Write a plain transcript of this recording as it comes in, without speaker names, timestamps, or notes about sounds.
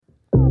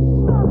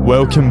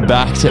welcome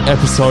back to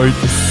episode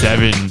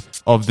 7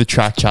 of the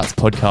Track Chats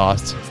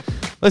podcast.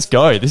 Let's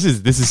go. This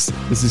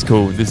is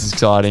cool. This is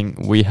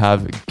exciting. We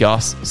have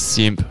Gus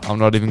Simp. I'm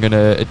not even going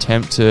to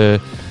attempt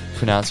to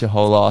pronounce your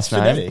whole last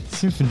name.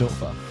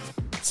 Simpfendorfer.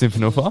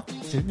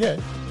 Simpfendorfer? Yeah,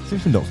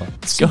 Simpfendorfer.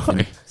 Let's go.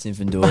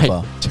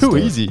 Simpfendorfer. Mate, too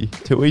easy.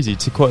 Too easy.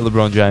 To quote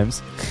LeBron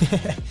James.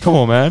 Come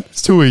on, man.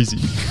 It's too easy.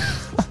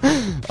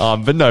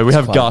 But no, we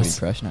have Gus.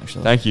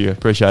 Thank you.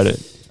 Appreciate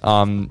it.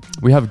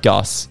 We have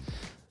Gus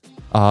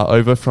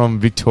over from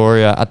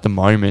Victoria at the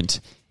moment.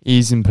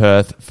 He's in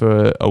Perth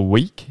for a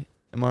week.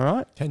 Am I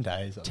right? 10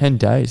 days. 10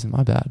 days.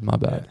 My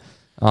bad.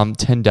 Yeah.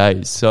 10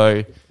 days.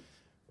 So,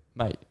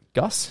 mate,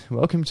 Gus,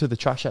 welcome to the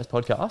Track Chats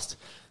podcast.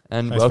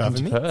 And thanks welcome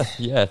to Perth.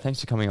 Yeah, thanks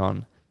for coming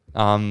on.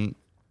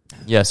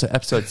 So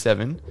episode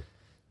 7.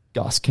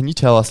 Gus, can you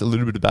tell us a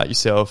little bit about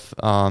yourself,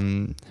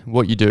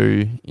 what you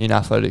do in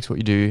athletics, what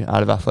you do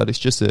out of athletics,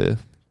 just a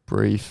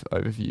brief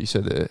overview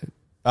so the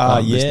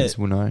listeners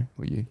will know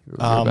what you're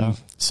about.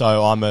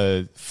 So I'm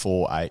a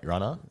 4.8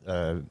 runner.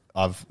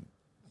 I've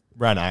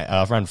run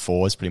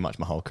 4s pretty much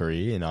my whole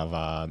career, and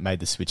I've made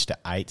the switch to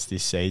 8s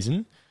this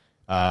season.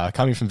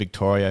 Coming from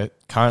Victoria,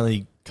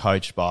 currently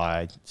coached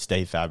by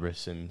Steve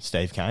Fabris and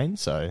Steve Kane,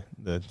 so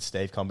the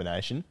Steve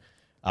combination.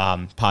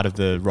 Part of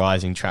the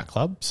Rising Track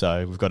Club,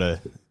 so we've got a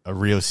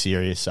real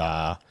serious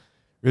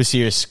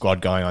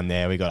squad going on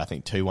there. We got, I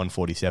think, 2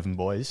 147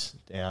 boys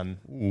down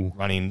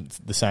running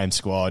the same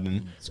squad,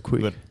 and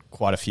we've got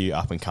quite a few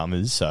up and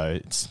comers, so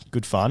it's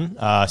good fun.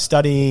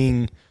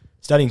 Studying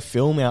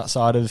film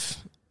outside of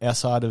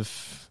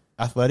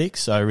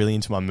athletics, so really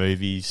into my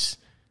movies,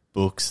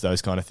 books,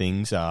 those kind of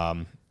things,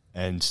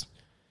 and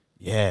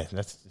yeah,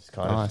 that's just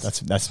kind of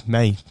that's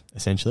me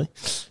essentially.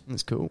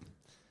 That's cool.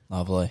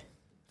 Lovely.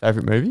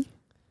 Favorite movie?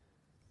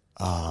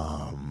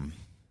 I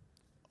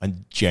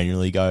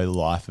generally go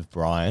Life of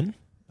Brian.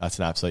 That's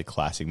an absolute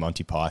classic.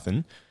 Monty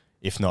Python.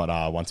 If not,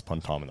 Once Upon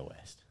a Time in the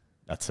West.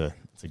 That's a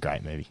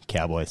great movie.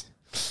 Cowboys.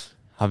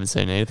 Haven't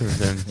seen either of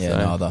them.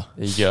 Yeah, neither.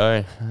 There you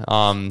go.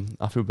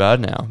 I feel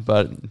bad now,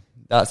 but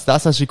that's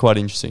actually quite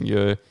interesting.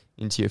 You're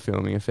into your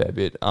filming a fair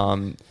bit.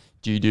 Do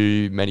you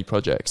do many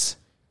projects?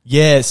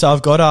 Yeah, so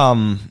I've got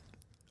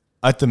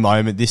at the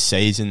moment this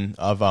season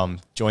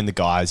I've joined the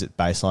guys at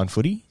Baseline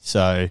Footy.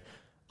 So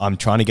I'm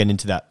trying to get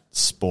into that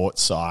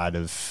sports side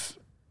of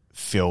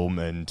film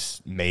and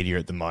media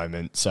at the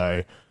moment.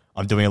 So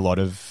I'm doing a lot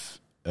of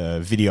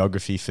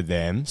videography for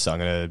them. So I'm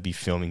going to be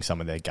filming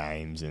some of their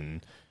games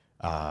and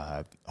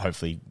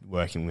hopefully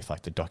working with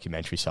like the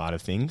documentary side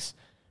of things.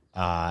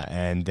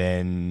 And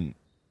then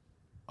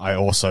I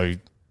also,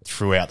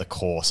 throughout the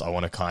course, I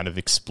want to kind of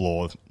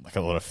explore like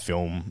a lot of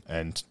film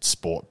and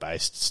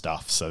sport-based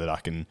stuff so that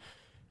I can,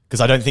 because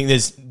I don't think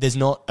there's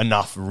not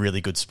enough really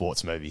good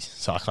sports movies.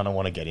 So I kind of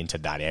want to get into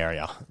that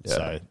area. Yeah.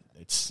 So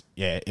it's,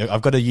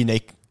 I've got a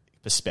unique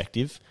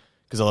perspective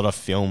because a lot of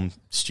film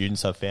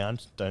students I've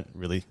found don't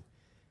really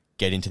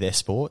get into their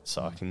sport.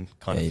 So I can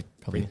kind of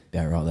probably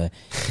about right there.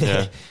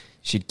 Yeah.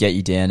 Should get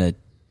you down to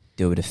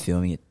do a bit of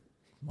filming.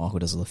 Michael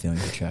does all the filming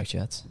for Track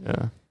Chats.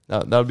 Yeah.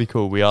 That would be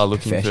cool. We are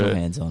looking for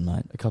hands-on,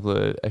 mate. A couple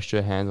of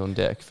extra hands on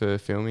deck for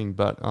filming.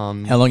 But how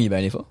long have you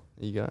been here for?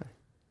 There you go.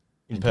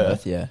 In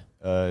Perth, yeah.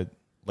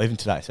 Leaving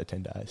today, so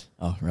 10 days.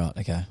 Oh, right,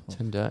 okay. Well,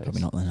 10 days.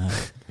 Probably not then, no.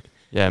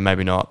 Yeah,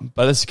 maybe not.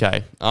 But it's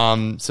okay.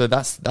 So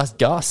that's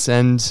Gus,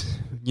 and,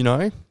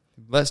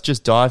 let's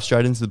just dive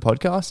straight into the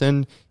podcast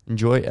and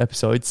enjoy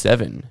episode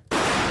 7.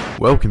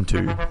 Welcome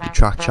to the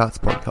Track Chats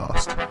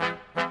podcast.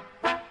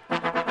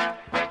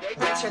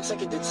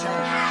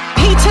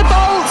 Peter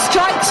Bolt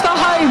strikes for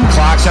home.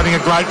 Clark's having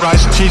a great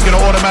race and she's going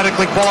to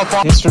automatically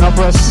qualify.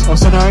 Astronopoulos,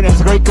 also known as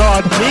the Greek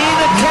god.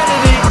 Nina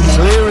Kennedy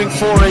clearing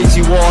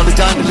 481, the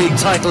Diamond League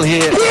title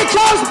here. Here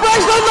comes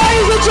Brisbane,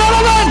 ladies and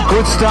gentlemen.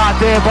 Good start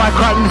there by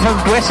Creighton from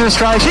Western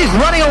Australia. She's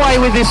running away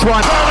with this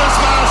one. Thomas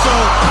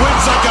Marshall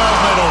wins a gold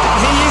medal.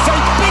 He is a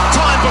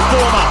big-time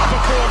performer.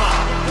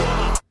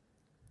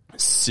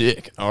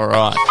 Sick. All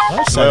right.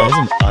 So that is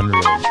an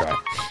unreal intro.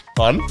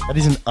 Fun? That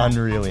is an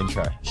unreal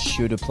intro.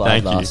 Should have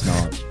played last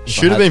night.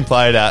 Should have been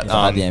played at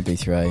the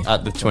MP3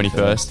 at the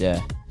 21st. Yeah.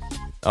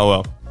 Oh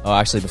well. Oh,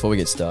 actually, before we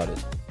get started,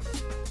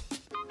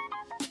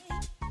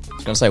 I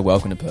was going to say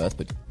welcome to Perth,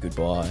 but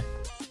goodbye.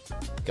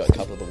 Got a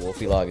couple of the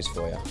Wolfie lagers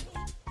for you.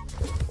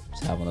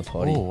 Just have on the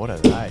potty. Oh, what are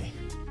they?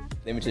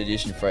 Limited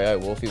edition Freo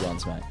Wolfie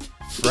ones, mate.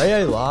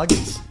 Freo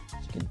lagers.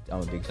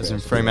 I'm a big fan. There's some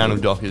Fremantle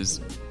Dockers.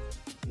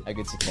 How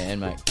good's a can,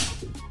 mate?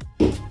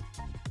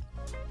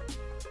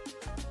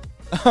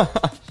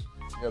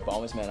 You're a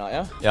Bombers man,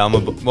 aren't you? Yeah,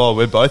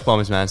 we're both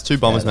Bombers mans. 2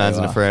 Bombers mans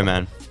and a Freo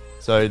man.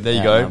 So there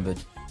you go.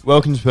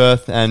 Welcome to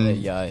Perth, and there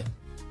you go.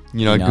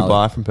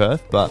 Goodbye from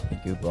Perth.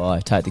 But goodbye.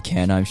 Take the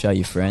can home, show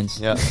your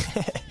friends. Yeah,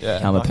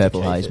 yeah. I'm a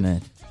Purple Haze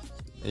man.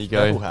 There you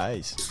go. Purple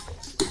Haze.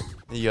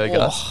 There you go,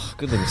 Gus.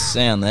 Good little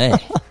sound there.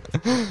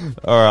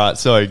 All right,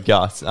 so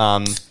Gus.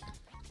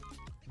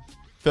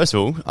 First of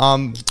all,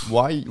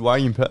 why are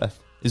you in Perth?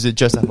 Is it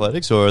just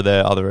athletics, or are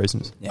there other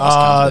reasons?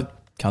 Yeah,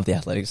 come for the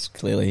athletics,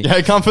 clearly.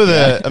 Yeah, come for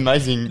the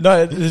amazing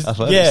athletics.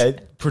 Yeah,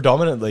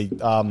 predominantly.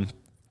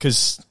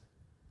 because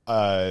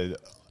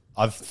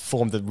I've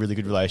formed a really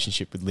good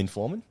relationship with Lynn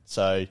Foreman,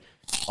 so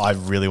I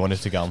really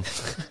wanted to go.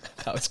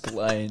 That was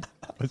clean.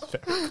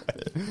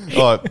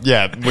 Oh,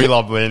 yeah, we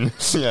love Lynn.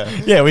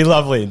 Yeah, we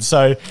love Lynn.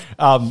 So,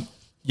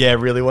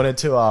 really wanted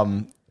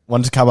to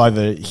come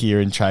over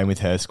here and train with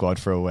her squad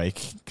for a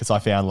week because I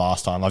found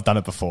last time, I've done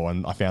it before,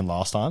 and I found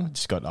last time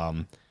just got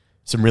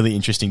some really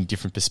interesting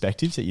different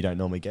perspectives that you don't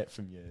normally get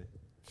from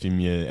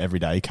your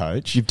everyday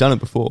coach. You've done it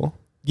before?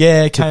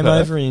 Yeah, came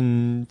over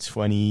in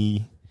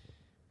 20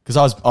 because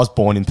I was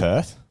born in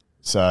Perth,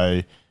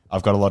 so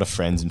I've got a lot of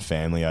friends and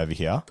family over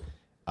here,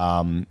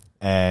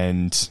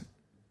 and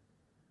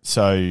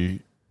so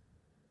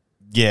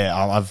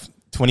I've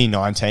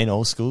 2019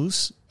 all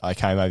schools. I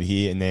came over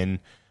here, and then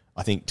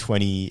I think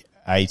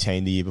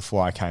 2018, the year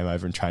before, I came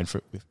over and trained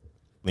with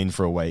Lynn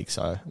for a week.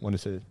 So I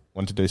wanted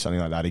to do something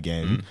like that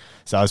again.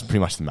 So that was pretty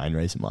much the main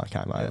reason why I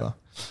came over.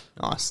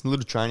 Nice, a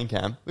little training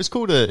camp. It's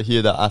cool to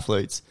hear that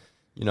athletes,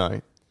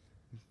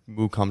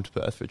 will come to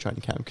Perth for a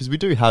training camp because we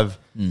do have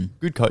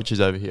good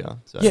coaches over here.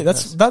 So yeah,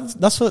 that's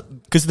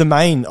what, because the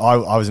main, I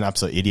was an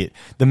absolute idiot.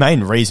 The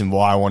main reason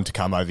why I wanted to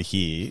come over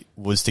here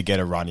was to get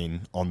a run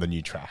in on the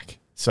new track.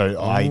 So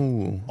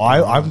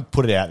I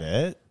put it out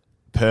there.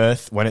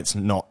 Perth, when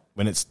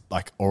it's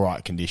like all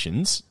right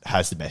conditions,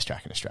 has the best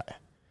track in Australia.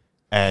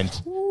 And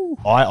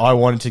I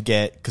wanted to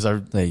get, because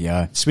there you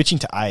go. Switching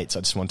to 8s, I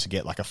just wanted to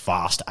get like a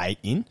fast 8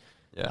 in.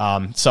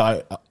 Yeah.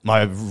 So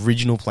my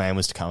original plan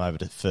was to come over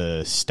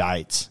for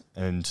States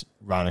and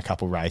run a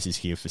couple races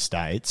here for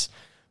States.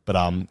 But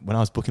when I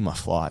was booking my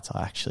flights,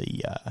 I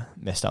actually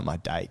messed up my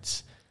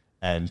dates.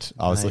 And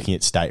I was looking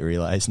at state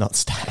relays, not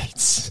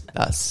States.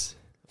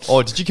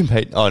 Did you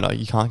compete? Oh, no,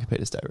 you can't compete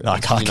at state relays. No, I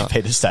can't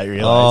compete at state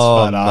relays.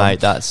 Oh, mate,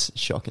 that's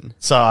shocking.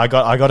 So I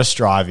got a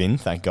strive in,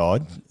 thank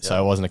God.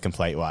 So it wasn't a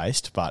complete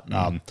waste. But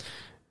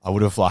I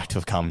would have liked to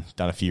have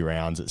done a few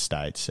rounds at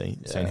States,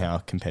 seen how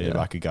competitive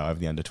I could go over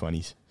the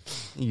under-20s.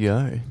 There you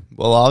go.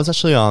 Well, I was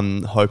actually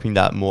hoping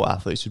that more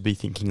athletes would be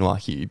thinking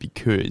like you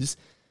because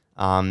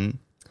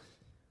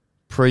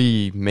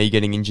pre me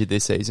getting injured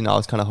this season, I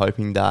was kind of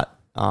hoping that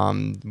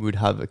we'd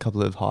have a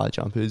couple of high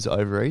jumpers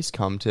over east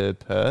come to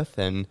Perth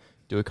and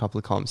do a couple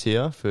of comps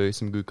here for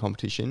some good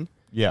competition.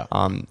 Yeah.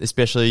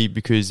 Especially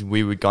because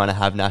we were going to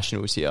have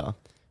nationals here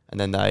and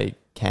then they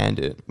canned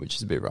it, which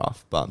is a bit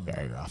rough. But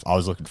very rough. I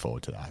was looking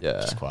forward to that,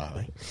 just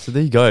quietly. So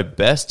there you go.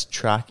 Best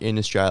track in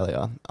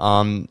Australia.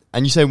 And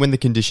you say when the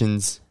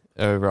conditions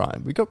are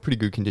right. We got pretty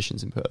good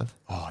conditions in Perth.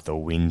 Oh, the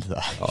wind though.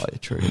 Oh, yeah,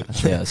 true.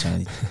 That's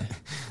only...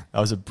 That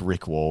was a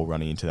brick wall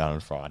running into that on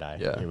Friday.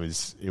 Yeah. It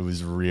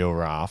was real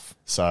rough.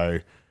 So,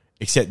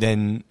 except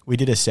then we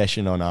did a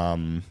session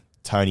on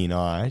Tony and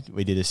I.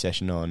 We did a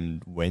session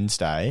on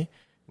Wednesday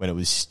when it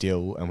was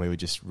still, and we were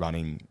just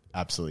running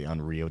absolutely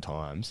unreal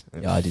times.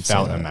 I did.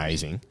 Felt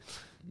amazing.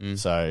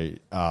 So,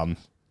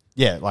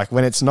 like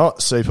when it's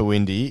not super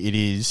windy, it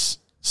is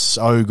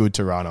so good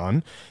to run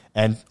on.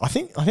 And I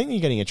think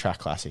you're getting a track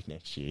classic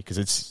next year because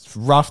it's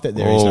rough that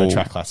there is no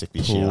track classic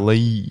this year.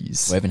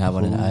 Please. We haven't had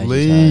one in ages.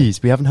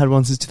 Please. We haven't had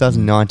one since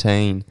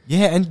 2019.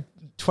 Yeah, and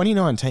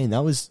 2019,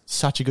 that was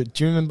such a good...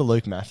 Do you remember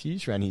Luke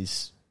Matthews? I think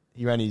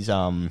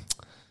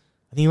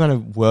he ran a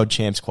World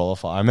Champs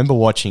qualifier. I remember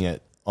watching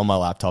it on my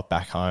laptop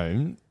back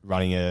home,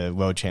 running a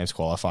World Champs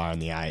qualifier in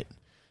the 8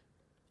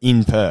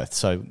 in Perth.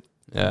 So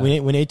we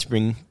need to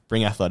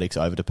bring athletics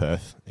over to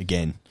Perth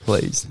again.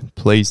 Please.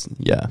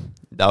 Yeah.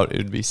 It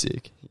would be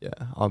sick. Yeah,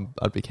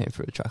 I'd be keen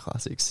for a track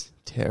classics.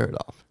 Tear it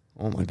up.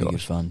 Oh my gosh.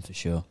 Good fun for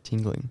sure.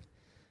 Tingling.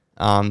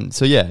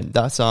 So yeah,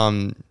 that's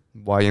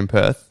why you're in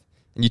Perth.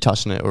 And you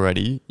touched on it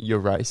already. You're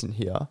racing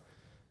here.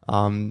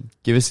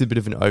 Give us a bit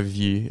of an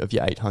overview of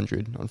your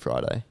 800 on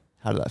Friday.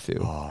 How did that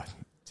feel? Oh,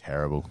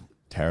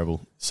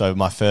 terrible. So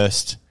my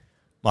first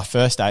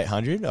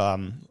 800,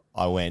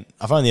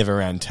 I've only ever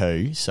ran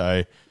 2,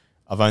 so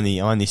I'm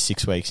only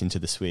 6 weeks into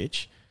the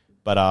switch.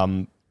 But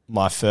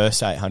my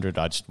first 800,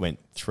 I just went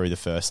through the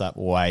first lap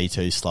way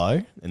too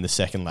slow, and the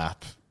second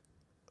lap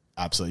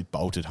absolutely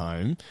bolted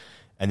home,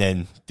 and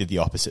then did the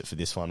opposite for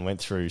this one.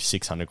 Went through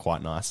 600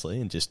 quite nicely,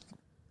 and just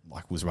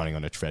was running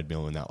on a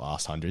treadmill in that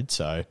last 100.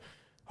 So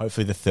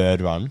hopefully the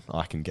third run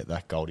I can get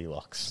that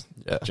Goldilocks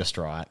just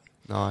right.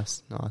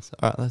 Nice. All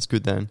right, that's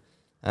good then.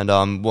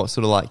 And what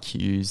sort of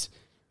cues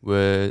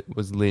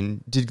was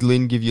Lynn? Did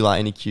Lynn give you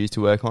any cues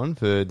to work on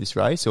for this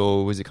race,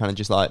 or was it kind of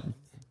just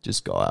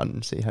go out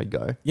and see how you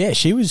go? Yeah,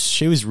 she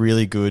was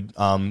really good.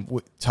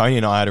 Tony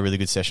and I had a really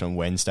good session on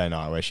Wednesday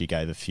night where she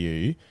gave a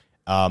few.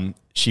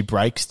 She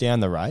breaks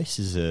down the race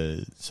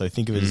so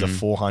think of it as a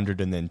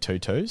 400 and then 2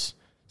 2s.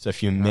 So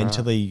if you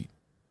mentally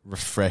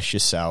refresh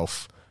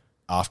yourself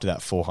after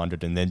that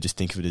 400 and then just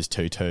think of it as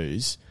 2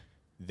 2s,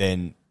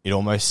 then it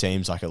almost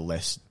seems like a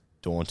less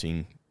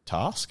daunting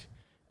task.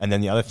 And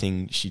then the other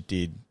thing she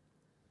did,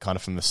 kind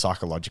of from a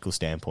psychological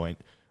standpoint,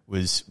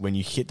 was when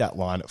you hit that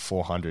line at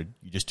 400,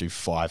 you just do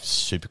 5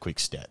 super quick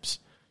steps.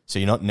 So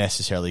you're not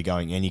necessarily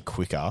going any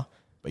quicker,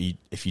 but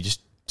if you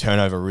just turn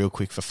over real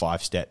quick for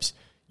 5 steps,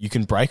 you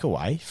can break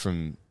away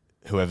from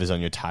whoever's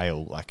on your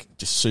tail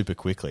just super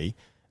quickly,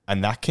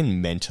 and that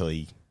can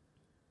mentally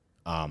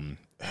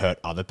hurt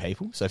other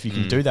people. So if you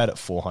can do that at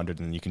 400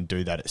 and you can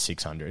do that at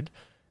 600,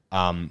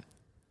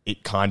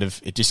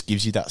 it just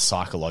gives you that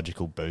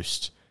psychological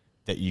boost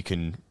that you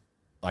can,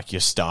 like,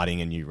 you're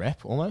starting a new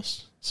rep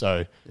almost.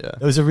 So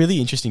it was a really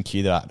interesting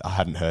cue that I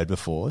hadn't heard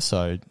before.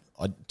 So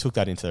I took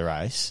that into the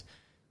race.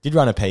 Did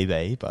run a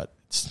PB, but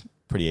it's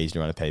pretty easy to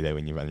run a PB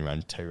when you only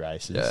run 2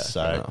 races. Yeah,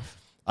 so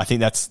I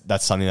think that's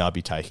something that I'll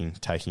be taking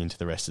into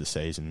the rest of the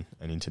season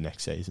and into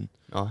next season.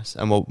 Nice.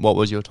 And what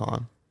was your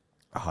time?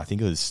 Oh, I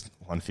think it was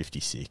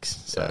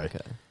 156. So okay.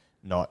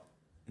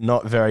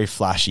 Not very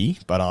flashy,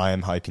 but I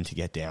am hoping to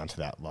get down to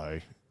that low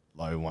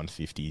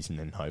 150s and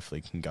then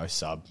hopefully can go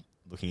sub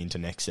looking into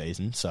next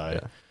season.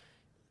 So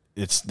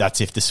that's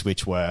if the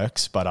switch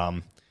works. But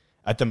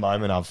at the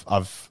moment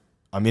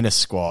I'm in a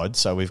squad,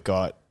 so we've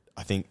got,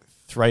 I think,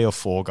 3 or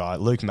 4 guys.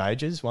 Luke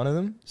Major's one of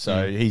them,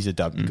 so he's a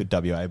good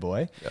WA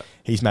boy. Yeah.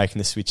 He's making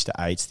the switch to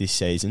 8s this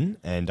season,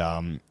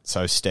 and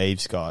so Steve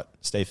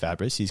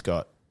Fabris. He's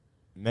got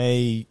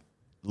me,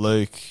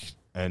 Luke,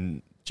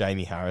 and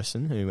Jamie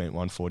Harrison, who went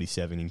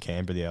 147 in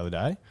Canberra the other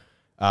day.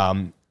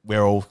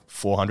 We're all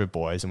 400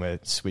 boys, and we're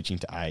switching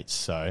to 8s.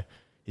 So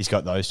he's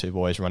got those 2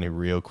 boys running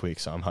real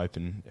quick. So I'm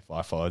hoping if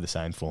I follow the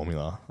same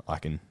formula, I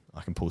can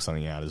pull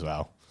something out as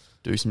well.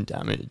 Do some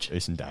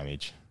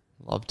damage.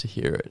 Love to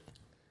hear it.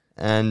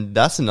 And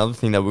that's another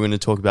thing that we're going to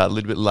talk about a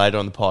little bit later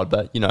on the pod,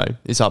 but,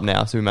 it's up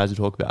now, so we may as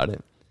well talk about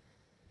it.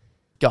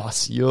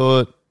 Gus,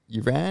 you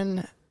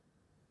ran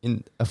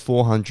in a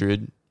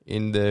 400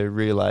 in the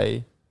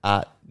relay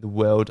at the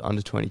World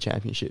Under-20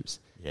 Championships.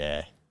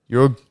 Yeah.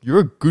 You're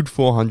a good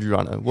 400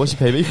 runner. What's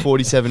your PB?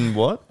 47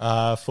 what?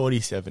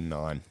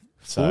 47.9.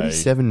 So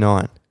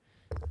 47.9.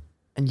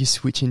 And you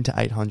switch into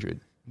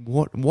 800.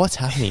 What's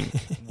happening?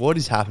 What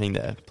is happening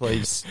there?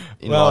 Please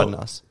enlighten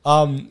us.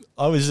 I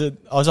was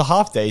a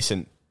half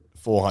decent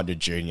 400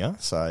 junior,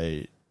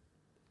 so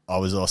I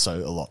was also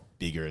a lot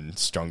bigger and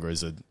stronger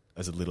as a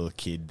little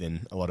kid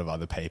than a lot of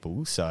other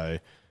people. So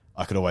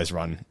I could always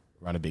run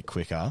a bit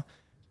quicker.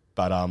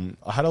 But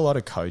I had a lot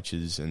of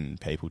coaches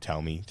and people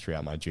tell me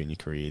throughout my junior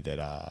career that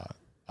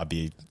I'd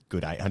be a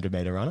good 800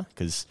 meter runner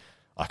because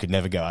I could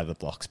never go out of the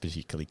blocks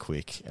particularly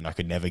quick, and I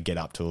could never get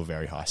up to a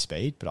very high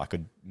speed, but I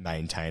could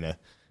maintain a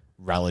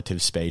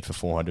relative speed for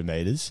 400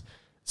 meters.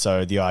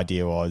 So the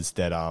idea was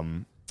that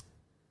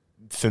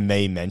for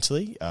me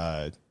mentally,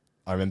 I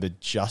remember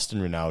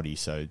Justin Rinaldi,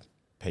 so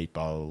Pete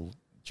Bowl,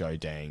 Joe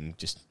Dang,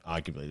 just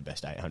arguably the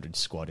best 800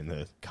 squad in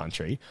the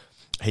country.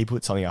 He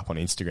put something up on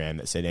Instagram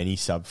that said any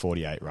sub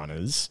 48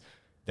 runners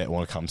that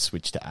want to come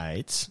switch to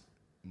 8s,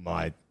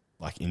 my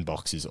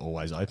inbox is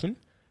always open.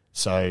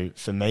 So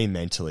for me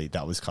mentally,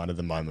 that was kind of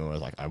the moment where I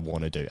was like, I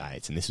want to do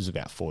 8s. And this was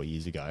about 4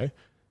 years ago.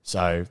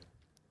 So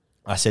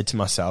I said to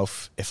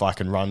myself, if I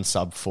can run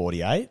sub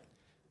 48,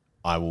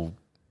 I will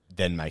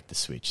then make the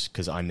switch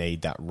because I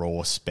need that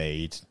raw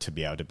speed to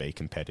be able to be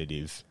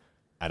competitive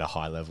at a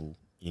high level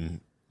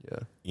in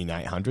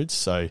 800s.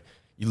 So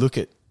you look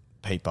at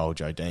Pete Bowl,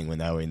 Joe Dang, when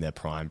they were in their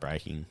prime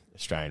breaking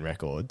Australian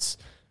records,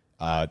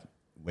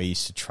 we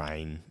used to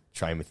train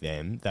with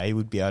them. They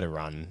would be able to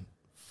run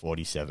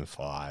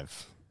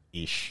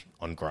 47.5-ish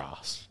on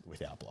grass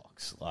without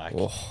blocks.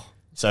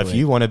 So if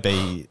you want to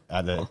be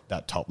at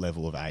that top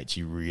level of 8s,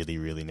 you really,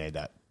 really need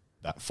that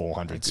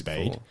 400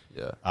 speed.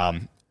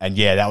 And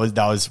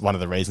that was one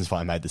of the reasons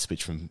why I made the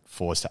switch from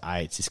 4s to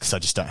 8s is because I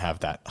just don't have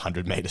that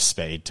 100 meter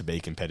speed to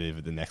be competitive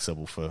at the next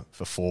level for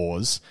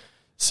 4s.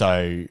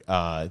 So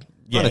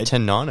Run a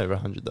 10.9 over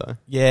 100 though.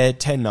 Yeah,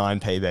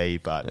 10.9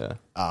 PB, but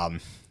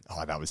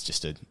that was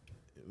just it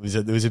was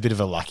a bit of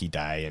a lucky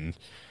day, and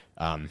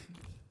I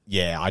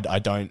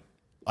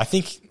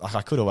think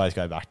I could always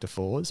go back to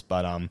 4s,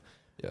 but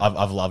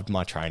I've loved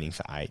my training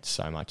for 8s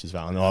so much as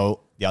well. And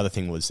the other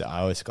thing was that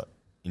I always got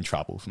in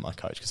trouble from my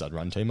coach because I'd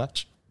run too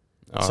much.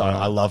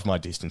 I love my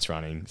distance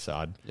running, so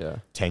I'd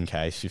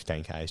 10Ks,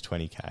 15Ks,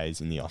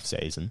 20Ks in the off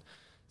season.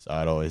 So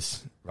I'd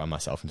always run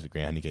myself into the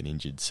ground and get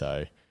injured.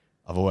 So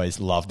I've always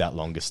loved that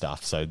longer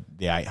stuff. So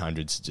the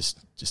 800s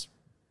just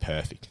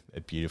perfect. They're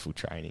beautiful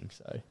training.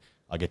 So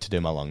I get to do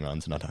my long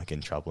runs and I don't get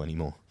in trouble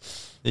anymore.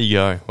 There you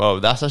go.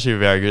 Well, that's actually a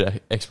very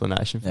good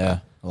explanation for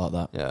that. I like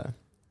that. Yeah.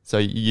 So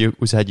you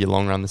had your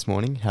long run this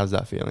morning. How's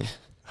that feeling?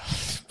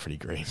 Pretty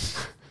grim.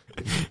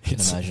 Can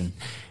imagine.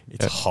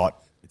 It's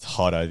hot. It's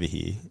hot over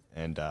here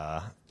and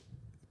a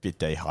bit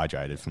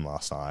dehydrated from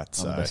last night.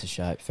 So best of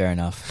shape. Fair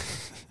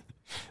enough.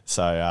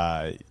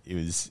 So it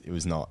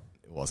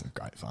wasn't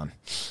great fun.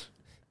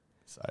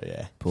 So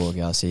yeah. Poor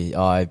Gussie.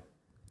 I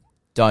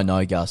don't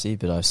know Gussie,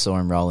 but I saw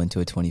him roll into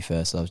a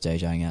 21st I was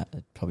DJing at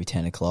probably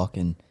 10 o'clock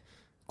and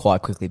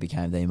quite quickly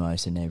became the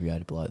most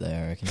inebriated bloke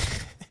there, I reckon.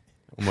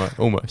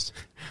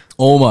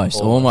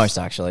 Almost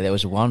actually. There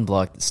was one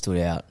bloke that stood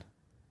out.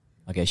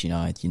 I guess you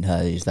know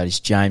that is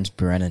James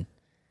Brennan.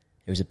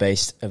 He was a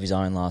beast of his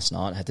own last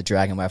night. I had to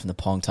drag him away from the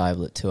pong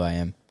table at 2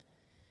 a.m.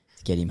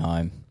 to get him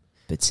home.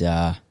 But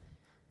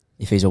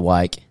if he's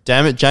awake...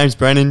 Damn it, James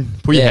Brennan.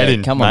 Put your head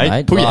in, come on,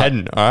 mate. Put your head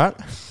in, all right?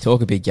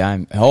 Talk a big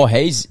game. Oh,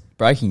 he's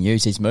breaking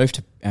news. He's moved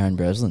to Aaron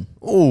Breslin.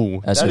 Oh,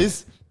 that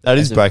is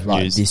breaking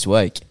news this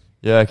week.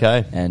 Yeah,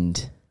 okay.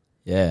 And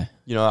yeah,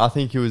 you know, I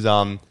think it was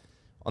on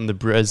the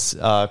Brez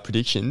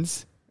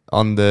predictions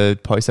on the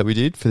post that we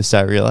did for the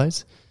State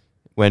Relays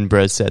when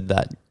Brez said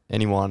that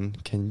anyone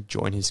can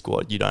join his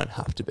squad. You don't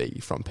have to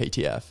be from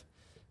PTF.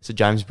 So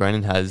James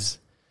Brennan has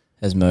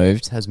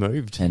moved,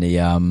 and he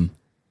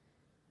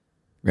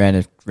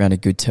ran a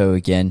good 2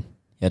 again.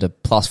 He had a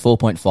plus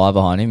 4.5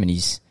 behind him, and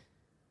he's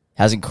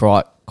hasn't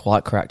quite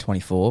cracked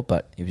 24,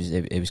 but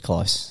it was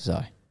close.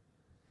 So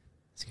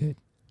it's good.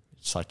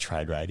 It's like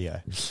trade radio.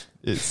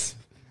 He's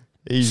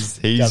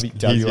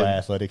WA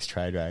Athletics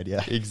trade radio.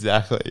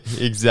 Exactly.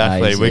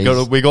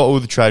 No, we got all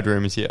the trade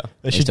rumors here.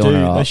 They should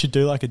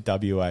do like a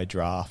WA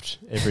draft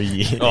every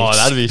year. Oh,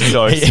 that'd be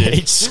so sick.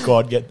 Each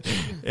squad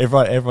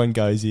everyone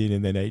goes in,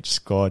 and then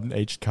each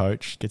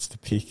coach gets to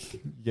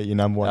get your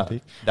number one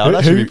pick. That would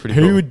actually be pretty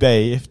cool. Who would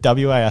be, if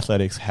WA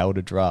Athletics held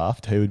a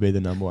draft, who would be the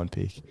number one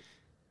pick?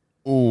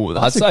 Oh,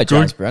 I'd say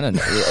James Brennan.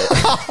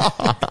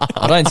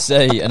 I don't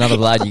see another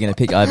lad you're going to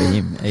pick over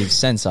him. He's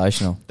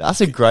sensational. That's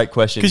a great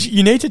question. Because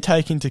you need to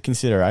take into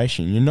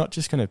consideration, you're not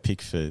just going to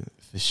pick for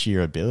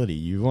sheer ability.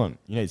 You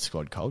need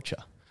squad culture.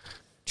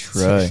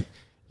 True. So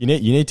you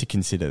need to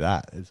consider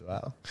that as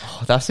well.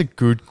 Oh, that's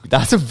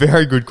a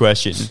very good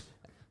question.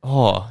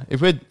 Oh,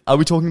 are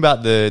we talking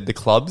about the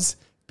clubs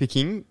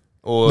picking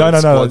or no.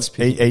 squads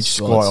picking? Each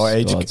squad or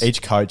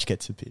each coach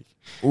gets a pick.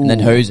 And then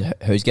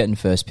who's getting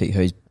first pick?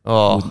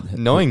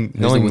 Knowing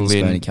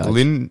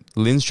Lynn,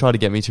 Lynn's tried to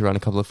get me to run a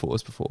couple of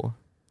 4s before.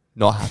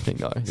 Not happening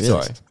though. Really?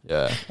 Sorry.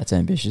 Yeah. That's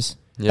ambitious.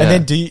 Yeah.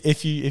 And then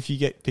if you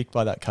get picked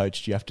by that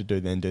coach, do you have to do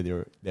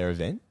their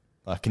event?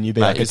 Like, can you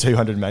be like a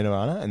 200-meter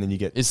runner and then you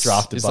get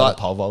drafted by the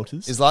pole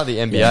vaulters? It's like the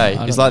NBA.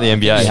 Yeah, it's like the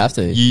NBA. You have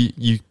to.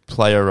 You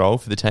play a role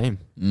for the team.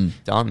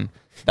 Done.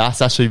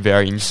 That's actually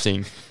very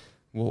interesting.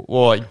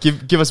 Well,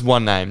 give us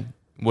one name.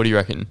 What do you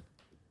reckon?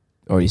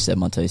 Already said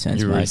my 2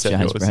 cents, mate.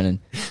 James yours. Brennan.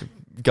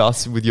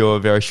 Gus, with your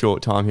very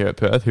short time here at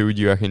Perth, who would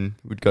you reckon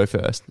would go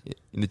first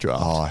in the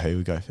draft? Oh, who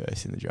would go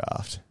first in the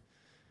draft?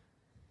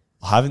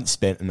 I haven't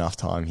spent enough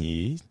time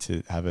here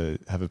to have a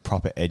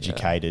proper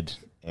educated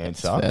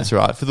answer. That's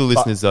right. For the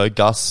listeners, though,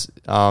 Gus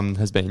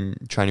has been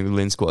training with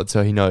Lynn Squad,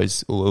 so he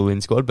knows all the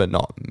Lynn Squad, but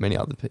not many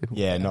other people.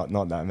 Yeah, not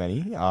that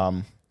many.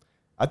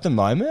 At the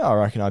moment, I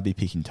reckon I'd be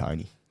picking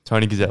Tony.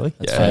 Tony Gazzelli?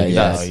 That's fair,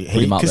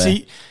 Because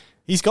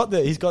he's got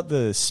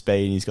the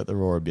speed and he's got the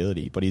raw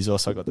ability, but he's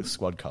also got the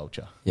squad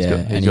culture.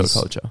 Yeah, he's got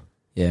culture.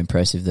 Yeah,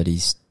 impressive that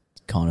he's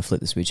kind of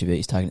flipped the switch a bit.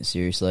 He's taking it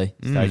seriously.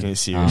 Yeah,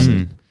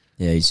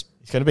 he's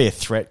going to be a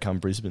threat come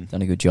Brisbane.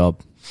 Done a good job.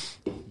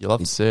 You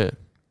love to see it.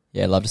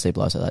 Yeah, I'd love to see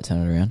blokes like that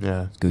turn it around.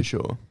 Yeah, good. For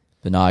sure.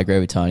 But no, I agree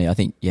with Tony. I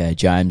think,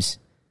 James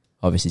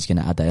obviously is going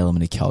to add that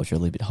element of culture a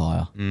little bit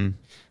higher.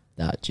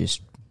 That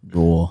just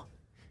raw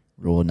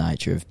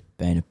nature of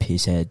being a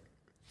pisshead,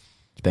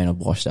 being a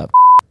washed up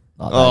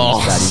like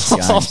that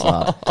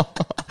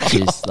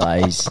is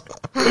James.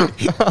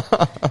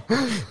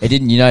 He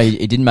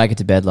didn't make it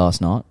to bed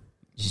last night.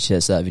 You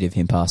should see that video of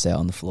him passed out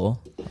on the floor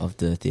of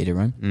the theatre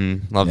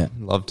room.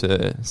 Love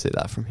to see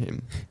that from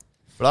him.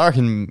 But I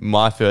reckon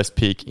my first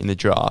pick in the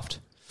draft.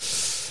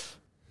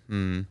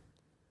 That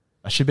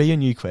should be a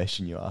new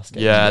question you ask.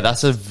 Yeah,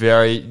 that's a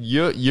very...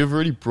 You've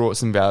already brought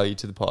some value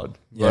to the pod.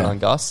 Yeah. Right on,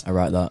 Gus. I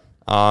wrote that.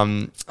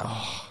 I'm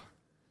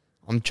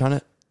trying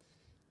to...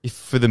 If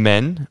for the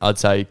men, I'd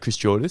say Chris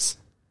Jordis,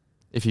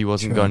 if he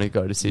wasn't going to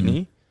go to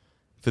Sydney.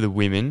 For the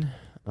women,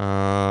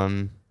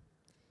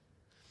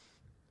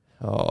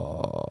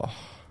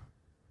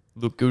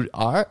 look good.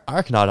 I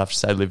reckon I'd have to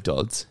say Liv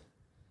Dodds.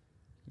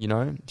 You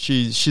know,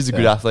 she's a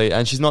good athlete,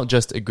 and she's not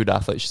just a good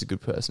athlete; she's a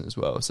good person as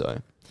well.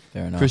 So,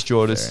 fair enough. Chris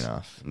Jordis,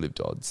 Liv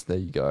Dodds. There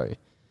you go.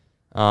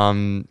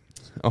 All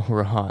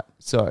right.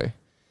 So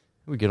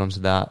we get onto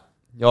that.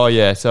 Oh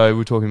yeah. So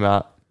we're talking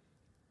about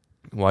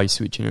why you're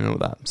switching and all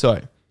that. So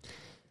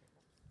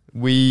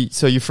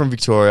you're from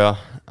Victoria.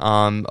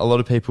 A lot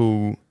of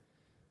people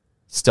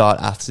start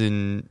athletes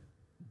in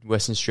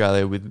Western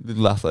Australia with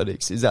little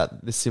athletics. Is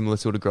that the similar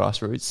sort of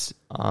grassroots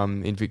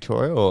in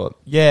Victoria? Or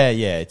yeah,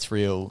 it's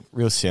real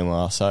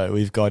similar. So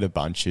we've got a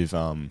bunch of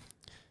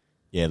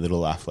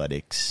little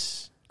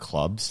athletics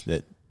clubs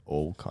that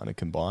all kind of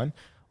combine.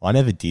 I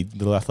never did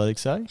little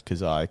athletics though,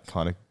 because I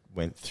kind of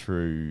went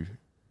through.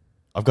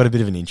 I've got a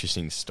bit of an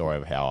interesting story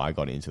of how I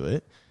got into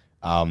it.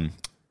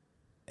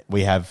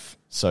 We have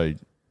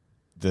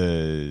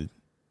the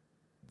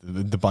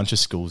bunch of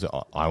schools that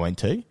I went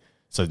to.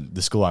 So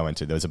the school I went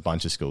to, there was a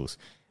bunch of schools,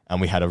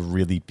 and we had a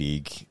really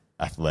big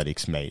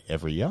athletics meet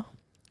every year.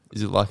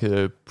 Is it like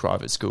a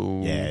private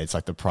school? Yeah, it's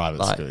like the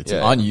private school.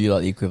 Aren't you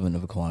like the equivalent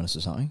of Aquinas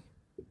or something?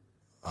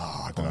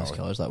 Oh, I don't know.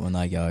 College, like when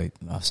they go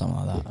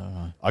something like that. I don't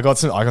know. I got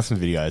some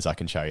videos I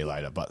can show you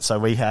later. But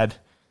so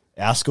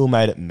our school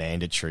made it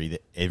mandatory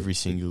that every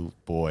single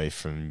boy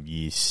from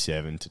year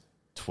 7 to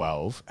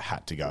 12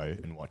 had to go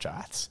and watch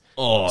Ats.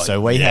 Oh,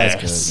 so we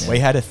yes.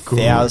 had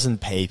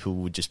 1,000 people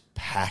would just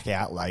pack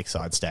out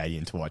Lakeside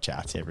Stadium to watch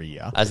Ats every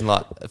year. As in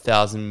like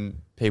 1,000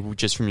 people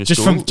just from your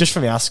school? Just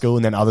from our school,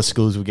 and then other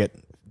schools would get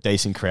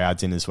decent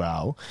crowds in as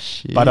well.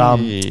 Shit. But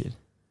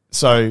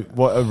so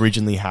what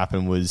originally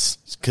happened was,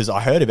 because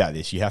I heard about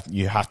this, you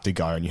have to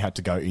go, and you have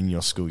to go in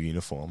your school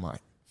uniform.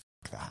 Like,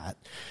 fuck that.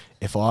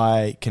 If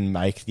I can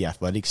make the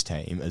athletics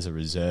team as a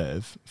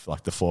reserve for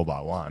like the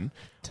 4x1,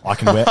 I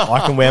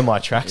can wear my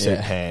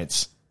tracksuit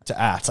pants to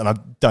Ats, and I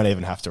don't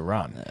even have to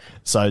run. Yeah.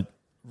 So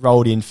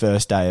rolled in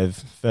first day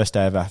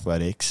of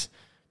athletics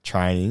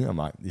training. I'm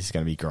like, this is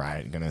going to be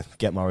great. I'm going to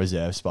get my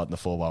reserve spot in the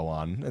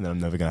 4x1, and then I'm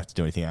never going to have to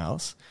do anything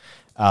else.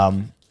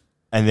 And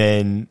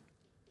then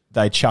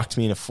they chucked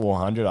me in a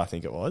 400, I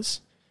think it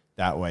was,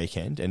 that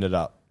weekend. Ended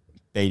up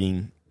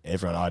beating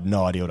everyone. I had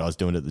no idea what I was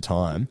doing at the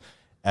time.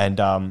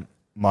 And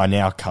my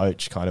now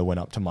coach kind of went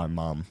up to my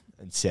mum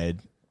and said,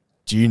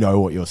 do you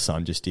know what your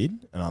son just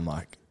did? And I'm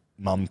like,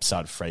 mum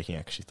started freaking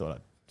out because she thought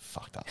I'd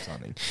fucked up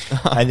something.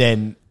 And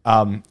then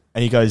and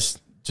he goes,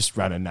 just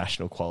ran a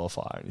national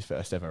qualifier in his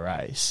first ever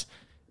race.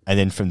 And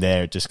then from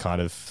there, it just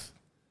kind of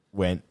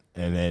went.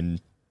 And then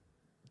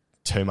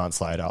 2 months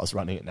later, I was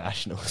running at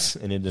nationals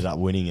and ended up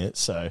winning it.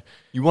 So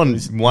you won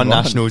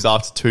nationals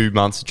after 2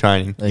 months of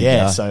training.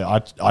 Yeah,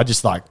 so I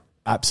just like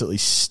absolutely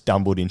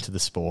stumbled into the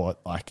sport.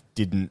 Like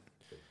didn't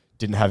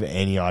have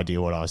any idea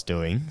what I was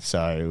doing.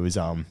 So it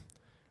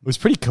was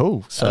pretty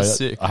cool. So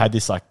sick. I had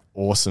this like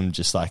awesome,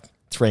 just like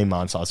 3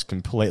 months. I was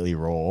completely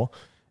raw,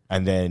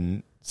 and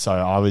then so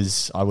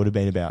I would have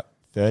been about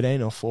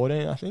 13 or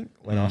 14, I think,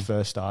 when I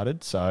first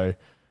started. So,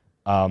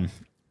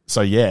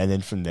 yeah, and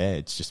then from there,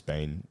 it's just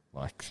been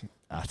like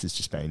Ats has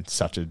just been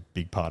such a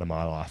big part of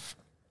my life.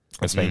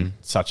 It's been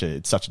such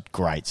a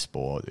great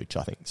sport, which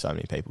I think so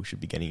many people should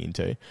be getting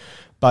into.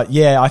 But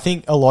yeah, I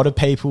think a lot of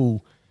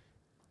people,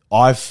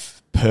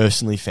 I've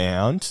personally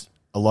found,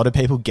 a lot of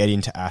people get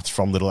into Ats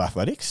from Little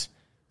Athletics.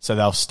 So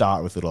they'll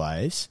start with Little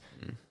A's,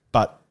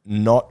 but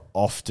not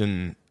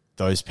often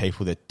those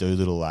people that do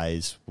Little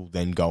A's will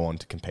then go on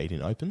to compete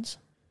in Opens.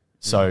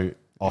 So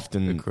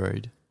often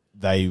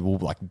they will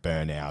like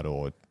burn out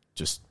or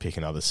just pick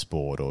another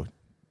sport or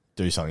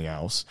do something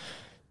else.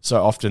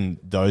 So often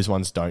those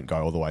ones don't go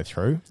all the way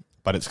through,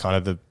 but it's kind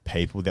of the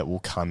people that will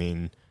come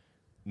in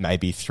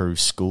maybe through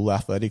school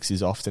athletics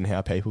is often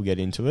how people get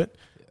into it.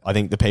 I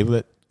think the people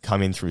that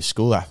come in through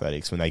school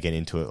athletics, when they get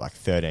into it like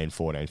 13,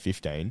 14,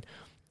 15,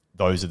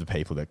 those are the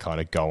people that kind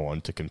of go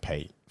on to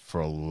compete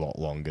for a lot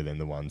longer than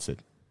the ones that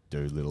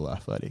do Little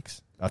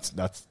Athletics.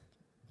 That's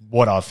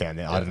what I've found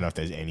out. I don't know if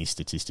there's any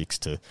statistics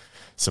to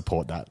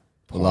support that.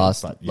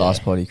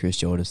 Last potty, Chris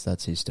Jordis,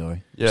 that's his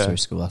story. Yeah. Through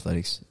school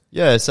athletics.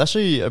 Yeah, it's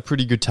actually a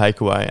pretty good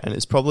takeaway, and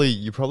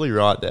you're probably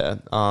right there.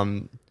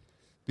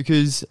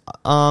 Because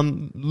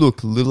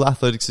look, Little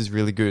Athletics is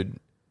really good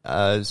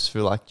as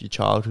for like your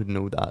childhood and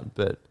all that,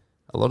 but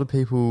a lot of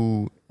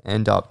people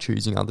end up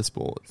choosing other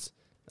sports,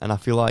 and I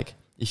feel like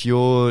if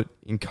you're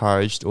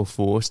encouraged or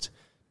forced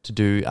to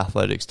do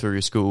athletics through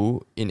your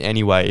school in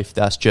any way, if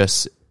that's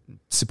just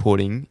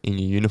supporting in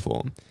your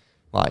uniform,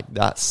 like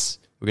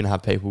we're going to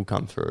have people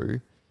come through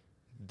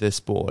the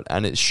sport,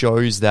 and it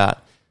shows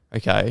that,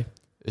 okay,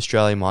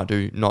 Australia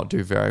might not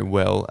do very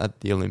well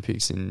at the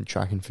Olympics in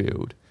track and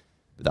field,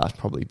 but that's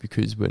probably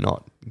because we're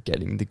not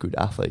getting the good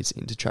athletes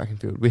into track and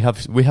field. We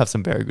have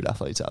some very good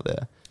athletes out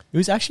there. It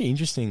was actually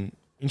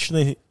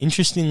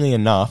interestingly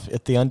enough,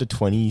 at the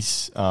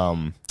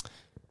under-20s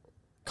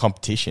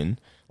competition,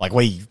 like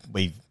we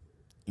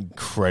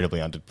incredibly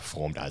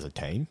underperformed as a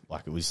team.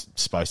 Like it was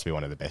supposed to be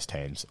one of the best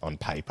teams on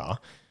paper,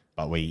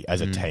 but we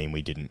as a team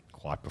we didn't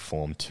quite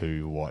perform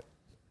to what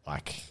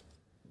like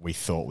we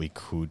thought we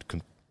could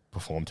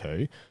perform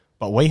to.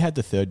 But we had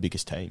the third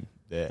biggest team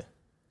there.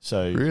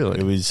 So really?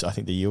 It was, I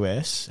think the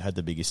US had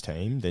the biggest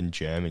team, then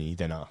Germany,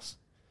 then us.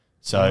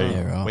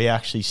 So we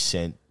actually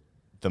sent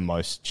the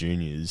most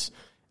juniors,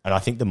 and I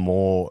think the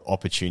more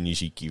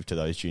opportunities you give to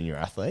those junior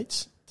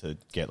athletes to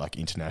get like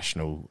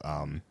international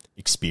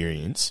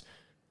experience,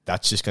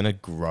 that's just going to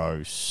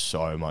grow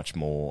so much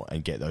more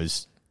and get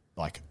those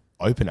like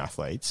open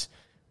athletes.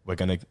 We're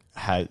going to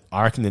have,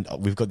 I reckon that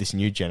we've got this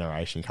new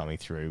generation coming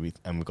through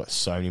and we've got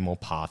so many more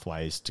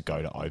pathways to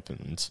go to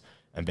opens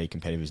and be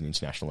competitive at an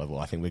international level.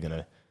 I think we're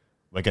going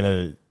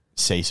to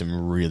see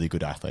some really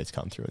good athletes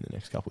come through in the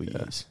next couple of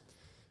years.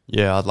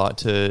 Yeah, I'd like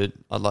to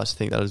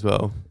think that as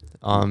well.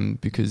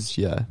 Because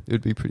it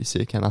would be pretty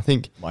sick. And I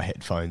think my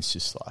headphones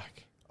just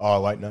like,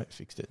 oh wait, no,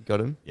 fixed it. Got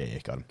him? Yeah,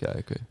 got him.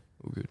 Okay,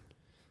 all good.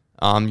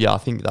 I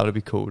think that'll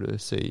be cool to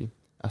see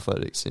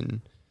athletics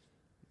in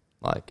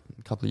like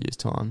a couple of years'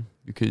 time,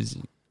 because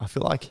I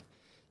feel like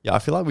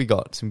we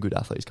got some good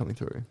athletes coming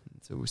through.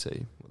 So we'll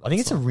see. I think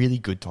it's a really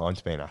good time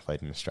to be an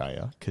athlete in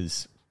Australia,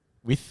 because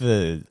with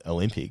the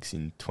Olympics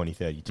in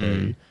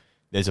 2032,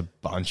 there's a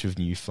bunch of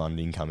new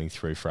funding coming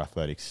through for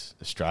Athletics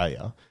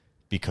Australia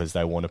because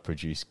they want to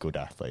produce good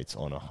athletes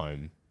on a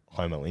home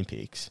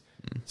Olympics.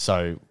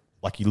 So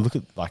like you look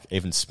at like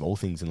even small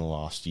things in the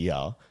last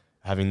year,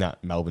 having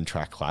that Melbourne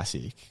Track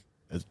Classic,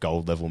 a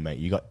gold level meet.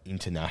 You got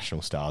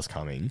international stars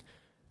coming.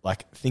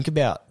 Like, think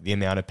about the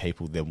amount of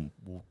people that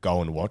will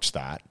go and watch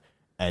that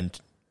and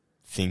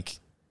think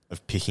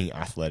of picking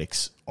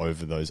athletics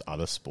over those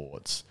other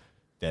sports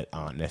that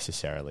aren't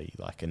necessarily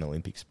like an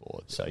Olympic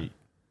sport. So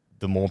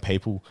the more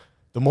people,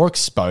 the more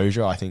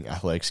exposure I think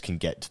athletics can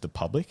get to the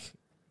public,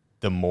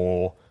 the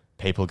more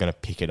people are going to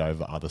pick it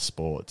over other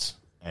sports.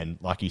 And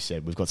like you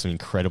said, we've got some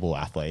incredible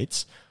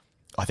athletes.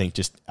 I think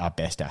just our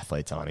best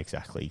athletes aren't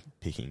exactly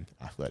picking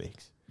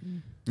athletics.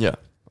 Yeah,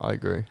 I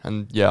agree.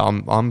 And yeah,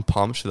 I'm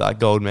pumped for that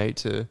gold meet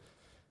to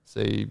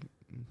see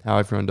how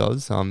everyone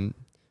does. Liv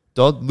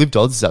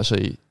Dodds is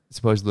actually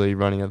supposedly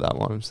running at that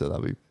one, so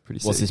that'll be pretty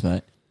sick. What's this,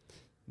 mate?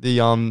 The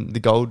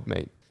gold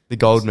meet. The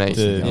gold meet.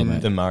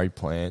 The Murray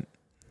Plant.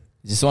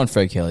 Is this the one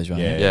Fred Kelly's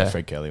running? Yeah,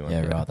 Fred Kelly one.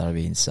 Yeah, right. That'll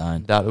be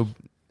insane.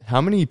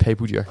 How many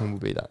people do you reckon will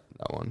be that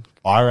one?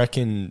 I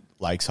reckon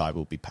Lakeside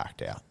will be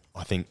packed out.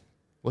 I think.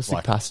 What's the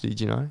capacity,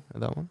 do you know, at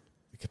that one?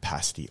 The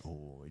capacity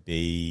would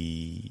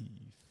be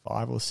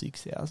 5,000 or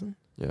 6,000.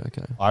 Yeah,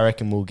 okay. I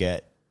reckon we'll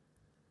get...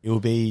 It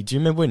will be... Do you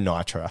remember when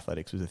Nitro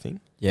Athletics was a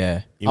thing?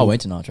 Yeah. I went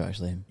to Nitro,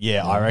 actually.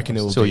 Yeah, I reckon it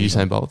will be... Saw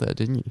Usain Bolt there,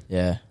 didn't you?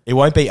 Yeah. It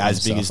won't be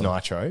as big as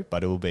Nitro,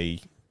 but it will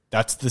be...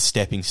 That's the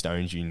stepping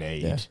stones you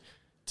need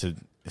to...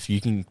 If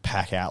you can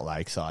pack out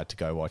Lakeside to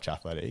go watch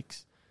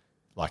athletics,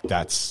 like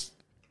that's...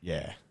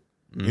 Yeah.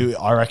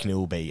 I reckon it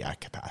will be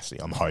at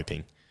capacity. I'm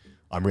hoping.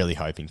 I'm really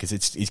hoping because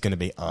it's going to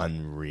be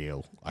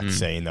unreal. Like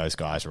seeing those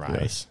guys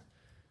race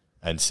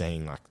and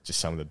seeing like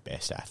just some of the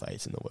best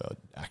athletes in the world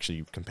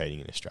actually competing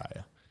in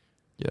Australia.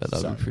 Yeah,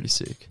 that would be pretty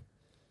sick.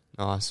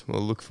 Nice.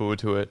 We'll look forward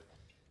to it.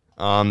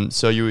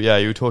 So you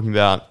were talking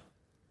about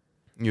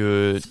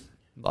the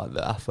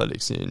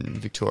athletics in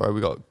Victoria. We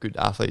got good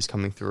athletes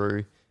coming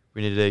through.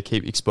 We need to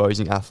keep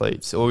exposing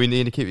athletes, or we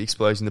need to keep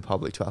exposing the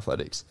public to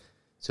athletics,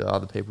 so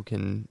other people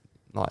can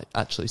like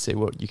actually see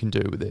what you can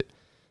do with it.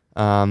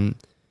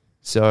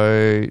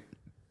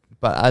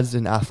 But as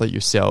an athlete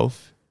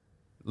yourself,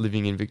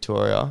 living in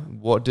Victoria,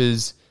 what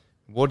does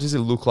it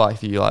look like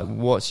for you? Like,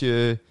 what's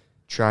your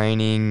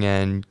training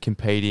and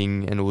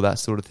competing and all that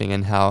sort of thing?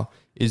 And how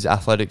is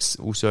athletics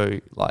also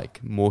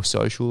like more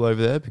social over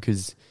there?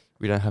 Because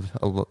we don't have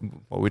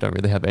we don't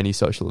really have any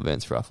social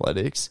events for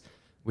athletics.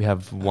 We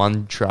have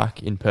one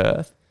track in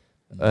Perth,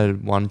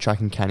 one track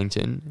in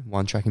Cannington,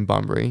 one track in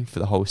Bunbury for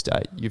the whole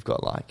state. You've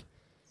got like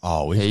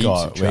we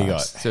got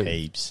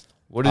heaps.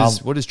 What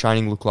does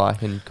training look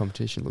like and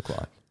competition look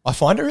like? I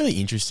find it really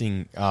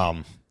interesting.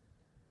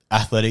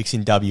 Athletics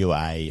in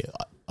WA,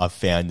 I've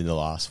found in the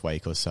last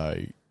week or so,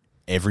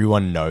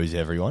 everyone knows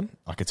everyone.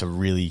 Like it's a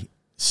really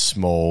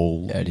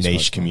small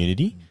niche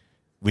community,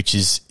 which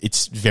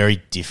it's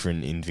very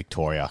different in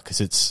Victoria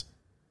because it's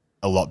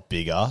a lot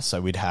bigger. So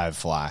we'd have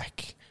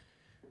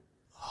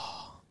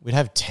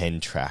 10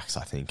 tracks,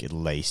 I think, at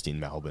least in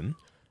Melbourne,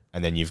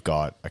 and then you've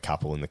got a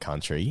couple in the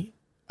country.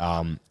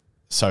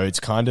 So it's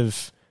kind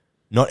of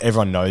not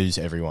everyone knows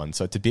everyone.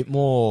 So it's a bit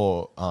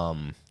more,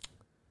 I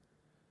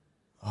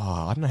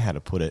don't know how to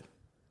put it.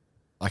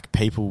 Like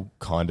people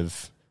kind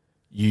of,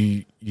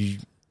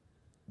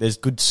 there's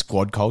good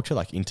squad culture,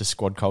 like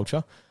inter-squad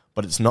culture,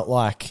 but it's not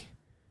like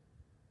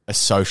a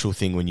social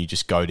thing when you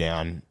just go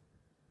down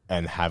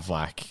and have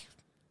like,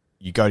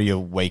 you go to your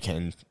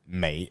weekend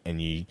meet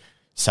and you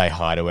say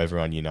hi to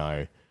everyone you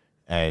know,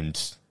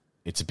 and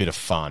it's a bit of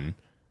fun.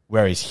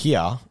 Whereas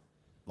here,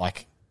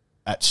 like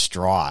at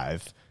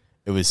Strive,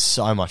 it was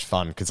so much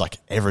fun because like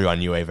everyone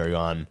knew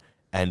everyone,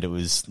 and it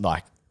was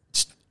like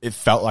it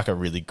felt like a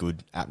really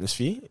good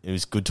atmosphere. It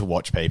was good to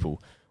watch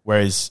people.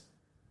 Whereas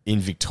in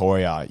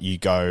Victoria, you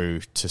go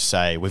to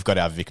say we've got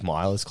our Vic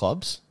Milers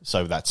clubs,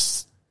 so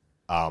that's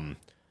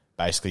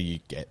basically you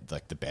get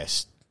like the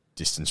best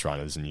distance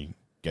runners and you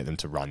get them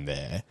to run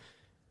there.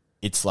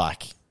 It's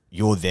like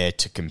you're there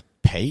to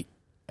compete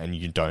and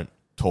you don't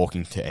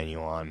talking to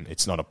anyone.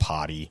 It's not a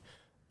party.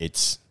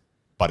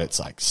 But it's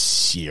like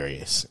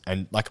serious.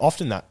 And like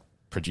often that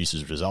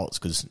produces results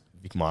because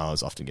Vic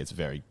Milers often gets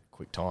very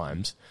quick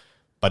times,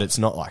 but it's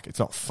not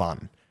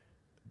fun.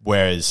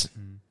 Whereas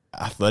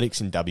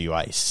athletics in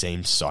WA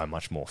seems so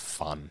much more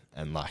fun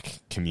and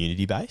like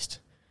community based,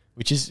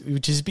 which is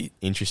a bit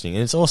interesting.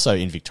 And it's also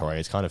in Victoria,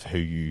 it's kind of who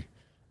you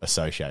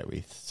associate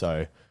with.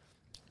 So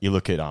you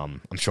look at,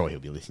 I'm sure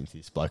he'll be listening to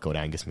this bloke called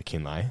Angus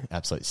McKinlay,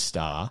 absolute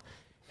star.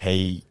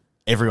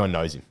 Everyone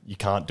knows him. You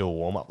can't do a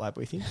warm-up lap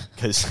with him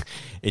because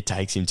it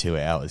takes him 2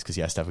 hours because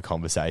he has to have a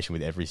conversation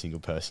with every single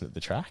person at the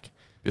track.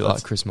 Be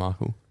like Chris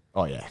Markle.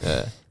 Oh,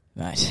 yeah.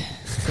 Mate.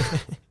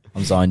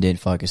 I'm zoned in,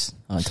 focused.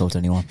 I don't talk to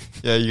anyone.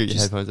 Yeah, you get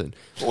your headphones in.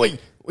 Oi,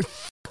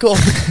 fuck off.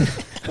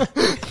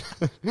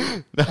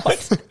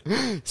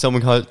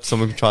 Someone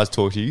tries to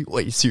talk to you.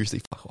 Wait,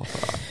 seriously, fuck off.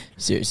 Right.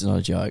 Seriously, it's not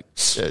a joke.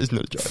 Yeah, it's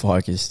not a joke.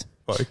 Focused.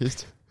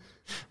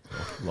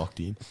 Locked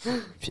in.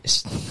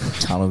 Just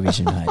tunnel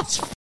vision, mate.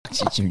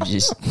 You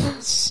just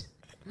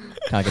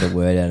can't get a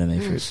word out of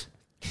me for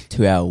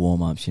 2 hour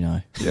warm-ups, you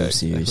know. Yeah,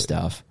 serious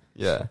stuff.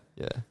 Yeah.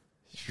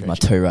 My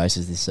 2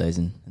 races this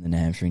season and then a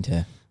hamstring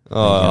tear.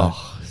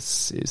 Oh,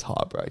 it's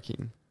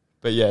heartbreaking.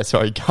 But yeah,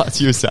 sorry, Gus,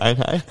 you were saying,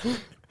 hey?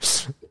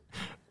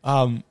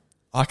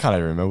 I can't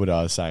even remember what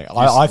I was saying.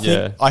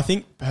 I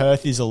think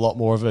Perth is a lot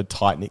more of a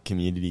tight knit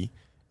community,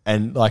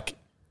 and like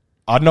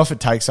I don't know if it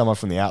takes someone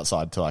from the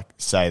outside to like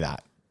say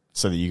that,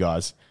 so that you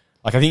guys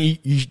like. I think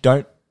you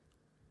don't.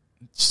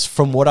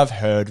 From what I've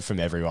heard from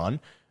everyone,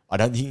 I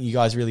don't think you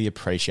guys really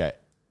appreciate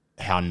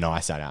how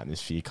nice that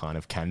atmosphere kind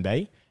of can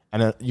be.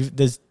 And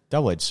there's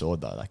double-edged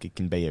sword though. Like it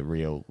can be a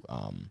real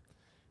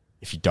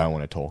if you don't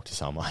want to talk to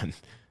someone,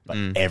 but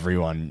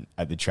everyone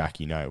at the track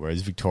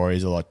whereas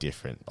Victoria's a lot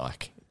different.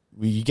 Like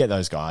you get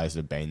those guys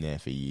that have been there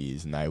for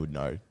years and they would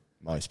know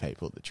most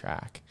people at the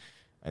track,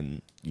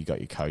 and you got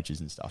your coaches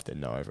and stuff that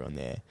know everyone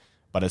there.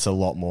 But it's a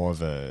lot more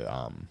of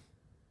a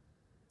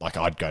like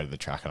I'd go to the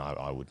track and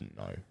I wouldn't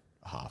know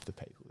half the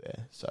people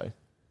there. So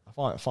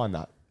I find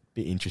that a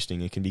bit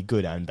interesting. It can be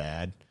good and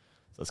bad.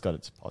 So it's got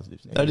its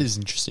positives. That is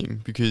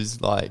interesting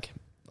because like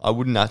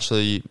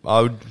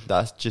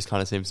that just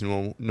kind of seems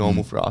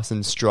normal for us.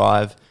 And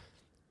Strive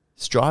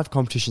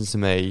competitions to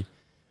me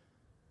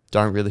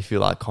don't really feel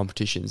like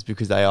competitions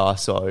because they are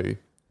so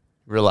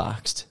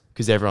relaxed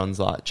because everyone's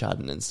like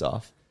chatting and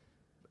stuff.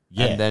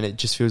 Yeah. And then it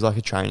just feels like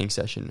a training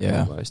session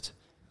almost.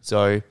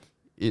 So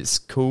it's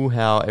cool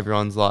how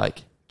everyone's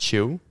like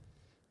chill,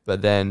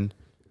 but then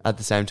at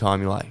the same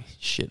time you're like,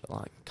 shit,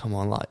 like, come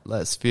on, like,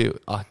 let's feel,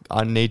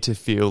 I need to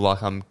feel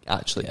like I'm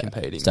actually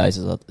competing.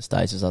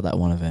 Stages are that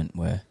one event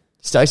where...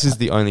 Stages is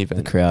the only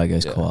event. The crowd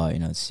goes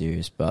quiet, it's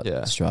serious, but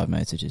the Strive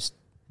mates are just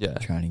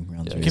training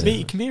around through.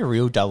 It can be a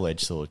real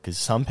double-edged sword because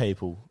some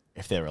people,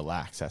 if they're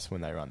relaxed, that's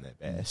when they run their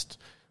best,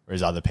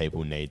 whereas other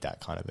people need that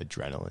kind of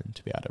adrenaline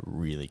to be able to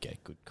really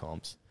get good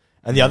comps.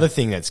 And the other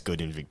thing that's good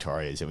in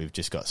Victoria is that we've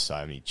just got so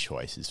many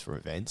choices for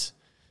events.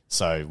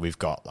 So we've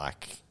got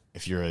like,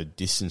 if you're a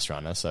distance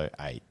runner, so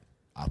 8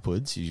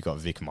 upwards, you've got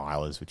Vic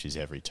Milers, which is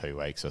every 2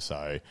 weeks or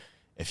so.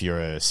 If you're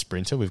a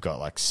sprinter, we've got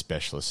like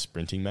specialist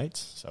sprinting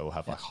mates. So we'll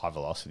have like high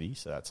velocity.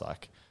 So that's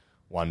like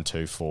 1,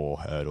 2, 4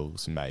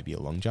 hurdles and maybe a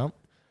long jump.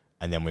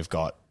 And then we've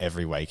got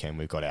every weekend,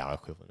 we've got our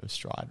equivalent of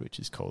Stride, which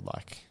is called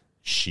like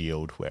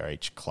Shield, where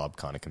each club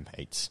kind of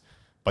competes.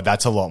 But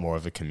that's a lot more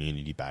of a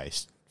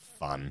community-based,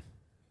 fun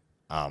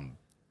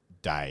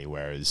day,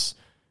 whereas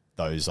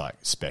those like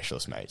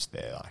specialist mates,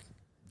 they're like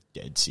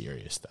dead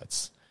serious.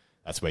 That's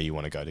where you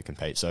want to go to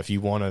compete. So if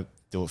you want to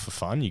do it for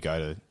fun, you go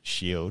to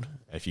Shield.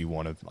 If you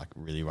want to like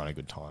really run a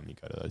good time, you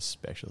go to those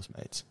specialist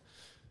mates.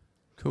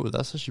 Cool.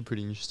 That's actually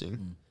pretty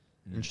interesting.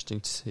 Interesting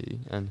to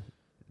see. And,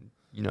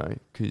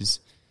 because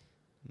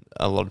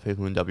a lot of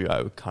people in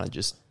WA were kind of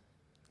just,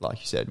 like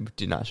you said,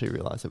 didn't actually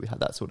realise that we had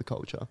that sort of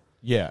culture.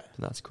 Yeah.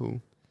 And that's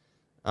cool.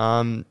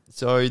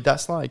 So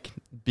that's like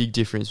big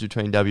difference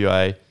between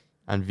WA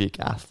and Vic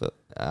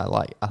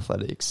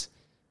athletics.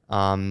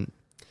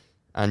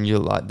 And you're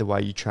like the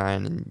way you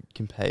train and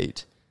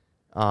compete.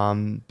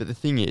 But the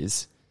thing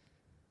is,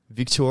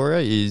 Victoria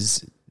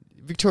is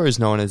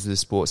known as the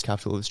sports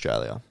capital of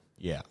Australia.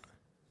 Yeah.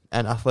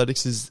 And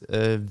athletics is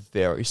a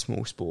very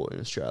small sport in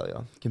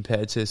Australia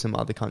compared to some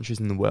other countries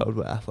in the world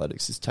where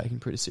athletics is taken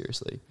pretty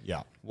seriously.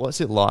 Yeah.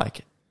 What's it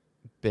like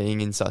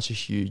being in such a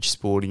huge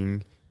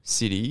sporting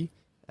city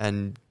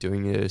and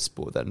doing a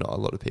sport that not a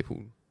lot of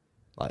people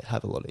like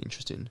have a lot of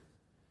interest in?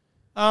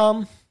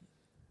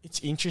 It's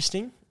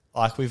interesting.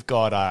 Like we've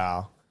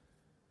got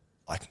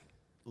like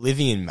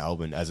living in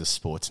Melbourne as a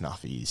sports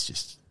nuffy is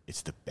just,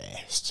 it's the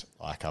best.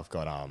 Like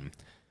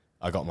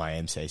I got my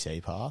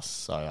MCC pass,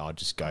 so I'll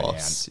just go down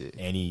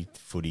any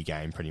footy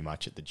game pretty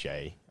much at the G.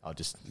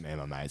 Me and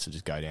my mates will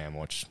just go down and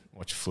watch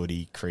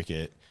footy,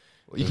 cricket.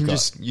 Well, you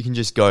can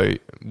just go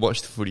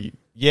watch the footy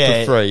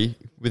for free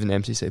with an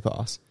MCC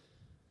pass.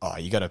 Oh,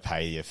 you got to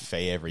pay your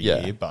fee every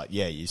year, but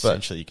you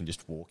can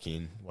just walk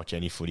in, watch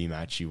any footy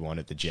match you want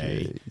at the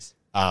G.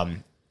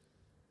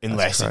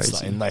 Unless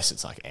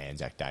it's like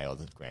Anzac Day or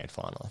the grand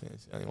final. I think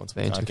it's the only ones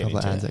we can't get into. Been to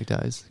a couple of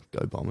Anzac Days.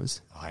 Go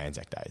Bombers. Oh,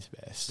 Anzac Day is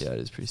best. Yeah, it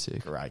is pretty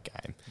sick. Great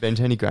game. Been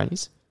to any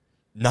grannies?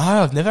 No,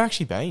 I've never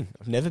actually been.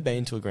 I've never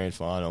been to a grand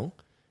final,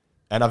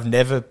 and I've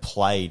never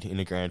played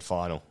in a grand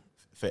final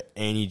for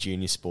any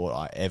junior sport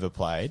I ever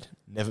played.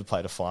 Never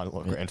played a final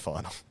or grand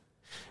final.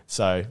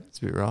 So it's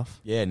a bit rough.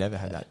 Yeah, never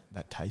had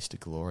that taste of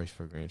glory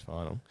for a grand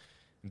final.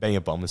 Being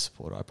a Bombers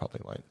supporter, I probably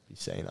won't be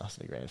seeing us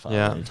in the grand final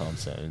anytime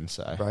soon.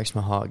 So it breaks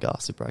my heart,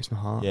 Gus. It breaks my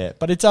heart. Yeah,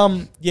 but it's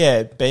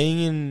being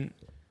in,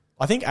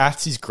 I think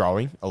ATHS is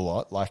growing a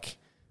lot, like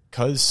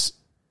because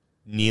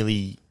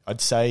nearly,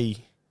 I'd say,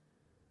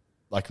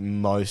 like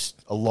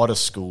a lot of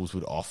schools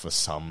would offer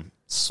some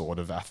sort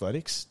of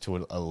athletics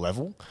to a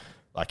level,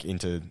 like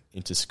into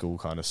school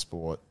kind of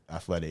sport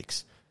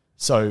athletics.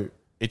 So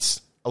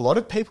it's a lot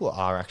of people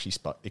are actually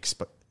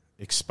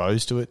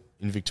exposed to it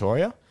in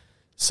Victoria.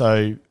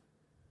 So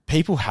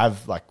people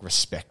have like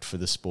respect for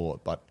the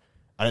sport,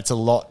 and it's a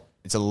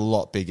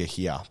lot bigger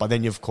here. But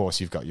then of course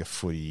you've got your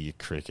footy, your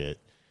cricket,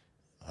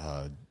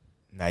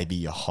 maybe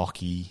your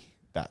hockey.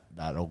 That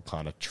all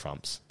kind of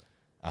trumps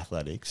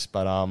athletics.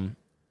 But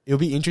it'll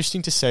be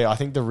interesting to see. I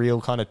think the real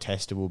kind of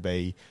tester will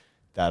be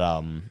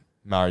that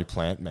Murray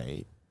Plant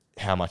meet,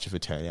 how much of a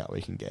turnout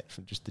we can get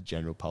from just the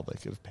general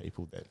public of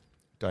people that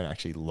don't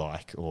actually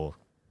like or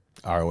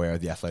are aware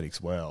of the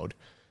athletics world.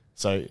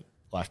 So,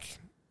 like,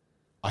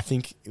 I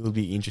think it will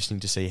be interesting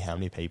to see how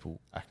many people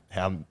that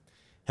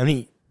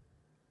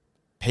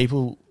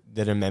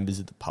are members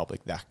of the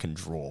public that can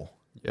draw.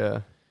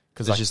 Yeah.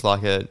 Because it's just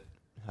like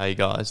hey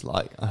guys,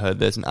 like, I heard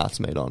there's an arts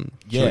meet on.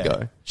 Should we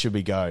go? Should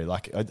we go?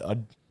 Like,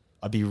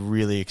 I'd be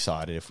really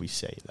excited if we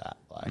see that.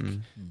 Like,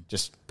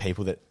 just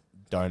people that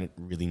don't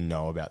really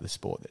know about the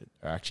sport that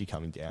are actually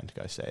coming down to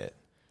go see it.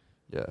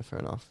 Yeah, fair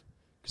enough.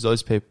 Because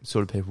those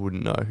sort of people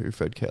wouldn't know who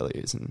Fred Kelly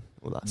is and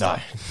all that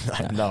stuff. No, I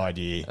have no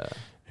idea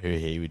who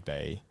he would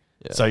be.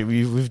 Yeah. So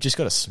we've just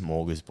got a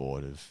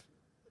smorgasbord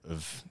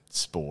of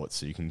sports,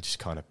 so you can just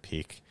kind of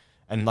pick.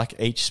 And, like,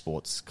 each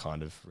sport's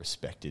kind of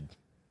respected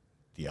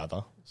the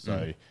other.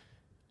 So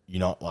you're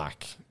not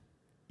like,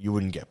 you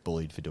wouldn't get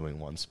bullied for doing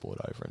one sport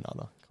over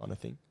another kind of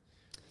thing.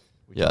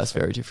 Yeah, that's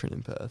very different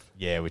in Perth.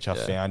 Yeah, which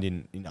I've found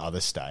in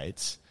other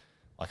states.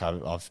 Like,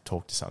 I've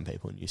talked to some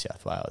people in New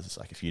South Wales. It's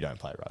like, if you don't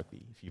play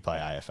rugby, if you play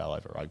AFL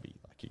over rugby,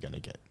 like, you're going to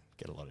get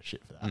a lot of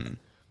shit for that.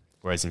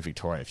 Whereas in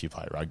Victoria, if you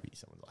play rugby,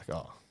 someone's like,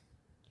 oh,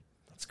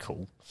 that's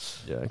cool.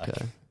 Yeah, okay.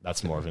 Like,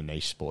 that's more of a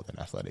niche sport than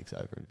athletics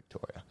over in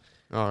Victoria.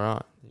 All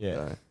right. Yeah.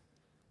 There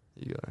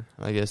you go.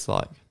 I guess,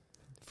 like,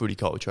 footy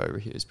culture over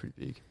here is pretty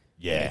big.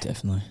 Yeah.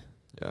 Definitely.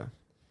 Yeah.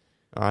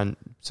 And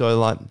so,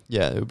 like,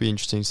 yeah, it would be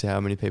interesting to see how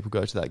many people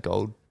go to that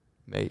gold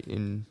meet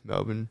in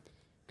Melbourne.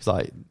 Because,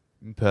 like,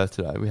 in Perth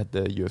today, we had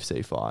the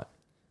UFC fight.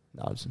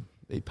 That would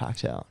be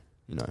packed out,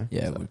 you know?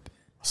 Yeah, so. it would be.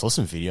 I saw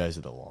some videos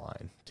of the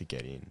line to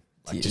get in,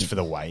 like, just for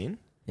the weigh-in.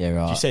 Yeah,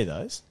 right. Did you see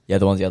those? Yeah,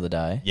 the ones the other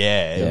day.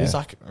 Yeah, it was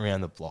like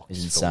around the block.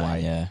 It's just for insane,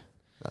 weigh-in. yeah.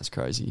 That's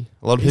crazy.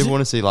 A lot of people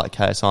want to see, like,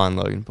 KSI and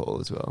Logan Paul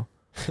as well.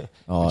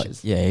 Oh,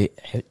 yeah,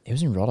 he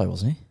was in Roto,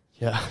 wasn't he?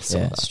 Yeah.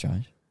 Yeah, it's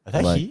strange. Are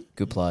they Like, here?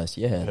 good players.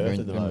 Yeah, Perth they're at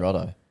in the moment.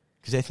 Roto.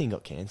 Because their thing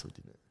got cancelled,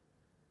 didn't it?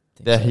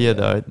 They're So, here, yeah.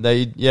 though.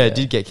 They, it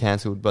did get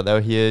cancelled, but they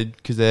were here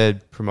because they're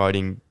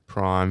promoting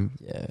Prime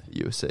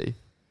UFC.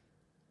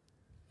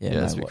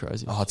 Yeah, That's a bit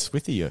crazy. Oh, it's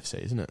with the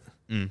UFC, isn't it?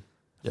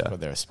 Yeah. But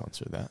they're a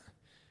sponsor of that.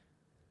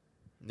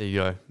 There you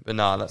go. But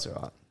nah, that's all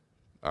right.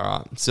 All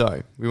right.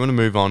 So we want to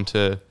move on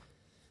to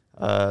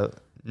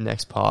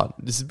next part.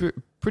 This is a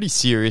pretty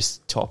serious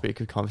topic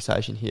of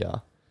conversation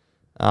here.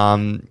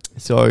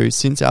 So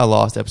since our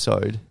last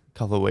episode a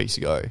couple of weeks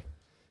ago,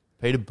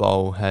 Peter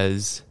Bowl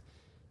has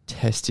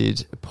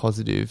tested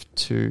positive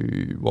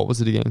to, what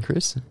was it again,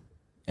 Chris?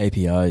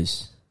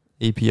 APOs.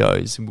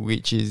 EPOs,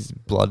 which is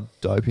blood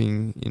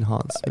doping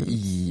enhancement.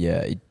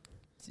 Yeah,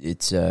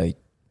 it's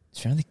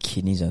around the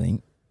kidneys, I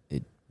think.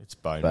 It's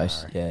bone marrow.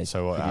 Yeah,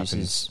 so what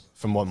happens,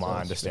 from what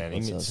my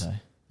understanding,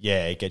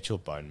 it gets your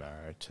bone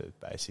marrow to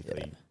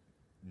basically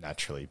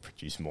naturally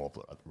produce more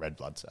red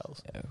blood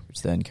cells. Yeah,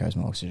 which then carries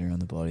more oxygen around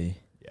the body.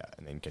 Yeah,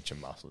 and then get your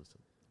muscles to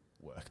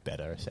work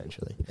better,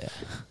 essentially. Yeah.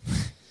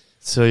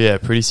 So yeah,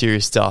 pretty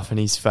serious stuff, and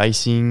he's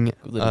facing.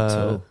 Good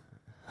little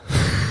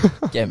tool.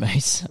 Yeah,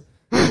 mate.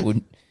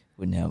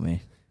 Wouldn't help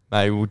me.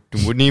 Mate,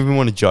 wouldn't even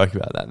want to joke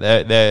about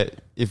that. They're,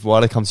 if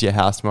Whiter comes to your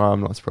house tomorrow,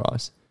 I'm not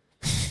surprised.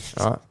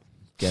 All right,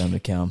 Get him to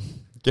come.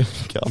 get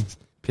him to come,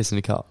 piss in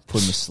a cup.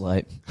 Put him to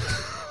sleep.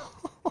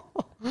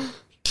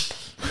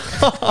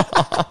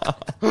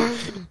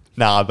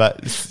 Nah,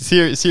 but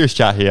serious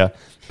chat here.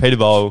 Peter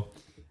Bowl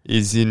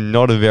is in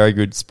not a very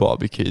good spot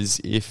because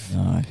if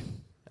No.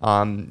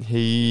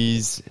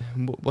 he's,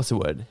 what's the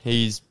word?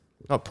 He's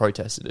not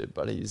protested it,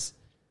 but he's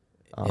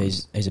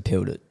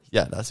appealed it.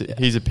 yeah, that's it. Yeah.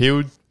 He's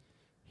appealed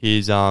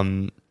his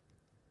A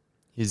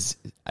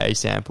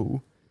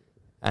sample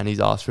and he's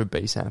asked for a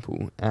B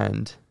sample.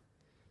 And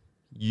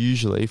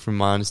usually, from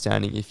my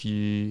understanding, if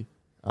you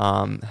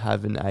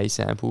have an A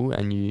sample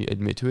and you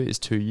admit to it, it's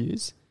 2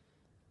 years.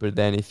 But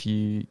then if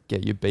you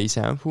get your B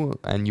sample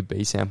and your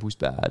B sample's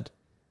bad,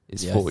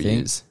 it's 4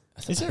 years.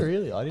 Is it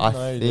really?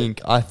 I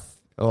didn't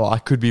know. I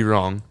could be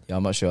wrong. Yeah,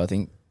 I'm not sure. I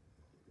think,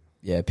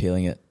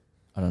 appealing it.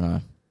 I don't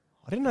know.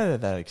 I didn't know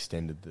that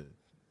actually the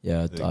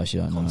Yeah, I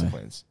actually don't know.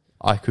 consequence.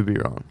 I could be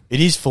wrong. It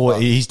is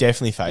he's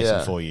definitely facing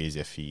Yeah. 4 years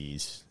if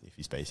his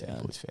B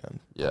sample is found.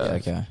 Yeah.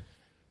 Okay.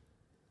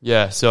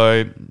 Yeah,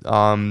 so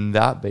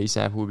that B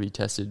sample will be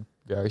tested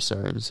very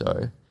soon.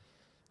 So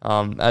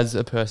as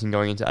a person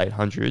going into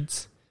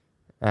 800s,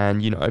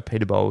 and, you know,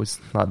 Peter Bowl's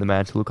like the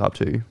man to look up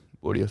to,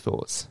 what are your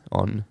thoughts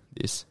on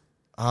this?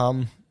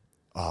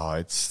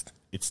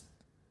 It's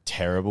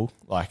terrible.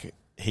 Like,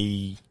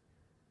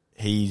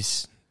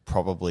 he's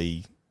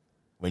probably,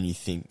 when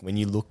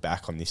you look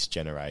back on this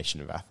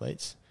generation of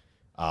athletes,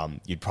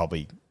 you'd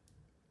probably,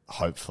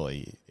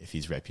 hopefully, if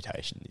his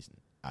reputation isn't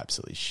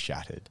absolutely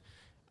shattered,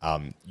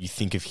 you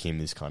think of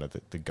him as kind of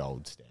the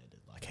gold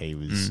standard. Like, he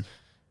was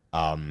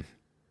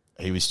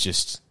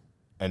just,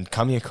 and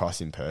coming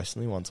across him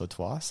personally once or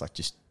twice, like,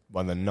 just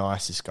one of the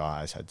nicest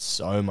guys, had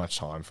so much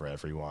time for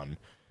everyone.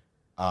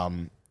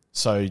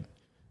 So,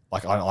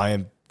 like, I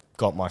am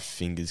got my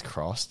fingers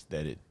crossed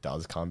that it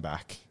does come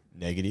back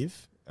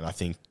negative, and I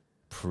think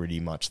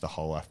pretty much the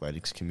whole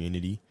athletics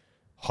community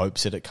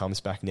hopes that it comes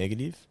back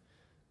negative.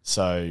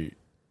 So,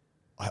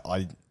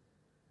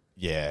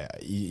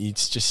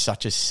 it's just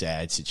such a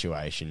sad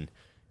situation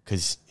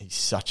because he's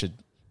such an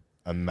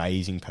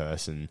amazing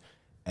person,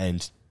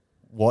 and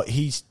what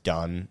he's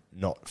done,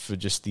 not for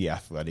just the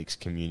athletics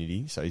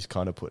community, so he's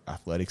kind of put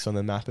athletics on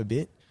the map a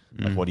bit,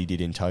 like what he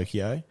did in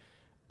Tokyo,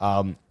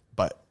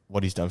 but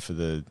what he's done for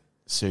the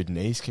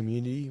Sudanese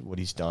community, what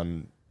he's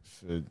done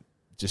for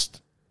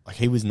just, like,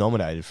 he was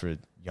nominated for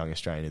Young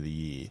Australian of the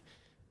Year,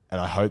 and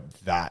I hope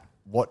that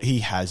what he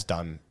has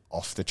done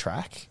off the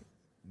track,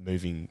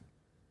 moving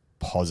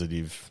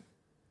positive,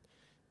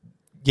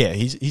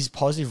 his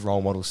positive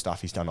role model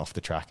stuff he's done off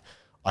the track,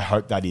 I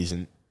hope that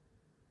isn't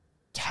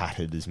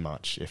tattered as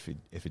much if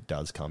it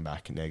does come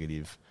back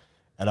negative.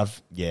 And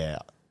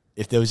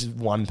if there was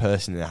one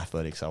person in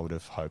athletics I would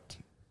have hoped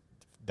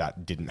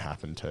that didn't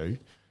happen to,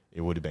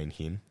 it would have been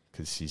him,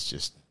 because he's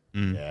just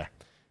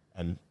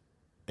and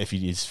if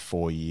he is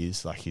 4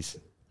 years, like, he's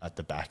at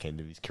the back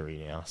end of his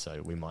career now,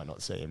 so we might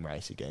not see him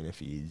race again if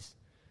he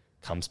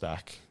comes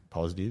back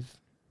positive.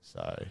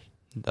 So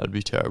that'd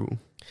be terrible.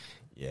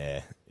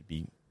 Yeah,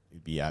 it'd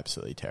be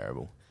absolutely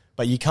terrible.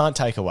 But you can't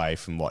take away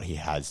from what he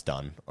has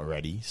done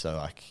already. So,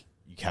 like,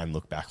 you can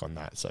look back on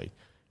that. So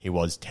he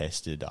was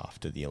tested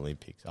after the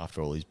Olympics,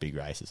 after all his big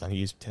races. I think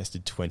he was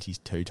tested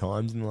 22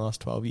 times in the last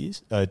 12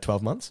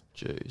 months.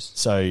 Jeez.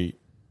 So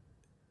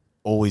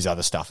all his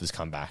other stuff has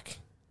come back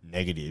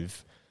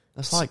negative.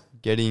 That's like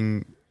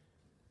getting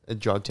a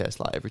drug test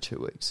like every 2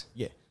 weeks.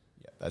 Yeah,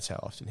 that's how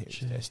often he was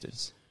tested.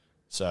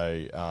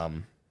 So,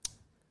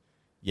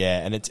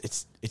 and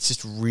it's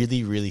just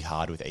really, really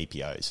hard with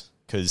EPOs,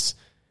 because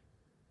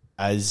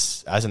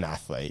as an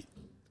athlete,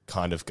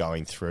 kind of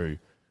going through,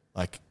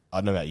 like, I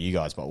don't know about you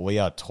guys, but we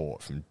are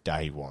taught from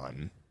day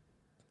one,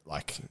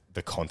 like,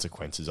 the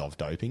consequences of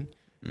doping,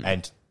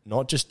 and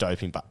not just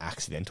doping, but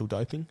accidental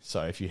doping.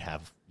 So if you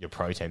have your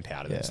protein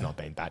powder that's not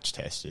been batch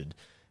tested,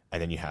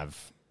 and then you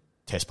have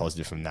test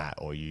positive from that,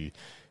 or you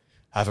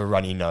have a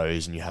runny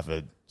nose and you have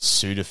a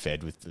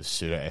Sudafed with the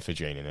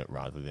pseudoephedrine in it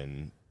rather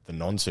than the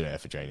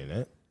non-pseudoephedrine in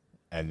it,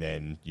 and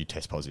then you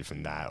test positive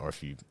from that, or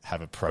if you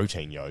have a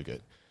protein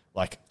yogurt,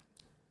 like,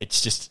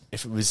 it's just,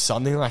 if it was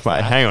something like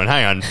that. Hang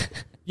on.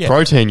 Yeah.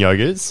 Protein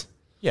yogurts?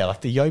 Yeah,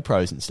 like the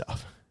Yo-Pros and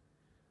stuff.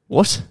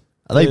 What?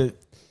 Are they?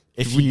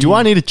 Do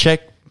I need to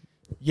check?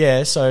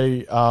 Yeah,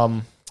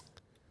 so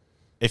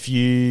if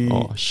you...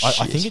 Oh,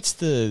 shit. I think it's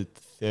the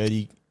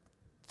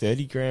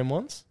 30 gram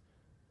ones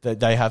that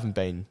they haven't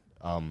been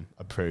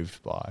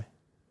approved by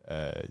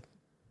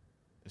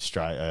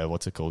Australia,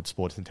 what's it called?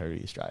 Sports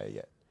Integrity Australia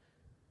yet.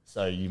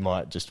 So you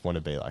might just want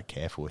to be, like,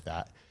 careful with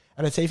that.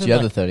 And it's even... Do you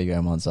have the 30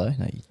 gram ones though?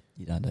 No,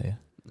 you don't, do you?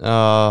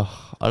 I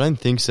don't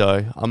think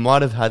so. I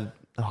might have had...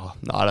 Oh,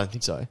 no, I don't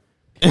think so.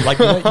 Like,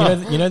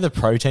 you know the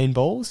protein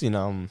balls in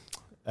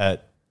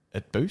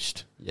at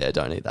Boost? Yeah,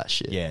 don't eat that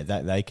shit. Yeah,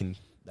 that they can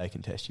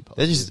test you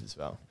positive as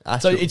well.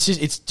 So it's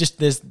just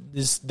there's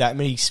that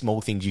many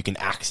small things you can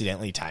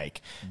accidentally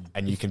take,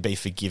 and you can be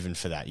forgiven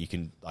for that. You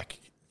can, like,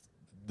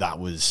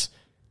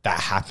 that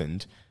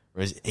happened.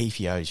 Whereas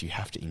EPOs, you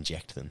have to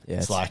inject them. Yeah,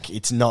 it's like,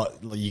 it's not,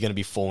 you're going to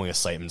be falling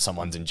asleep and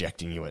someone's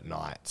injecting you at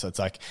night. So it's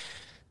like,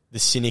 the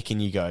cynic in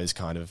you goes,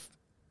 kind of,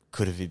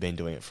 could have been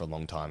doing it for a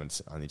long time and it's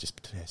only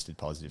just tested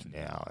positive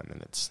now, and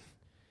then it's,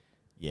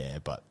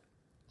 but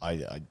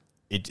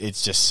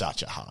it's just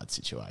such a hard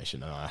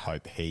situation, and I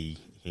hope him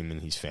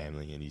and his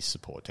family and his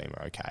support team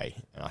are okay,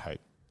 and I hope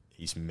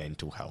his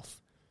mental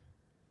health,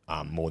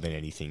 more than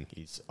anything,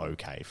 is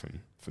okay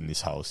from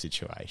this whole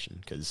situation,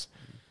 because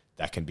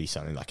that can be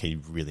something, like, he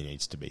really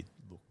needs to be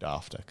looked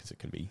after, because it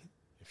can be,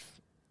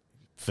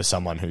 for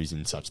someone who's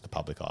in such the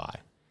public eye,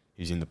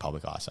 who's in the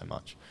public eye so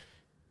much,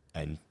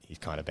 and he's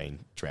kind of been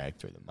dragged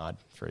through the mud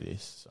through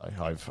this.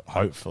 So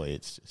hopefully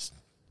it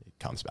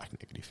comes back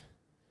negative.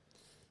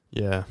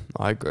 Yeah,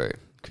 I agree.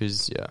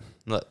 Because,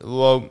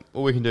 well,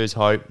 all we can do is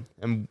hope.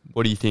 And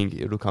what do you think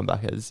it'll come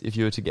back as, if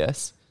you were to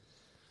guess?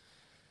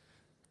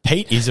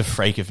 Pete is a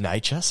freak of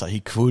nature, so he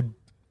could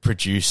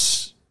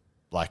produce,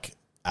 like,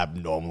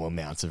 abnormal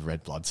amounts of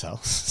red blood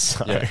cells.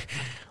 So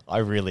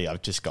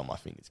I've just got my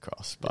fingers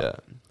crossed.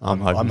 But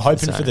I'm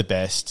hoping for the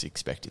best,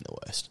 expecting the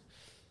worst.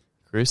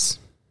 Chris,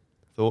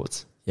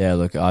 thoughts? Yeah,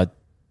 look, I'm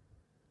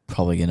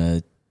probably going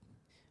to,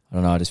 I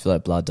don't know, I just feel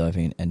like blood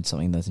doping and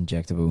something that's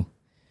injectable.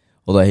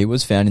 Although he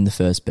was found in the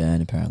first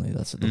ban, apparently.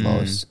 That's at the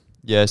lowest.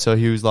 Yeah, so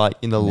he was, like,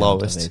 in the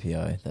lowest. Of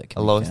APO that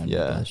can lowest, be found in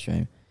the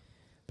bloodstream.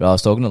 But I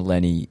was talking to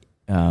Lenny.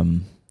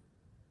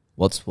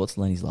 What's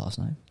Lenny's last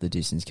name? The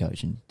distance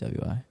coach in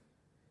WA.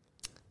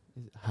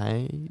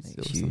 Hughes.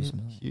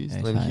 Lenny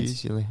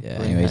Hughes.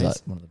 Anyway, he's like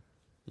one of the...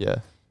 Yeah.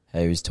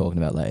 He was talking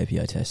about, like,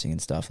 APO testing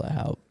and stuff, like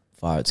how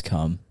far it's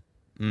come.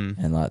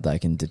 And, like, they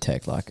can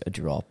detect, like, a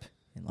drop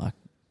in, like,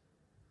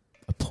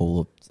 a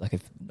pool, like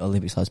an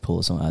Olympic-sized pool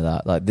or something like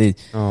that. Like, the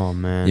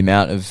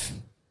amount of...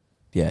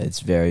 Yeah, it's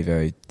very,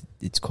 very...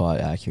 It's quite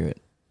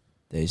accurate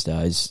these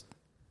days.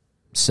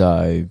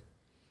 So...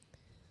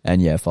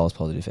 And, yeah, false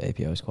positive for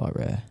APO is quite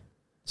rare,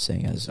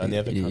 seeing as it only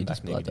ever come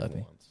back blood negative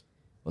doping. once.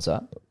 What's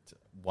that?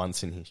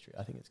 once in history.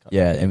 I think it's kind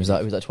Yeah, of it was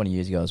like 20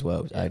 years ago as well.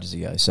 It was ages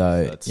ago.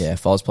 So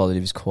false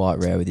positive is quite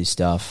rare with his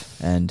stuff.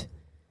 And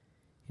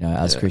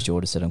as Chris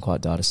Jordan said, I'm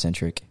quite data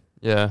centric.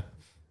 Yeah.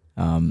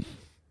 Probably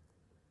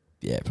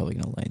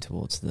going to lean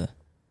towards the.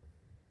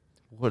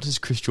 What does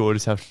Chris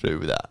Jordan have to do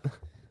with that?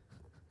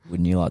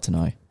 Wouldn't you like to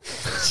know?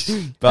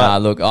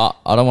 But look,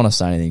 I don't want to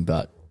say anything,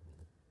 but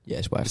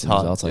just wait for the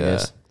results, I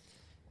guess.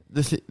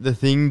 The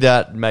thing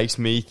that makes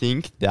me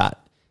think that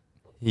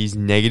he's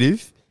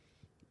negative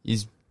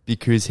is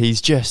because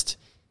he's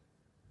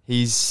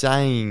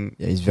saying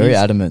he's very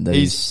adamant that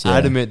he's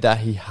adamant that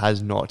he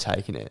has not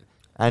taken it.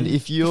 And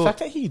if you're the fact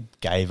that he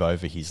gave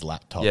over his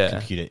laptop,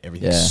 computer,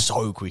 everything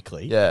so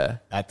quickly,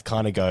 that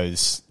kind of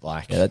goes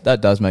like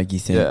that does make you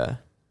think. Yeah,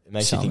 it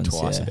makes you think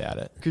twice about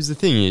it. Because the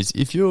thing is,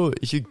 if you're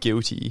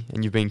guilty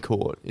and you've been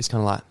caught, it's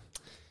kind of like,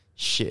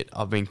 shit,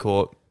 I've been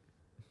caught.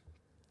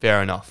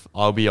 Fair enough.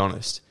 I'll be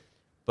honest.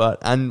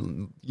 But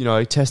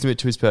testament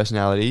to his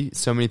personality.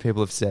 So many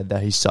people have said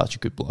that he's such a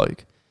good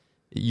bloke.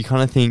 You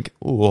kind of think,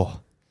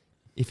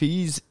 if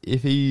he's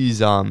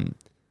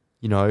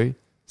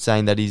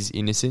saying that he's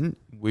innocent,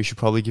 we should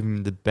probably give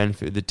him the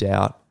benefit of the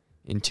doubt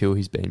until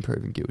he's been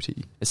proven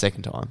guilty a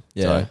second time.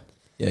 Yeah.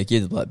 So,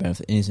 give the bloke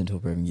benefit innocent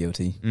until proven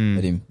guilty.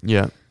 Let him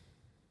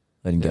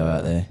go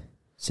out there,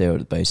 see what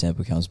the B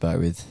sample comes back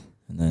with,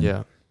 and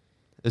then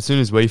as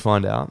soon as we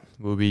find out,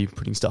 we'll be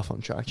putting stuff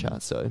on Track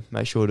Chat. So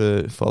make sure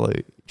to follow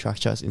Track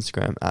Chat's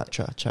Instagram at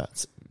Track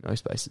Chats, no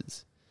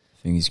spaces.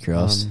 Fingers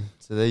crossed.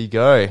 So there you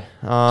go.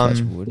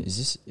 Touch wood.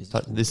 Is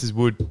this is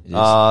wood. Is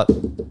it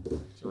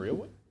real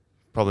wood?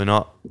 Probably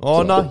not.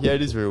 Oh no,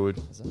 it is real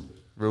wood.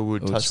 Real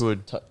wood. Touch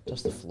wood.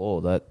 Touch the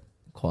floor. That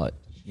quite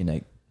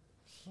unique,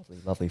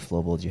 lovely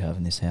floorboards you have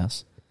in this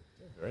house.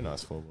 Very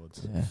nice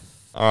floorboards. Yeah.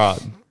 All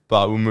right,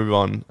 but we'll move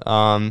on.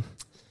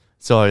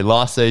 So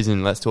last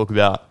season, let's talk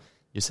about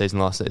your season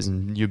last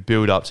season. You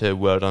build up to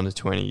World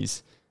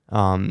Under-20s.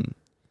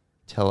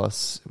 Tell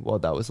us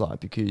what that was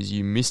like, because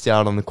you missed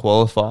out on the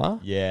qualifier.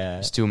 Yeah.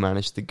 You still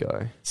managed to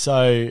go.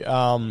 So,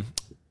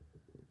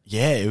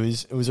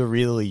 it was a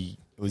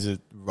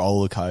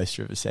roller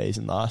coaster of a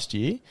season last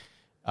year.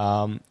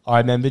 I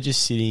remember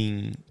just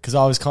sitting, because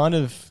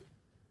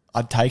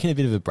I'd taken a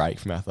bit of a break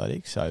from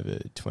athletics over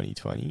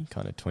 2020,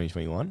 kind of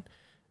 2021.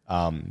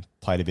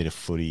 Played a bit of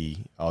footy.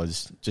 I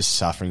was just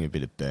suffering a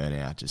bit of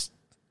burnout, just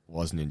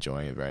wasn't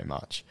enjoying it very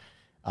much.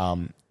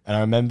 And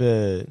I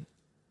remember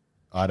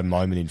I had a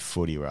moment in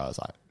footy where I was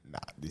like, nah,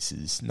 this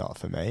is not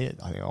for me.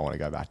 I think I want to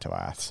go back to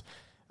Aths.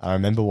 I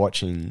remember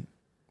watching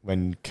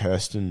when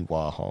Kirsten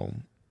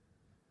Warholm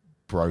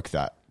broke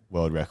that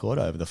world record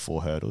over the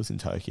 4 hurdles in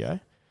Tokyo.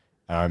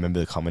 And I remember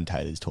the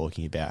commentators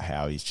talking about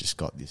how he's just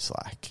got this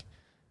like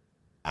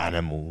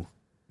animal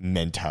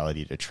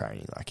mentality to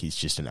training. Like he's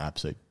just an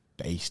absolute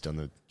beast on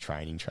the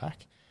training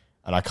track.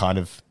 And I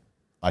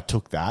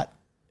took that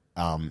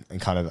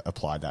and kind of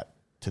applied that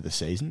to the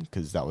season,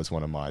 because that was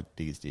one of my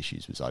biggest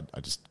issues, was I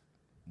just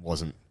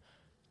wasn't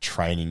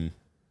training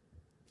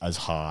as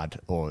hard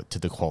or to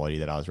the quality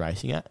that I was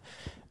racing at.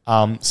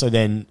 So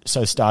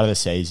start of the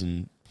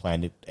season,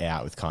 planned it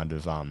out with kind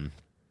of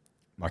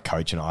my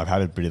coach and I've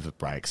had a bit of a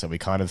break. So we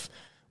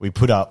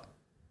put up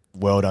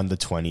World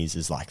Under-20s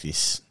as like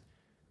this,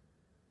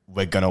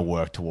 we're going to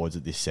work towards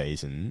it this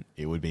season.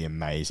 It would be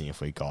amazing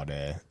if we got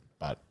there,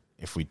 but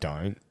if we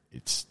don't,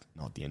 it's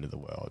not the end of the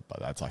world, but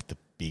that's like the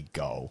big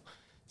goal.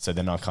 So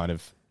then I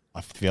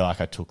feel like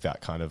I took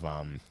that kind of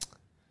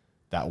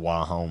that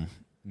Warholm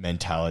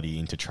mentality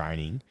into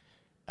training,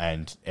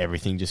 and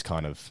everything just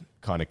kind of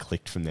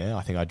clicked from there.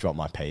 I think I dropped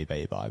my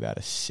PB by about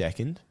a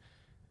second,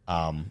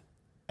 and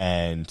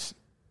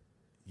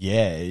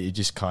it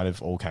just kind of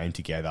all came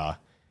together.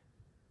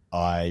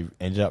 I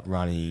ended up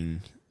running,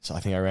 so I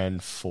think I ran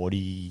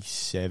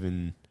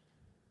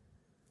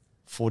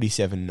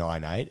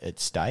 47.98 at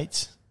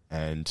States,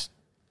 and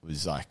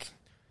was like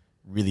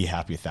really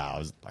happy with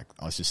that.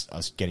 I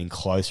was getting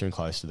closer and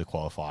closer to the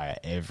qualifier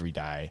every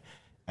day,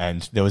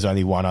 and there was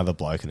only one other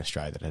bloke in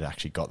Australia that had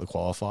actually got the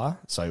qualifier,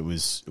 so it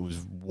was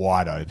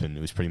wide open.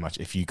 It was pretty much,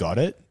 if you got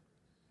it,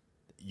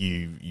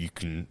 you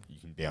can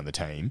be on the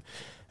team.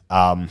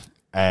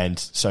 And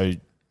so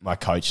my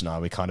coach and I,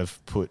 we kind of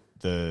put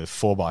the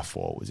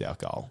 4x4 was our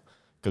goal,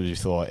 because we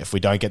thought if we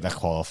don't get that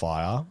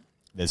qualifier,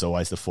 there's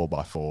always the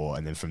 4x4,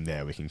 and then from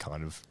there we can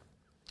kind of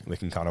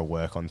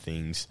work on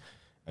things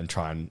and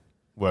try and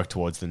work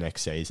towards the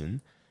next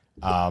season.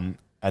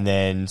 And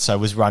then, so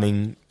was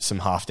running some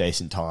half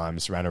decent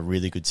times, ran a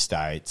really good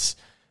States,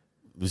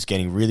 was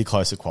getting really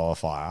close to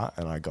qualifier,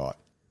 and I got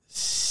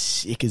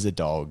sick as a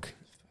dog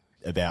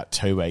about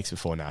 2 weeks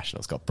before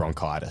Nationals, got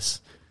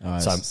bronchitis. Oh,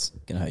 so it's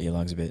going to hurt your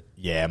lungs a bit.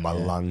 Yeah, my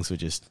lungs were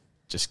just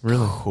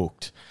really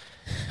cooked.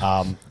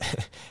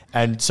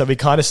 And so we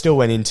kind of still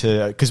went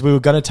into, because they were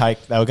going to take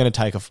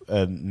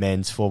a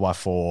men's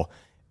 4x4,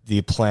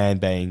 the plan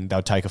being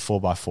they'll take a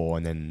 4x4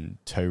 and then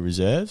 2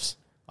 reserves,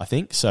 I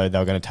think. So they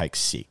were going to take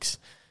 6.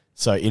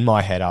 So in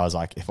my head, I was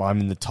like, if I'm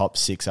in the top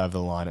 6 over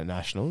the line at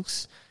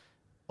Nationals,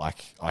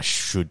 like I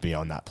should be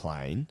on that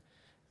plane.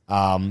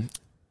 And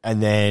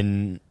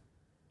then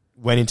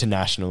went into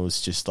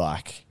nationals just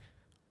like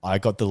I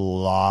got the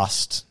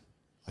last.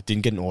 I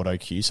didn't get an auto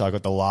queue, so I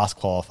got the last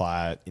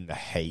qualifier in the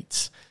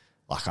heats.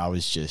 Like I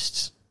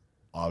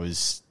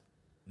was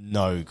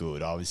no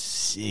good. I was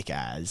sick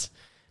as.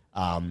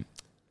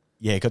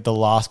 Got the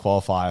last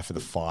qualifier for the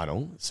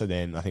final. So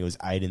then I think it was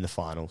 8 in the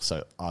final.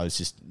 So I was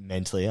just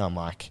mentally, I'm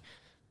like,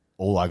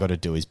 all I got to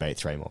do is beat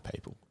 3 more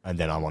people, and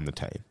then I'm on the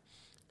team.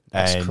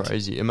 That's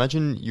crazy.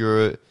 Imagine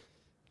you're,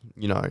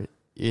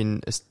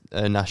 in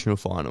a national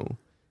final,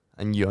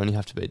 and you only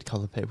have to beat a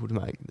couple of people to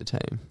make the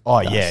team.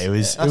 Oh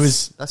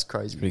that's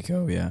crazy. Pretty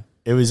cool, yeah.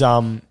 It was it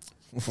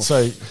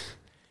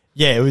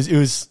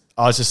was.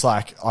 I was just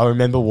like, I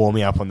remember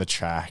warming up on the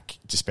track,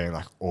 just being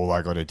like, all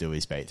I got to do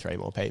is beat 3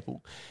 more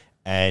people,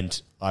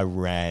 and I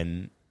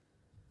ran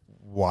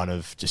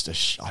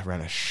I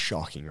ran a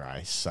shocking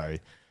race. So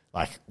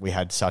like we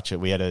had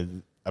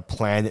a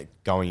plan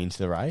going into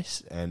the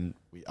race, and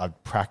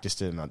I'd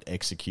practiced it and I'd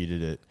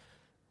executed it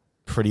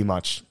pretty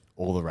much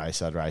all the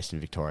race I'd raced in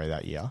Victoria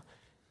that year,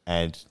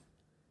 and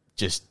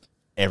just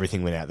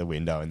everything went out the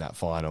window in that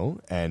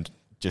final, and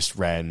just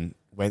went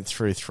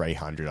through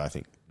 300, I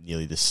think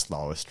nearly the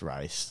slowest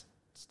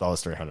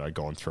 300 I'd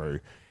gone through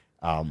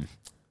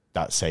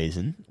that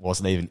season.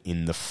 Wasn't even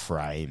in the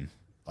frame,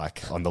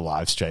 like on the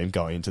live stream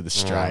going into the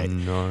straight. Oh,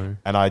 no.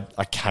 And I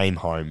came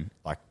home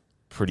like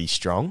pretty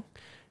strong,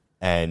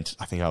 and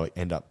I think I would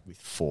end up with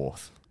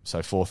 4th. So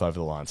 4th over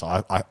the line. So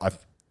I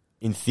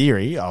in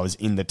theory, I was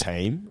in the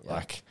team. Yeah.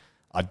 Like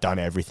I'd done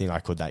everything I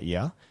could that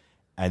year.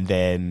 And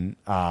then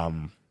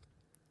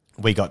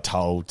we got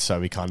told, so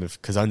we kind of,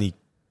 because only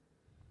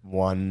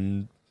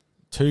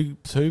two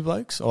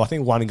blokes, or I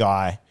think one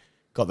guy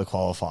got the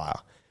qualifier.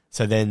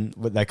 So then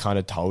they kind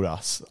of told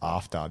us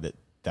after that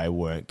they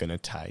weren't going to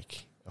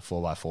take a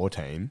 4x4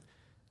 team.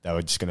 They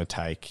were just going to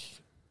take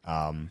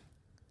a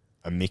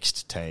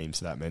mixed team.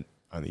 So that meant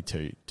only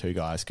two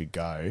guys could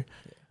go.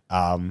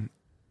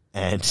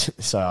 And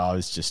so I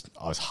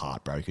was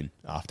heartbroken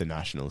after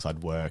nationals.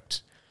 I'd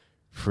worked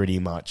pretty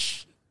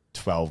much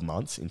 12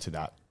 months into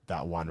that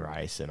one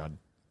race, and I'd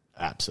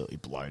absolutely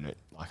blown it.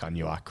 Like I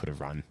knew I could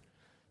have run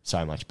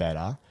so much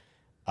better.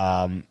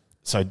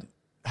 So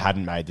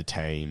hadn't made the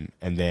team,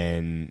 and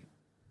then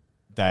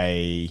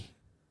the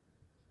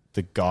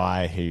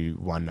guy who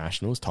won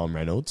nationals, Tom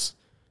Reynolds,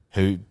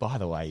 who by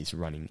the way is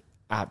running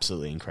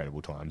absolutely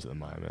incredible times at the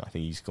moment. I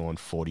think he's gone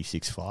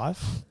 46.5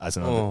 as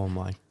an oh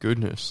my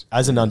goodness,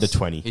 as an under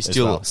 20. He's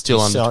still under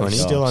 20.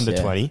 He's still under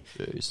 20.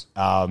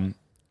 Jeez.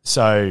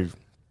 So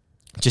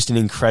just an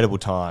incredible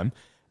time.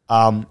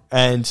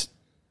 And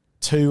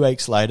 2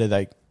 weeks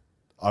later,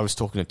 I was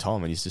talking to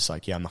Tom, and he's just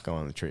like, "Yeah, I'm not going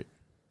on the trip."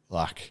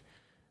 Like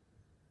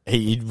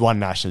he'd won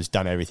nationals,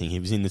 done everything. He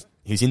was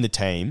in the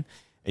team.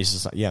 He's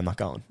just like, "Yeah, I'm not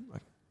going."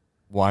 Like,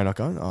 why not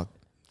going? Oh,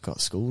 got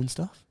school and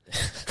stuff.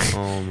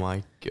 Oh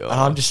my god! And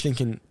I'm just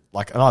thinking,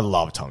 like, and I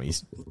love Tom.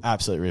 He's an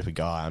absolute ripper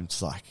guy. I'm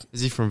just like,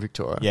 is he from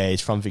Victoria? Yeah,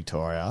 he's from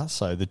Victoria.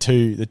 So the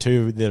two that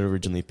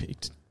originally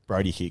picked,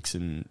 Brody Hicks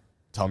and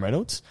Tom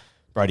Reynolds.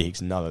 Brody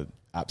Hicks, another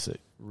absolute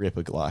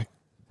ripper bloke.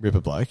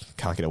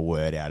 Can't get a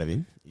word out of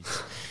him.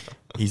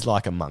 He's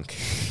like a monk.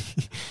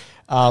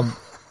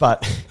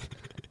 But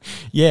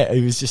yeah,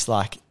 it was just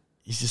like,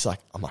 he's just like,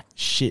 I'm like,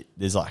 shit,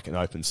 there's like an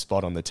open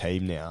spot on the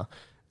team now.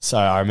 So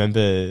I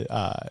remember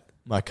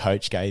my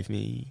coach gave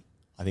me,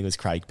 I think it was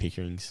Craig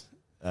Pickering's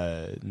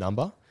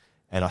number,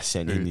 and I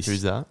sent him this.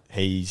 Who's that?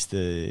 He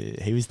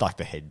was like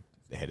the head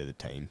of the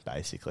team,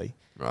 basically.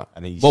 Right.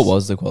 And what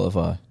was the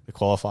qualifier? The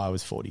qualifier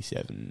was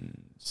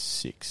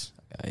 47.6.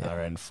 Okay, yeah. I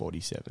ran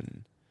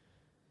 47.8,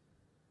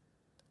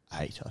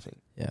 I think.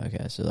 Yeah,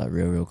 okay, so like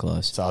real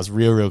close. So I was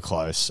real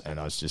close, and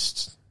I was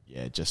just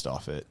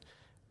off it.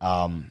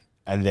 And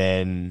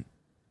then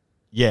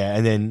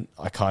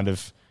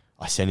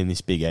I sent him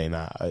this big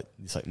email,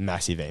 this like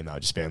massive email,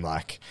 just being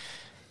like,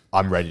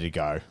 I'm ready to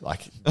go.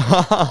 Like,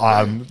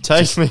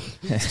 take me.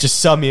 Just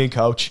sub me in,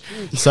 coach.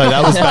 So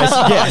that was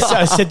basically, so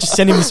I said, just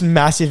send him this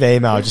massive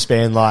email, just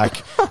being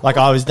like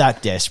I was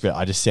that desperate.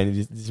 I just sent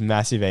him this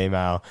massive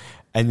email.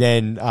 And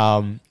then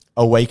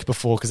a week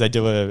before, because they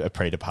do a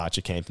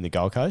pre-departure camp in the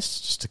Gold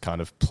Coast, just to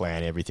kind of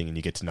plan everything, and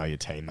you get to know your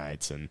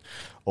teammates and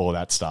all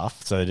that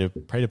stuff. So they do a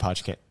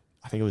pre-departure camp.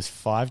 I think it was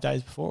 5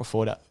 days before or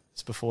 4 days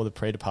before the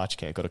pre-departure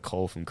camp. Got a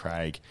call from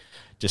Craig,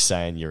 just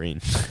saying you're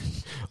in.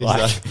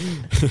 Well,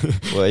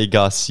 hey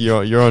Gus,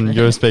 you're on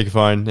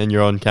speakerphone and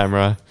you're on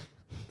camera.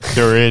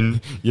 You're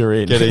in. You're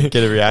in. Get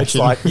a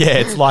reaction.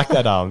 It's like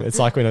that. It's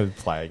like when a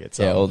player gets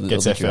their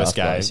first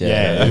game.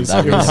 Yeah.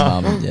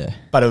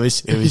 But it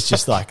was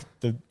just like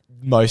the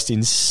most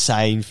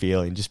insane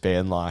feeling, just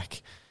being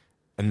like,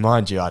 and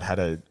mind you,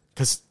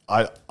 because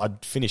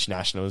I'd finished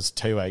nationals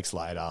 2 weeks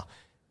later,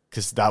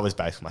 because that was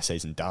basically my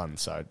season done.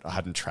 So I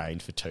hadn't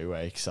trained for 2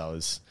 weeks. I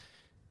was,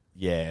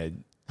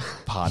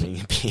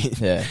 partying a bit.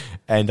 Yeah.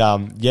 And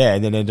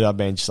then ended up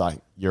being just like,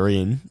 you're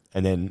in,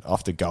 and then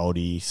off to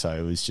Goldie. So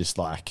it was just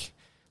like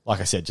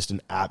I said, just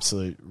an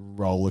absolute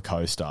roller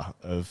coaster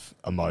of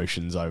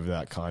emotions over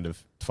that kind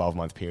of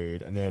 12-month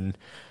period. And then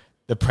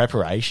the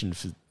preparation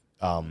for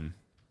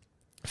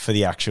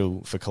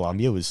for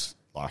Colombia was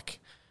like,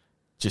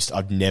 just,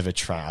 I've never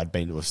trained.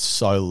 Was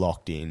so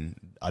locked in.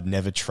 I'd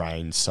never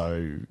trained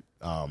so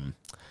kind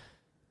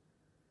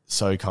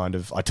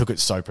of, I took it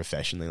so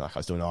professionally. Like I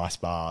was doing ice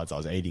baths, I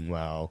was eating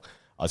well,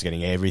 I was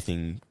getting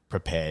everything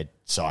prepared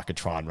so I could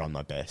try and run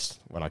my best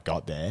when I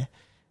got there.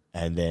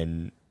 And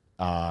then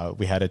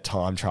we had a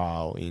time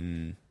trial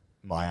in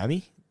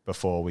Miami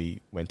before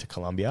we went to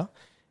Colombia,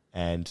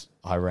 and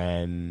I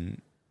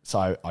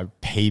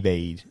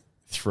PB'd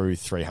through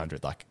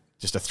 300, like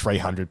just a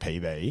 300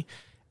 PB,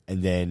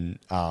 and then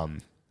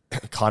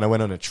kind of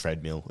went on a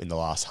treadmill in the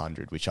last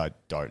 100, which I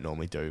don't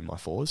normally do in my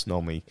fours.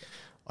 Normally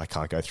I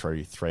can't go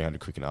through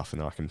 300 quick enough,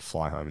 and then I can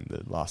fly home in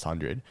the last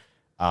 100.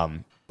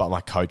 But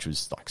my coach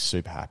was like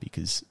super happy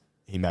because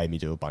he made me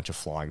do a bunch of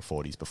flying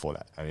 40s before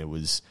that, and it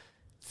was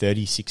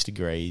 36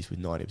 degrees with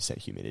 90%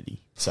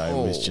 humidity. So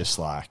it was just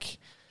like,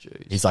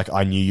 jeez. He's like,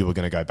 I knew you were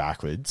going to go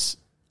backwards.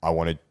 I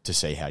wanted to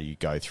see how you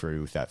go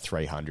through with that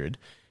 300.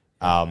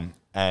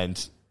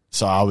 And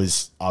so I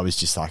was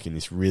just like in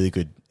this really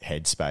good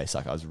headspace.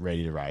 Like I was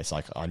ready to race.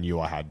 Like I knew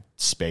I had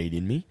speed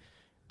in me.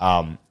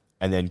 And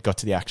then got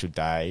to the actual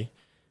day,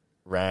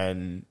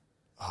 ran,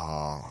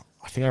 I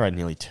think I ran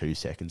nearly 2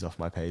 seconds off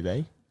my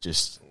PB.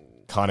 Just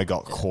kind of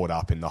got caught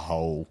up in the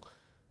whole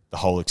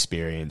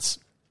experience.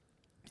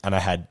 And I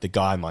had the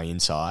guy on my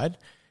inside.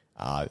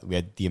 We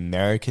had the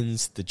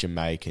Americans, the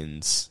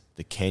Jamaicans,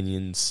 the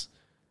Kenyans,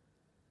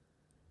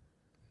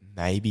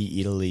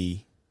 maybe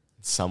Italy,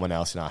 someone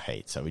else in our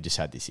heat. So we just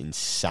had this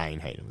insane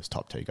heat. It was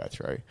top 2 go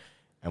through.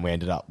 And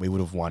we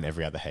would have won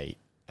every other heat.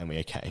 And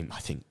we came, I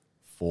think,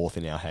 4th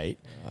in our heat.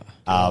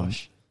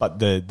 But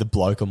the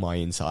bloke on my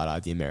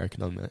inside, the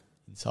American on the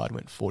inside,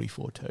 went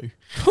 44.2.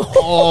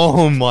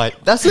 Oh my!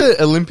 That's an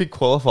Olympic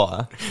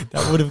qualifier.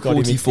 That would have got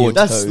him.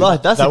 That's a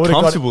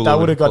comfortable. That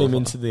would have got him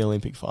into the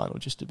Olympic final,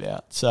 just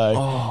about.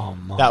 So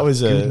that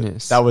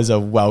was a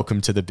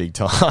welcome to the big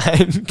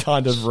time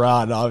kind of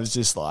run. I was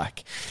just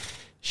like,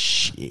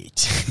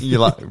 shit.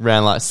 You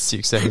ran like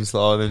 6 seconds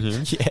slower than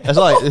him. Yeah, that's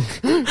like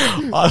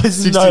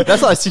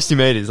that's like 60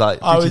 meters. Like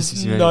 50, I was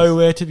 60 meters.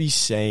 nowhere to be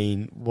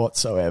seen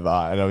whatsoever,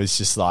 and I was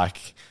just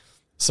like,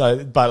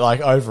 so. But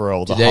like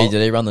overall, did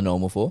he run the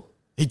normal 4?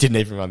 He didn't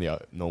even run the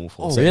normal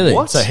 4. Oh, really?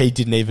 What? So he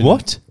didn't even.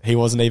 What? He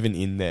wasn't even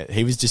in there.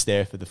 He was just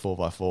there for the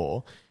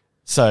 4x4.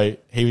 So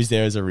he was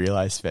there as a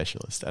relay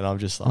specialist, and I'm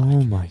just like,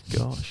 oh my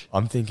gosh.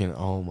 I'm thinking,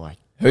 oh my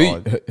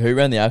god, who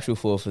ran the actual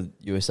 4 for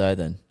USA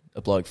then?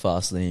 A bloke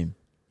fast than him.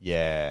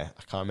 Yeah,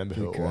 I can't remember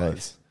who it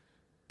was,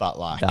 but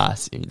like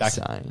that's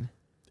insane.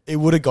 It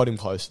would have got him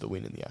close to the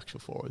win in the actual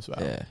 4 as well.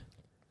 Yeah,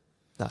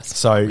 that's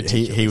so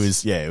he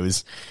was. Yeah, it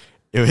was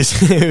it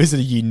was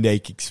a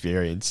unique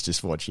experience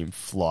just watching him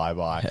fly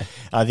by. Yeah.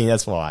 I think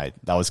that's why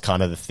that was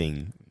kind of the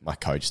thing my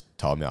coach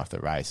told me after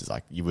the race is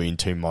like, you were in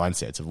 2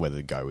 mindsets of whether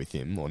to go with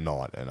him or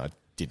not, and I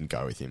didn't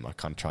go with him. I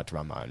kind of tried to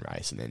run my own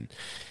race, and then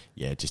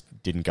it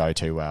just didn't go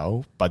too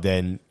well. But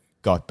then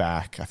got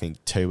back, I think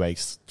 3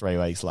 weeks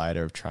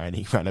later of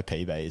training, ran a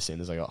PB as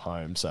soon as I got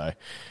home. So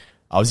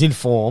I was in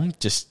form,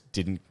 just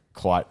didn't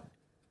quite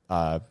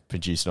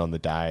produce it on the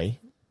day.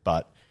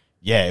 But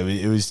yeah,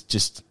 it was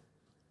just,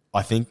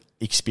 I think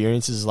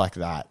experiences like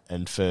that,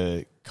 and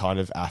for kind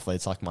of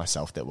athletes like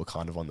myself that were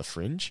kind of on the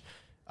fringe,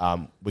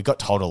 we got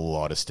told a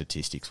lot of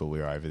statistics while we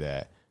were over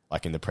there,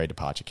 like in the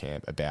pre-departure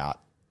camp,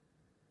 about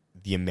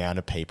the amount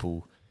of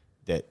people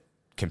that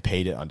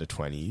compete at under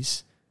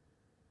 20s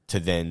to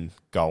then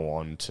go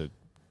on to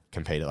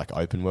compete at like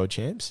open world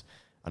champs.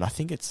 And I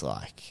think it's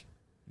like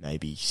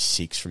maybe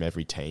 6 from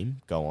every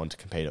team go on to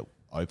compete at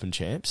open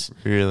champs.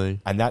 Really?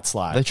 And that's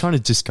like, they're trying to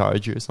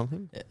discourage you or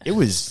something? It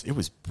was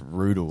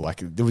brutal. Like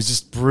there was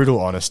just brutal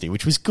honesty,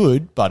 which was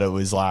good, but it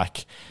was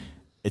like,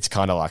 it's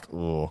kind of like,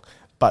 oh.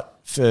 But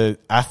for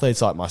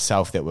athletes like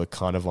myself that were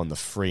kind of on the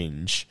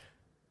fringe,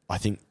 I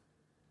think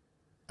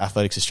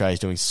Athletics Australia is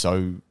doing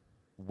so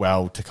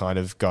well to kind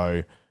of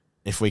go,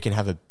 if we can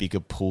have a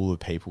bigger pool of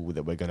people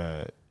that we're going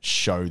to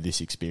show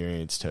this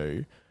experience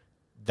to,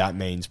 that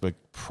means we're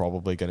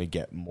probably going to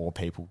get more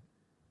people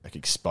like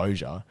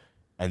exposure,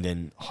 and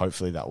then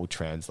hopefully that will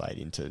translate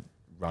into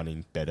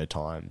running better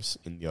times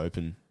in the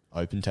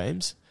open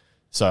teams.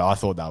 So I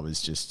thought that was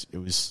just, it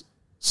was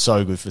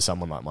so good for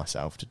someone like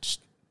myself to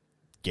just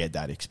get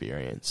that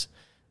experience.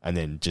 And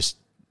then just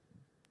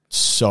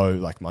so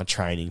like my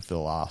training for the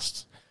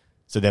last,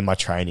 so then my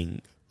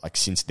training like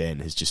since then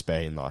has just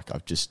been like,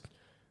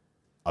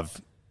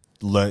 I've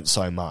learnt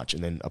so much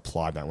and then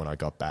applied that when I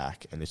got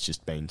back, and it's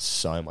just been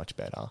so much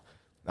better.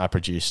 I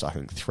produced, I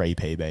think, 3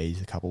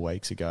 PBs a couple of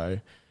weeks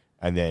ago,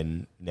 and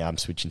then now I'm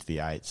switching to the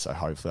 8, so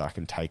hopefully I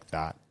can take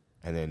that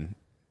and then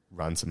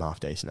run some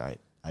half-decent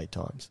 8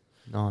 times.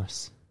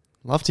 Nice.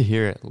 Love to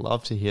hear it.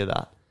 Love to hear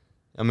that.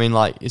 I mean,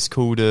 like, it's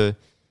cool to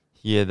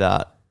hear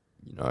that,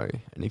 you know,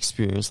 an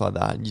experience like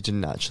that. You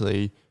didn't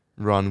actually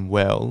run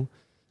well.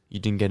 You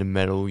didn't get a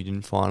medal. You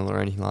didn't final or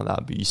anything like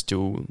that, but you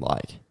still,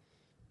 like,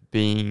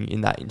 being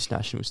in that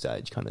international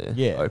stage kind of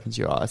opens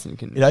your eyes and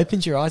can... It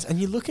opens your eyes, and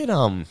you look at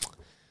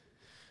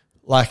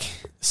like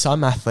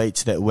some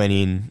athletes that went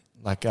in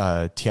like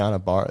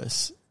Tiana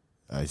Boris.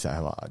 Is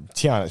that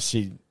Tiana?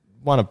 She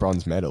won a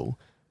bronze medal,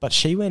 but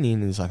she went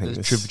in as I think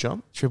the triple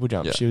jump. Triple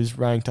jump. Yeah. She was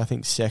ranked I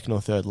think second or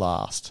third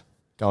last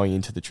going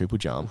into the triple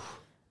jump,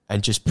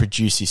 and just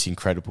produced this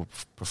incredible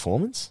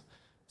performance.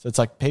 So it's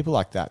like people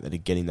like that are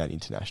getting that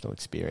international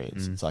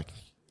experience. It's like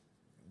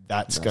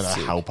that's going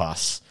to help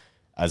us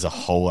as a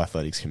whole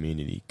athletics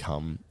community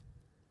come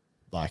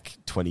like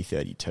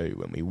 2032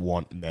 when we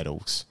want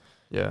medals.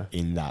 Yeah.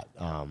 In that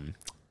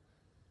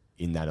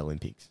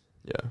Olympics.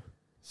 Yeah.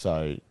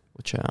 So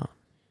watch out.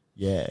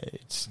 Yeah,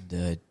 it's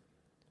that'd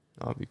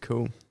be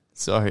cool.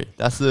 So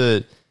that's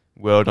the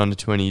World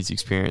Under-20s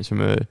experience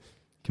from a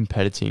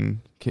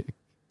competing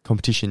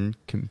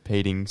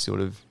sort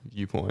of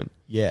viewpoint.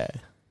 Yeah.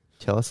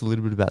 Tell us a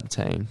little bit about the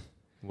team.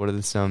 What are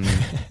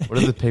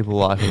the people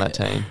like on that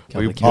team?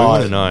 We Couple of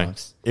want to know.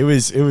 marks. It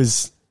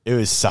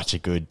was such a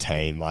good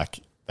team. Like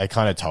they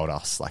kind of told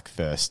us like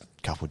first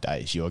couple of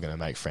days, you're going to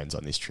make friends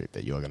on this trip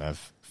that you're going to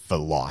have for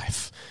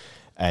life,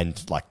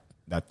 and like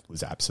that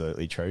was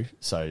absolutely true.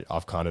 So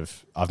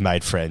I've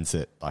made friends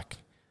that like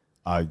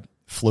I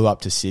flew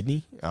up to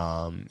Sydney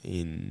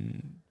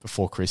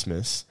before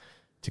Christmas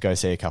to go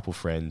see a couple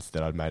friends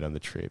that I'd made on the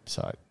trip.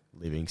 So like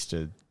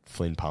Livingston,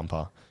 Flynn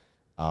Pumper.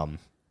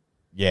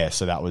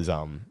 So that was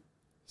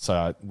so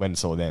I went and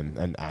saw them,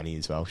 and Annie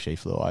as well. She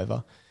flew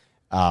over.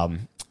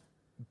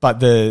 But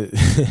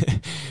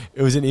it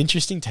was an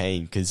interesting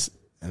team because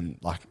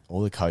like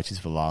all the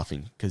coaches were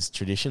laughing because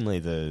traditionally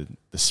the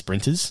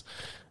sprinters,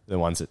 are the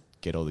ones that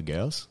get all the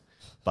girls,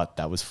 but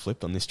that was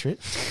flipped on this trip.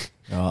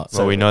 Right.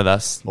 So we know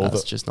that's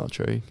the- just not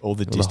true. all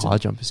the the distant- high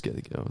jumpers get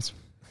the girls.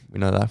 We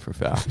know that for a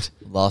fact.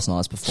 Last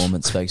night's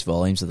performance speaks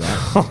volumes of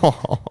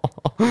that.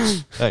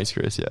 Thanks,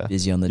 Chris. Yeah.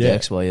 Busy on the Yeah.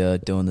 decks while you're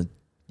doing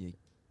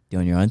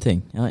your own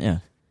thing, aren't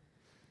you?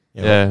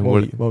 Yeah,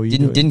 What were you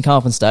doing? Didn't come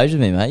up on stage with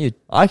me, mate. You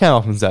I came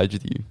up on stage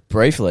with you.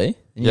 briefly.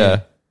 and you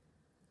Yeah.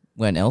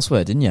 went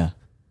elsewhere, didn't you?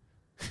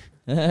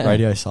 Yeah.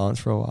 Radio silence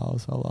for a while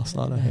as well last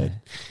night. I heard.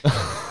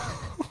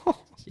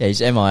 Yeah,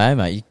 he's MIA,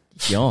 mate.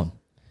 You're gone.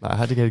 I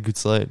had to get a good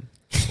sleep.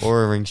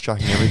 Aura ring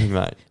striking everything,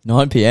 mate.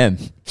 9 p.m.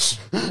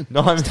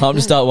 9 Time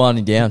to start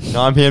winding down.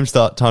 9 p.m.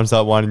 time to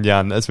start winding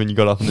down. That's when you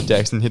got up on the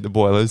decks and hit the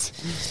boilers.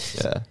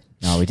 Yeah.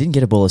 No, we didn't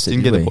get a boiler set,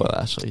 Didn't did get we? the boiler,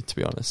 actually, to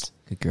be honest.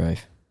 Good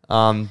grief.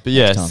 But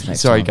yeah,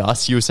 next sorry, time.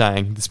 Gus, you were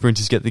saying the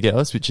sprinters get the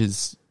girls, which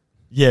is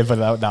Yeah, but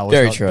that was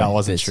Very not, true. that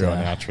wasn't It's, true on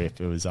uh, our trip.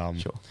 It was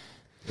sure.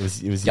 It was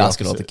the Gus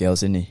got all the opposite. girls,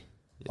 didn't he?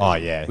 Oh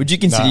yeah. Would you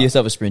consider No.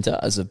 yourself a sprinter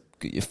as a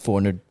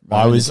 400? I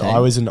runner was in the team? I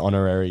was an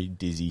honorary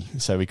Dizzy,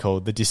 so we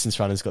called the distance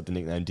runners got the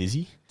nickname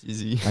Dizzy.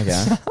 dizzy.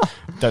 Okay.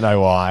 Don't know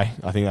why.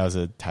 I think that was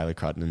a Taylor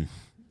Crutton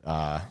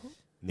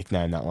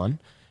nickname, that one.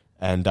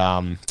 And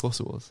Of course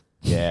it was.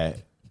 yeah,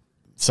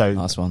 so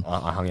Nice one.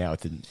 I hung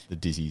out with the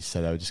Dizzies,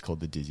 so they were just called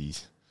the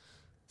Dizzies.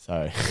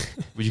 So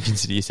Would you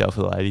consider yourself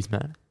a ladies'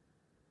 man?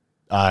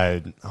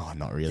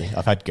 not really.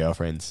 I've had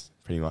girlfriends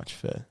pretty much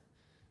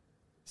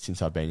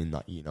since I've been in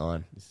like year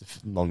 9. It's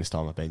the longest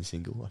time I've been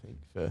single, I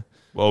think.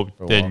 Well,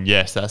 For a then while.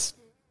 yes,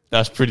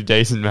 that's pretty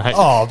decent, mate.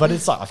 Oh, but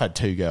it's like I've had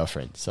 2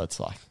 girlfriends, so it's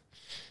like,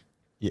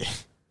 yeah,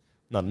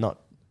 not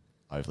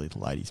overly the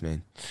ladies,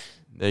 man.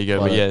 There you go.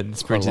 Quite But a- yeah, the quite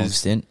a long sprinters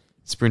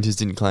stint.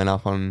 didn't clean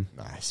up on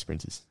No,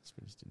 sprinters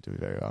didn't do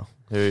very well.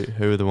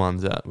 who were the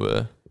ones that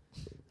were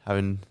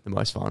having the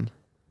most fun.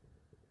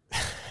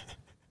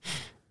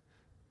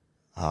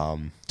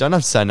 Don't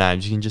have to say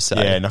names. You can just say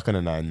Yeah, not going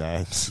to name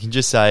names. You can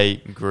just say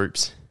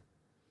groups.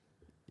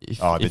 If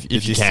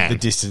you can. The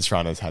distance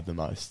runners had the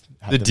most.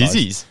 The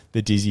dizzies.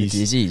 The dizzies.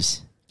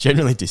 Dizzies.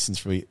 Generally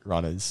distance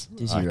runners.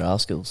 Dizzy like,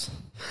 rascals.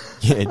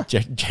 yeah,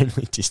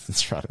 generally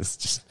distance runners.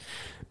 Just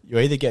you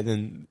either get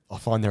them. I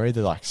find they're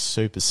either like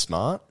super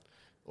smart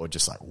or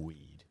just like weird.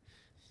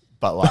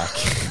 But like,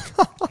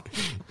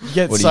 you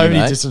get What do so you, many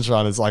mate? distance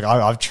runners. Like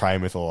I've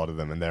trained with a lot of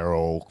them, and they're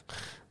all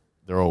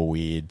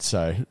weird.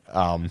 So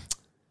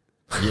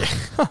yeah.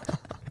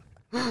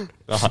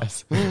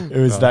 Nice. It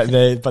was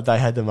but they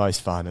had the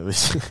most fun. It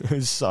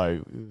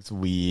was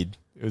weird.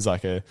 It was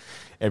like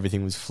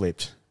everything was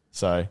flipped.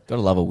 So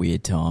Gotta love a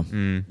weird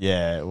time.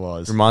 yeah, it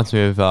was. Reminds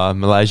me of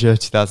Malaysia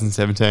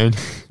 2017.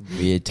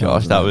 Weird time.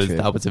 Gosh,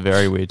 that was a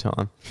very weird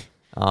time.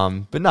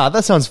 But no,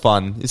 that sounds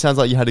fun. It sounds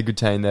like you had a good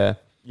team there.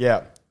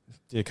 Yeah,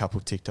 did a couple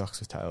of TikToks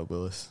with Taylor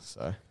Willis.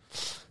 So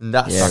And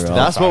that's Yeah, right.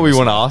 that's what we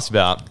want to ask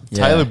about.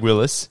 Yeah. Taylor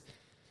Willis.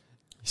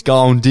 He's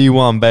going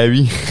D1,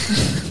 baby.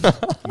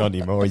 not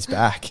anymore. He's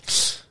back.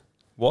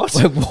 What?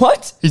 Wait,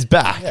 what? He's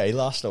back. Yeah, he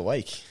lasted a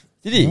week.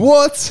 Did he?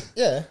 What?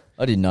 Yeah.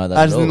 I didn't know that.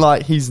 As at all. in,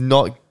 like, he's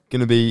not going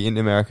to be in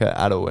America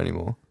at all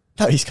anymore.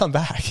 No, he's come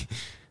back.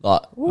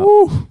 Like,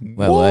 Woo.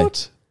 well,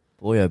 What?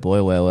 boy, oh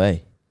boy, where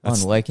we?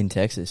 That's- On Wake in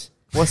Texas.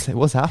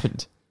 What's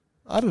happened?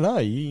 I don't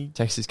know.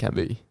 Texas can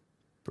be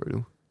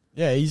brutal.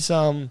 Yeah, he's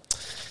come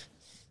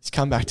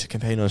back to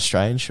compete on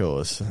Australian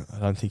shores. I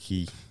don't think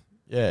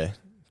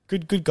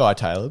good guy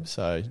Taylor.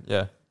 So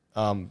Yeah.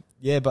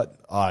 yeah, but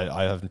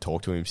I haven't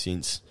talked to him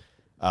since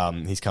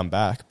he's come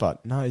back.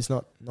 But no, he's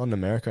not in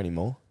America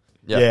anymore.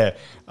 Yep.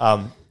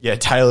 Yeah.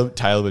 Taylor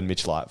and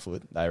Mitch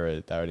Lightfoot. They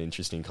were an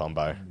interesting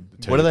combo.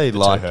 What are they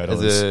like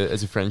hurdlers.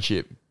 as a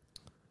friendship?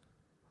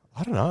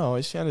 I don't know. I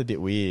always found it a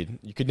bit weird.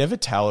 You could never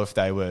tell if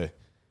they were,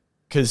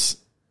 because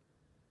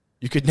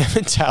you could never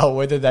tell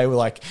whether they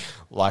were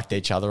liked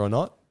each other or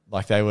not.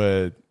 Like they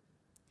were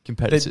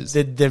Competitors.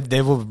 They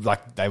were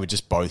they were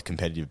just both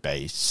competitive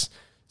beasts.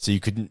 So you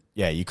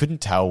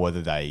couldn't tell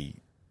whether they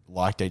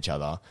liked each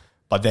other.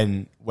 But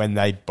then when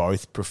they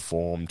both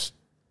performed,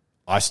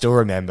 I still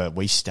remember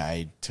we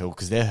stayed till,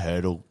 because their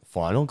hurdle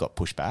final got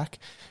pushed back,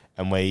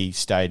 and we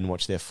stayed and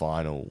watched their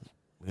final.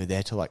 We were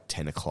there till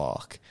 10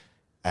 o'clock,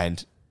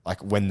 and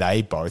when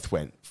they both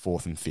went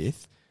fourth and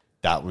fifth,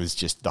 that was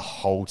just, the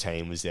whole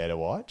team was there to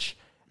watch,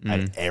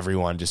 and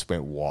everyone just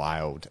went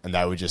wild, and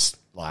they were just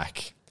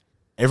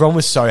everyone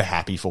was so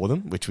happy for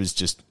them, which was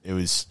just, it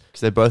was,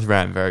 because they both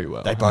ran very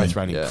well. They both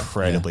ran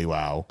incredibly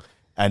well,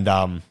 and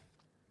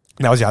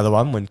that was the other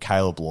one when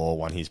Caleb Law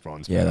won his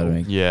bronze medal.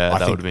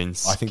 That would have been.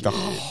 I think the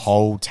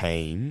whole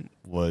team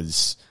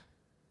was,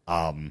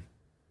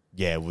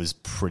 was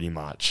pretty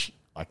much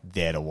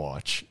there to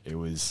watch.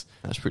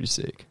 That's pretty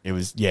sick. It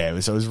was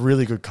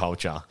really good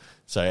culture.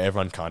 So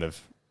everyone got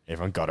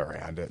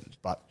around it.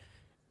 But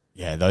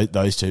yeah,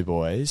 those two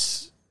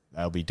boys,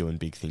 they'll be doing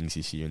big things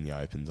this year in the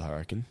Opens, I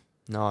reckon.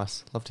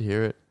 Nice, love to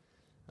hear it.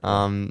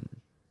 But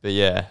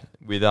yeah,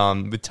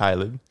 with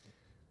Taylor.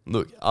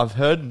 Look, I've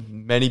heard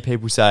many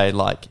people say,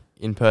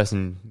 in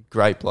person,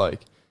 great bloke.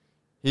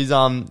 He's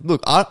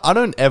look, I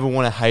don't ever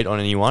want to hate on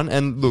anyone,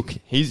 and look,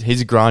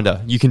 he's a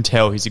grinder. You can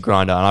tell he's a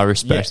grinder, and I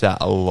respect that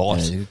a lot.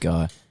 Yeah, he's a good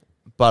guy.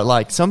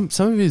 But some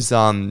of his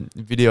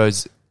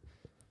videos,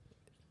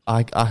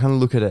 I kind of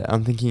look at it,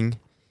 I'm thinking,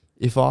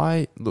 people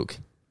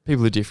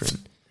are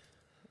different,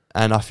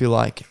 and I feel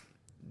like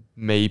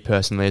me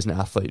personally as an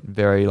athlete,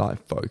 very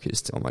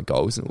focused on my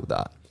goals and all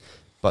that,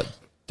 but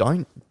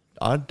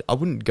I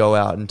wouldn't go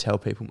out and tell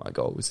people my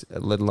goals,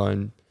 let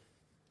alone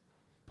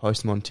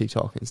post them on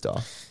TikTok and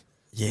stuff.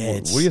 Yeah.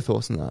 What are your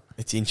thoughts on that?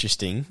 It's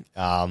interesting.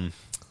 I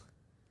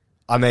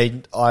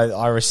mean,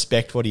 I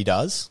respect what he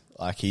does.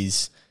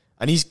 He's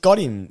got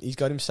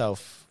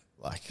himself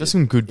got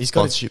some good he's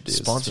sponsorship got deals.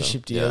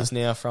 Sponsorship deals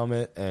now from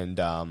it, and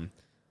I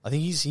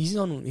think he's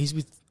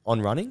with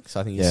On Running,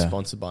 so I think he's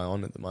sponsored by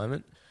On at the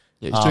moment.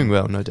 Yeah, he's doing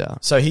well, no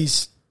doubt. So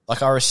he's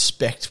I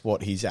respect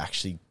what he's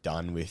actually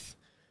done with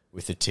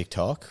the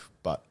TikTok,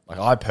 but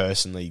I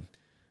personally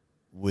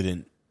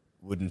wouldn't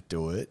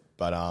do it.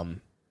 But I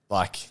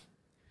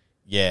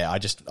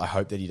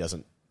hope that he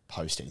doesn't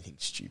post anything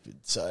stupid.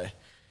 So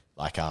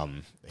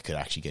it could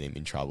actually get him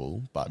in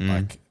trouble. But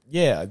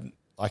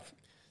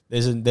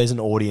there's an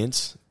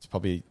audience. It's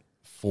probably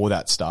for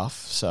that stuff.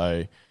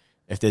 So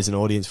if there's an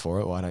audience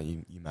for it, why don't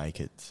you make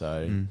it?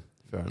 So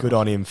good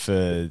on him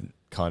for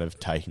kind of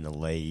taking the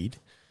lead.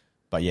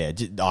 But yeah,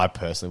 I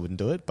personally wouldn't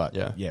do it. But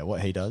yeah,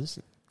 what he does,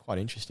 quite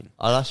interesting.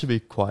 I'd actually be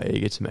quite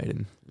eager to meet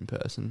him in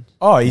person.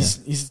 Oh, he's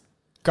a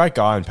great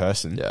guy in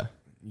person. Yeah.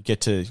 You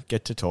get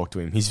to talk to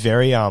him. He's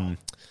very I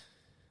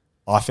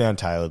found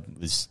Taylor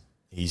was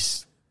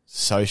his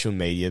social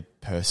media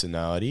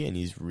personality and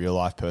his real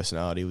life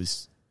personality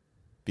was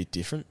a bit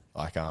different.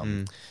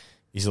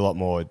 He's a lot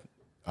more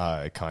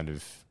kind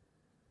of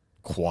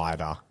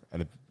quieter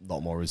and a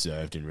lot more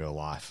reserved in real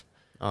life.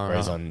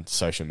 Whereas on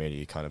social media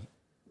he kind of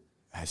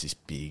has this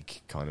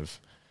big kind of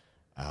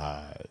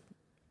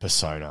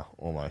persona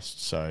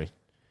almost. So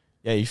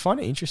yeah, you find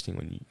it interesting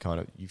when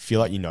you feel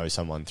like you know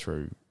someone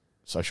through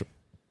social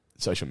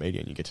media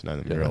and you get to know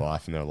them in real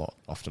life, and they're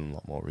often a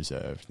lot more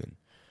reserved than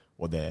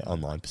what their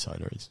online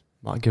persona is.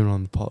 Might get him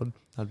on the pod.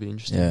 That'd be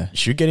interesting. Yeah. You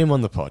should get him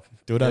on the pod.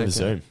 Do it over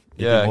Zoom.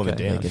 Yeah, more than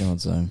down. Get him on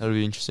Zoom. That'd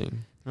be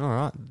interesting. All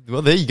right.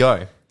 Well, there you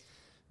go.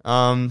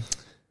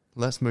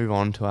 Let's move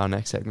on to our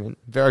next segment.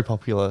 Very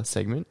popular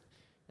segment.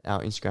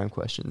 Our Instagram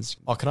questions.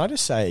 Oh, can I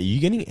just say,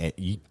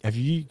 have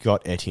you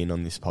got Etienne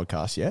on this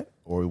podcast yet?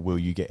 Or will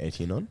you get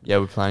Etienne on? Yeah,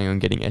 we're planning on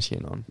getting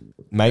Etienne on.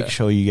 Make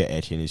sure you get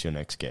Etienne as your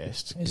next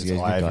guest. He's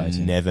Because I've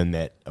never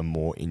met a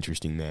more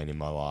interesting man in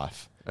my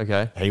life.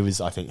 Okay. That was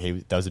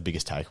the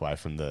biggest takeaway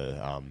from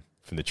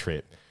the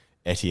trip.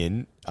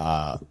 Etienne,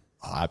 I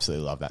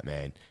absolutely love that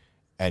man.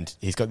 And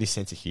he's got this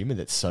sense of humour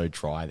that's so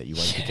dry that you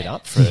won't pick it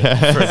up for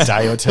a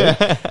day or two.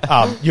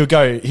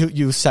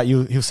 He'll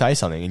say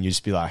something and you'll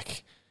just be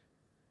like,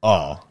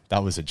 oh,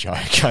 that was a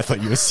joke. I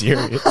thought you were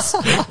serious.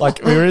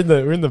 we're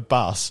in the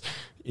bus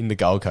in the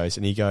Gold Coast,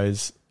 and he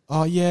goes,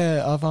 "Oh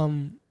yeah,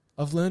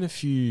 I've learned a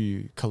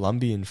few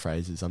Colombian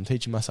phrases. I'm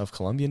teaching myself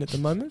Colombian at the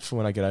moment for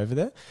when I get over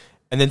there."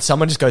 And then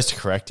someone just goes to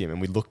correct him, and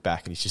we look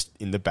back, and he's just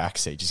in the back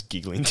seat, just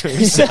giggling to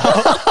himself.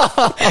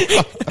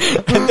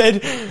 And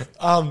then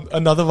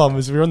another one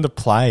was we were on the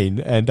plane,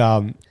 and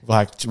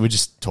we're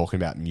just talking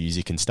about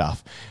music and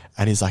stuff,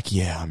 and he's like,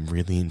 "Yeah, I'm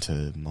really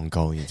into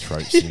Mongolian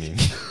throat singing."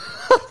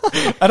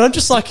 And I'm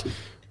just like,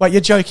 wait,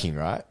 you're joking,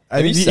 right?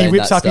 And he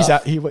whips up his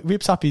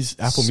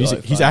Apple Music.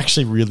 Funny. He's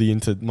actually really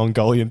into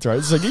Mongolian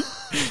throat singing.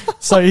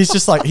 So he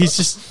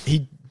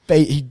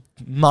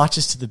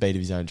marches to the beat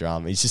of his own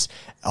drum. He's just,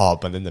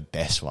 but then the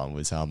best one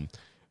was,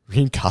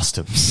 we're in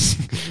customs.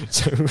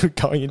 So we're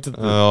going into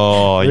the...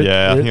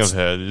 I think I've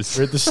heard this.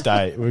 We're at the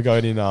state. We're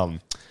going in...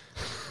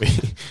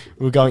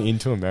 we're going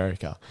into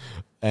America.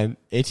 And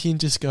Etienne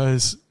just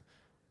goes,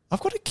 I've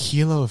got a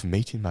kilo of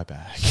meat in my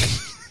bag.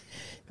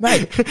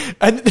 Mate.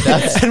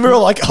 and we're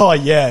all like, oh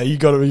yeah, you're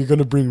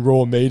gonna bring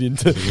raw meat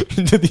into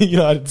the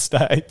United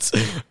States.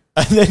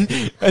 And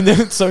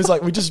then so it's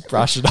like we just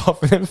brush it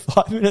off, and then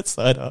 5 minutes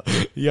later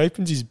he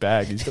opens his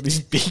bag. He's got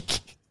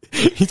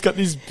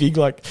this big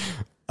like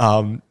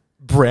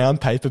brown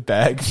paper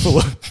bag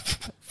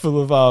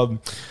full of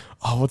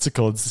what's it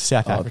called? It's the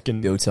South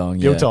African biltong.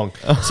 Biltong.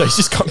 So he's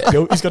just got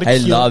he's got a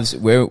He loves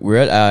we're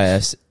at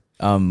AIS,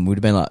 would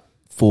have been like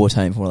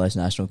 14 for one of those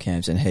national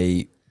camps, and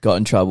he got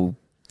in trouble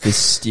for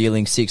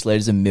stealing 6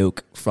 litres of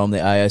milk from the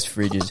AIS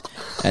fridges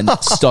and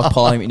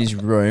stockpiling them in his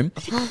room.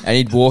 And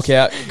he'd walk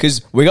out,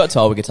 because we got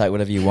told we could take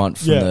whatever you want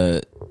from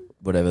the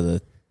whatever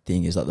the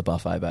thing is, like the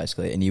buffet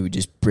basically, and he would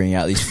just bring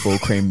out these full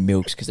cream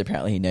milks because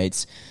apparently he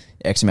needs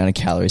X amount of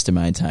calories to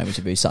maintain, which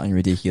would be something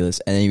ridiculous.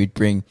 And then he would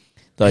bring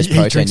those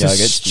protein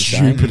yogurts.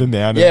 Stupid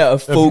amount of a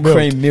full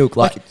cream milk.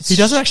 Like he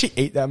doesn't actually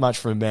eat that much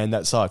for a man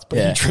that size, but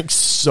he drinks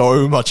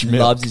so much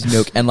milk. Loves his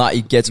milk, and like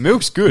he gets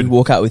milk's good. He'd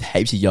walk out with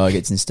heaps of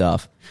yogurts and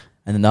stuff.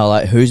 And then they're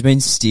like, who's been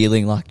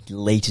stealing like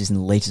litres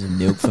and litres of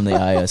milk from the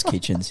AIS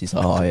kitchens? He's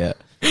like, oh yeah.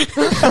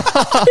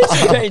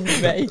 It's been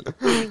me.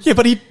 Yeah,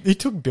 but he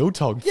took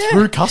biltong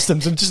through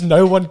customs and just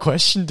no one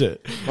questioned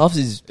it. Loves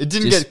his... It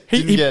didn't get...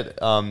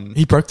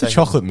 He broke the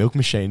chocolate milk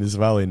machine as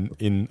well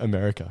in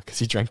America because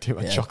he drank too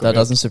much chocolate milk. That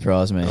doesn't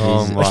surprise me.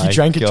 Oh my He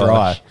drank it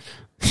dry.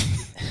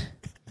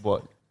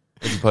 What?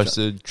 As opposed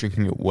to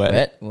drinking it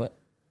wet? Wet? What?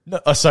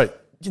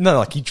 No,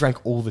 like he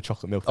drank all the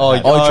chocolate milk. Right.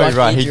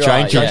 He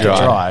drank it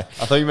dry. I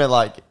thought you meant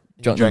like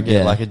drank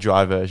it like a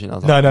dry version. I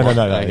was like,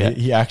 no.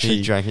 He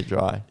actually drank it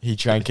dry. He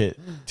drank it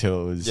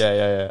till it was till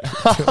it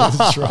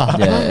was dry.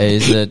 Yeah,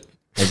 he's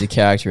a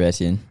character,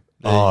 Etienne.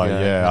 Oh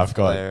yeah, I've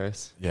got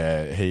hilarious.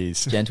 Yeah,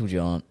 he's gentle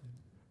giant.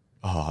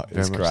 Oh,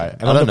 it's Very great. much so.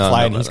 And on the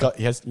plane,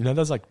 he has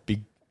those like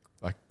big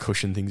like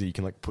cushion things that you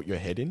can like put your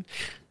head in.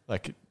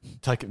 Like,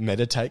 take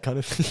meditate kind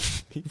of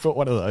thing. He brought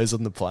one of those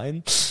on the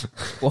plane.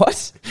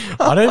 What?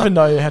 I don't even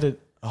know how to...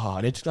 Oh,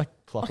 I need to, like,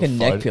 pluck like a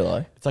neck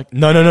pillow? It's like...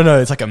 No.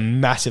 It's like a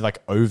massive,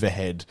 like,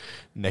 overhead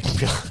neck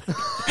pillow.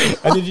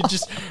 and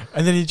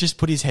then he just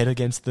put his head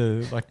against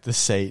the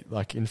seat,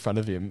 like, in front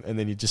of him, and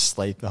then he just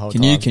sleep the whole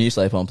time. Can you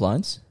sleep on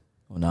planes?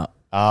 Or not?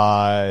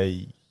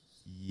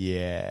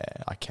 Yeah,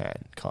 I can,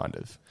 kind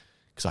of.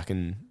 Because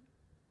I'm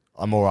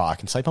all right. I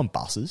can sleep on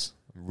buses.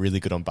 I'm really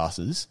good on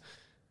buses.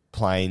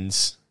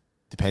 Planes...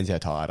 Depends how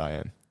tired I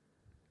am.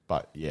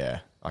 But yeah,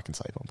 I can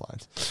sleep on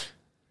planes.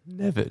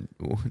 Never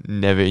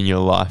in your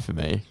life for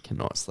me.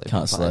 Cannot sleep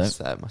Can't on planes.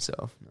 sleep. Save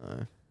myself.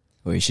 No.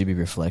 Well, you should be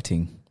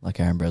reflecting like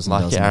Aaron Breslin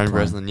does. Like Aaron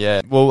Breslin,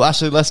 yeah. Well,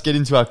 actually, let's get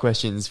into our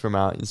questions from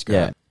our Instagram.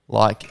 Yeah.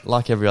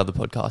 Like every other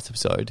podcast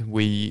episode,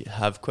 we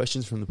have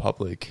questions from the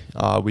public.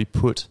 We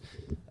put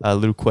a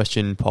little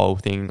question poll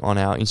thing on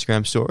our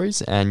Instagram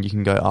stories, and you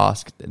can go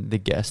ask the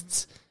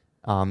guests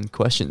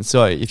questions.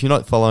 So if you're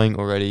not following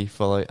already,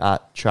 follow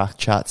at Track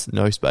Chats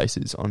No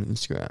Spaces on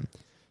Instagram.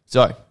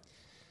 So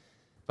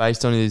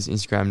based on his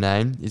Instagram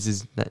name,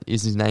 is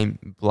his name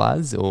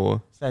Blaz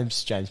or his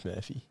name's James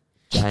Murphy?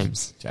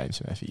 James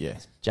Murphy, yeah.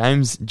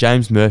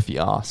 James Murphy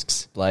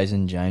asks.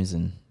 Blazing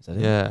Jameson. Is that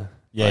it? Yeah.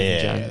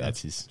 Yeah,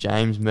 that's his.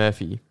 James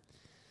Murphy.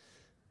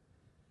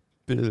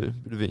 Bit of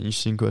an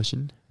interesting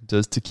question.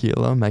 Does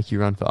tequila make you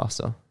run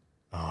faster?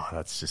 Oh,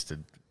 that's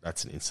an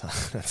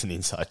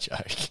inside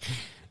joke.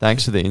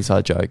 Thanks for the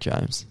inside joke,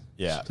 James.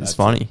 Yeah. It's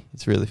funny.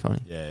 It's really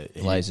funny. Yeah.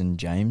 Blazing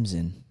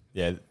Jameson.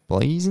 Yeah.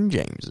 Blazing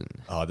Jameson.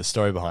 Oh, the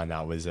story behind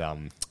that was he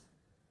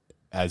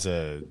was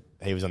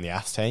on the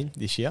AFS team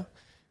this year,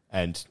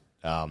 and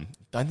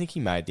don't think he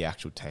made the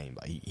actual team,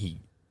 but he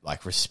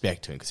like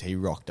respect to him because he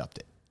rocked up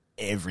to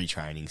every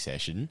training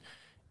session,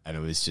 and it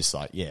was just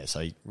like, yeah,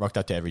 so he rocked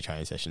up to every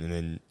training session, and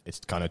then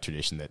it's kind of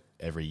tradition that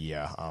every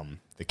year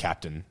the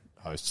captain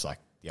hosts like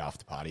the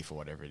after party for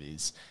whatever it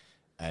is,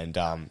 and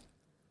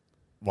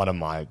one of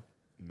my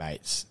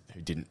mates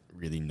who didn't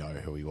really know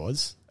who he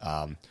was,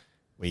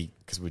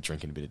 because we were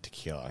drinking a bit of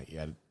tequila, he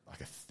had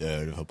like a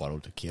third of a bottle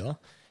of tequila,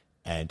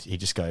 and he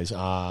just goes,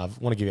 I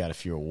want to give out a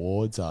few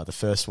awards. The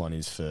first one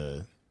is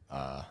for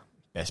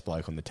best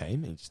bloke on the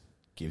team, and he just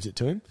gives it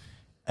to him,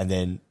 and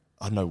then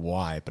I don't know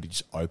why, but he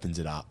just opens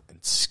it up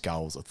and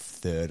sculls a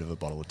third of a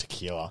bottle of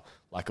tequila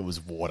like it was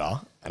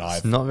water. And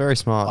it's not very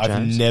smart, I've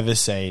James. never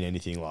seen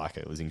anything like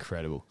it. It was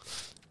incredible.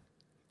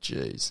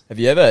 Jeez. Have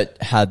you ever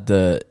had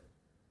the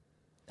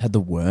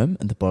worm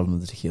at the bottom of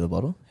the tequila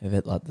bottle? Have you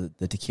had like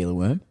the tequila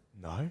worm?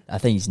 No. I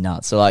think he's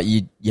nuts. So like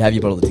you have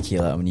your bottle of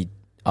tequila, and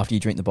after you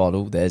drink the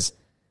bottle, there's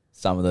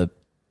some of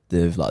the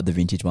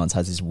vintage ones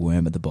has this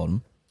worm at the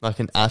bottom. Like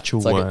an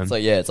actual worm. worm.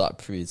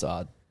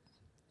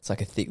 It's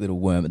like a thick little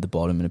worm at the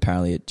bottom, and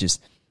apparently it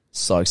just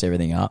soaks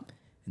everything up,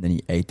 and then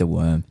you eat the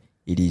worm.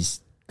 It is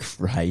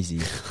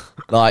crazy.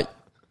 Like,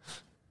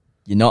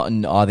 you're not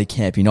in either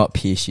camp. You're not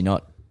pissed. You're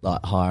not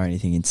like high or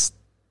anything. It's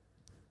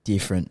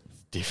different.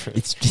 different.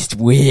 It's just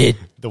weird.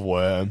 The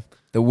worm.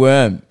 The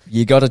worm.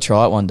 You got to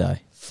try it one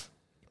day.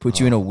 Put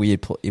you in a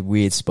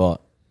weird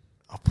spot.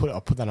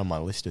 I'll put that on my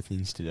list of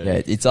things to do.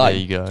 Yeah, it's like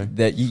there you go.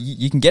 That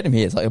you can get them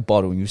here. It's like a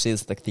bottle, and you see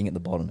this like thing at the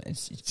bottom.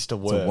 It's just a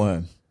worm. It's a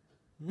worm.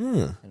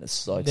 Mm. And it's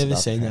so Never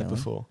seen that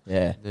before.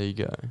 Yeah, There you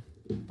go.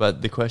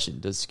 But the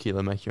question, does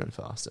tequila make you run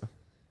faster?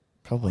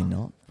 probably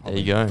not. There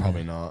you go.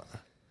 Probably not.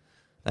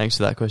 Thanks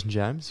for that question,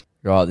 James.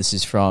 Right, this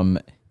is from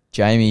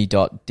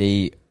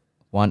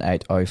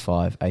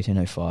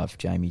Jamie.D1805,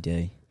 Jamie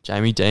D.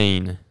 Jamie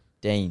Dean.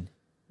 Dean.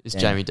 It's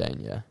Dean. Jamie Dean,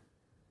 yeah.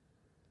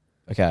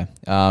 Okay.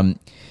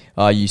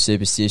 Are you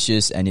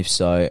superstitious? And if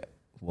so,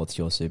 what's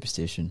your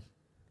superstition?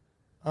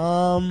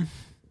 No,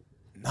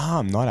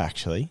 I'm not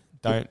actually.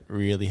 Don't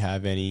really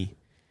have any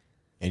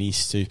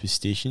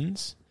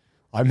superstitions.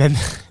 I remember,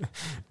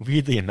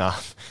 weirdly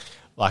enough,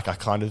 like I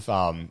kind of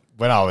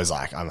when I was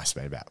like, I must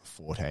have been about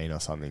 14 or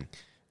something.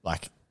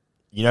 Like,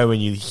 you know, when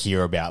you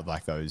hear about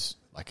like those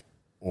like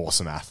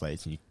awesome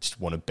athletes and you just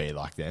want to be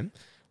like them.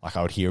 Like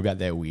I would hear about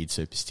their weird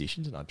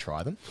superstitions and I'd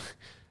try them.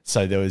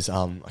 So there was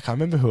I can't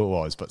remember who it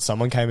was, but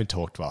someone came and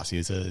talked to us. He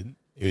was a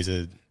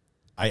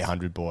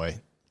 800 boy.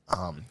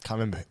 Can't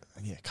remember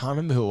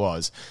who it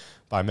was,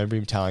 but I remember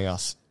him telling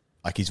us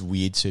like his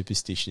weird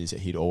superstition is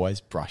that he'd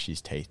always brush his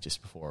teeth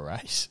just before a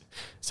race.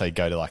 So he'd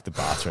go to like the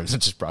bathrooms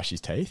and just brush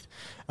his teeth.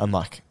 I'm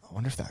like, I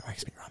wonder if that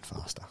makes me run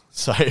faster.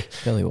 So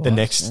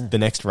the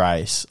next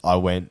race, I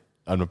went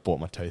and I bought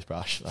my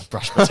toothbrush. I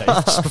brushed my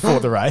teeth just before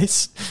the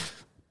race.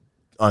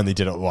 Only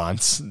did it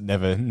once,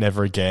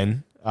 never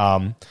again.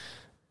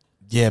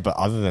 Yeah, but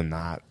other than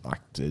that,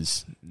 like,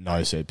 there's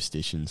no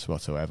superstitions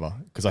whatsoever.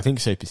 Because I think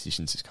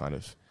superstitions is kind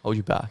of hold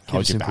you back.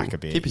 Hold you back a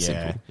bit. Keep it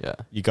simple. Yeah,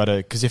 you got to,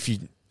 because if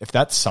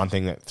that's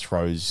something that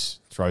throws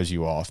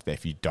you off,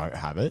 if you don't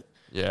have it,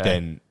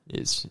 then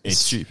it's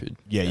stupid.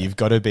 Yeah, you've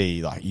got to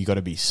be like, you got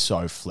to be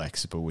so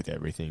flexible with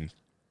everything.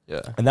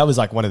 Yeah, and that was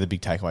like one of the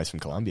big takeaways from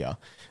Colombia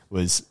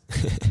was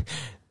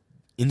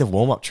in the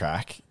warm up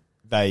track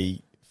they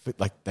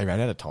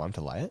ran out of time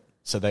to lay it,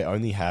 so they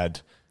only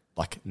had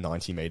like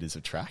 90 meters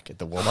of track at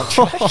the warm up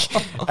track,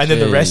 and then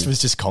the rest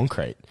was just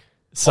concrete.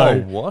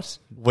 So what?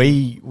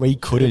 We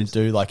couldn't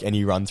do like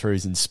any run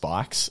throughs in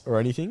spikes or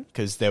anything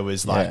because there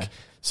was like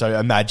so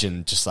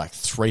imagine just like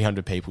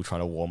 300 people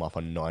trying to warm up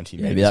on 90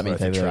 meters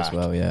worth of track as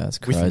well. Yeah, that's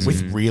crazy.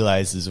 with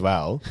relays as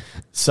well.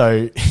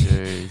 So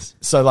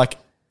so like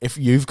if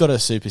you've got a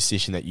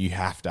superstition that you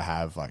have to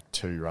have like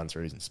 2 run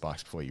throughs and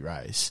spikes before you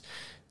race,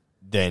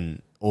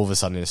 then all of a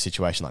sudden in a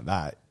situation like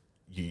that,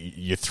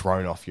 you're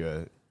thrown off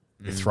you're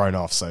thrown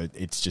off. So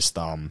it's just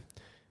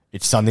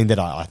it's something that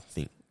I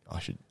think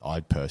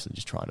I personally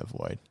just try and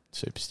avoid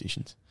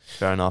superstitions.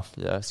 Fair enough.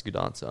 Yeah, that's a good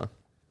answer.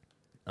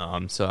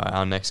 So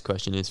our next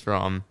question is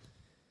from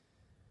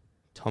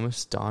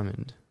Thomas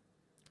Diamond.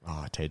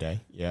 Oh,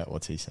 TD. Yeah,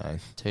 what's he saying?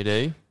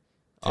 TD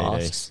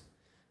asks,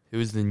 who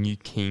is the new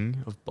king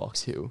of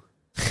Box Hill?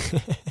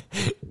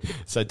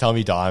 So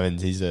Tommy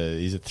Diamond, he's a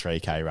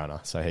 3K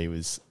runner. So he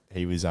was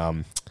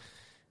on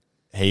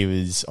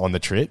the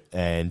trip,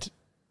 and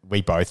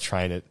we both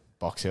train at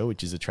Box Hill,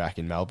 which is a track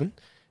in Melbourne.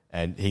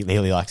 And he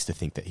really likes to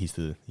think that he's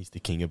the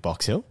king of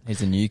Box Hill. He's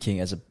the new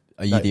king. Are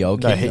you the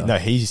old king? He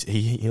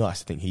likes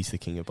to think he's the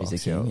king of Box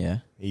Hill. Yeah.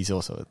 He's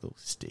also a little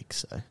stick.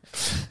 So,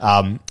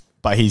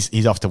 but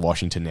he's off to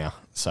Washington now.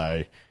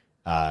 So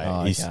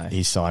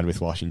he's signed with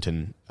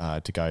Washington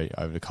to go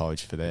over to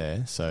college for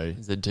there. So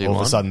all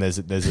of a sudden there's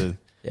a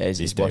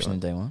is Washington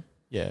D1?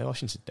 Yeah,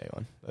 Washington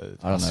D1.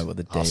 I don't know what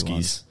the D1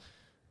 is.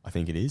 I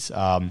think it is.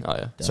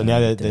 Yeah. So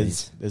now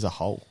there's a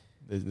hole.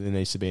 There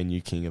needs to be a new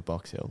king of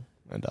Box Hill.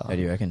 And, how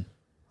do you reckon?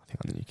 I think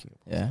I'm the new king.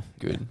 Yeah.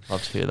 Good.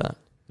 Love to hear that.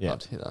 Yeah. Love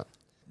to hear that.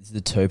 This is the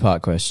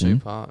 2-part question.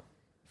 2-part.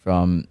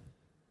 From,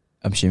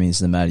 I'm assuming this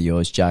is the matter of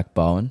yours, Jack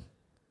Bowen.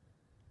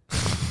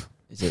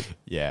 Is it?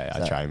 Yeah,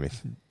 I train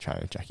with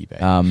Jackie B.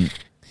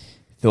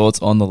 Thoughts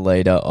on the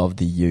leader of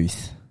the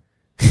youth?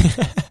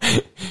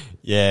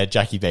 Yeah,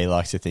 Jackie B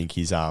likes to think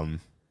he's a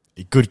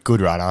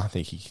good runner. I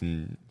think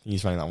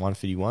he's running like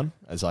 151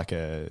 as like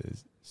a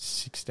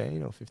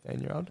 16 or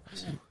 15-year-old.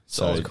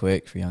 So it's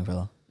quick for a young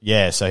fella.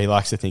 Yeah, so he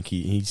likes to think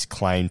he's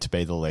claimed to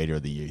be the leader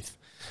of the youth.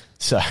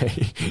 So,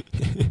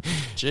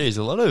 geez,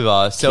 a lot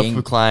of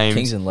self-proclaimed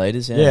kings and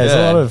leaders. Yeah, there's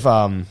a lot of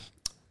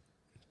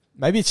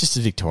maybe it's just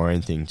a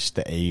Victorian thing. Just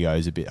the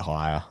ego's a bit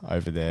higher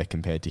over there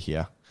compared to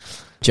here.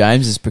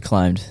 James is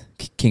proclaimed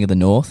king of the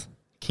north.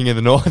 King of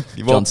the North.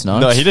 Well, Jon Snow.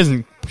 No, he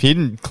doesn't. He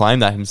didn't claim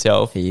that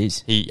himself. He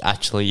is. He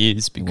actually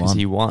is because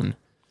he won.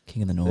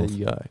 King of the North. There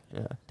you go.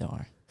 Yeah, don't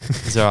worry.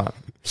 It's all right.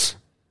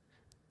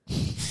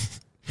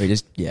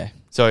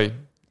 So,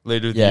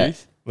 leader of the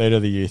youth. Leader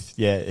of the youth.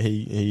 Yeah,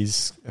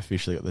 he's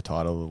officially got the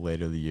title of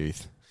leader of the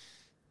youth.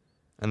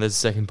 And there's a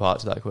second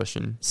part to that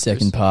question.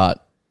 Second part,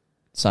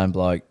 same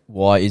bloke.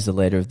 Why is the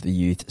leader of the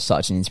youth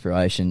such an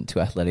inspiration to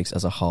athletics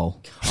as a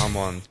whole? Come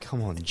on,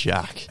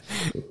 Jack.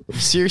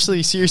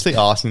 Seriously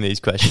asking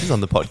these questions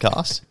on the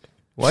podcast?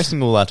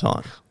 Wasting all our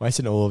time.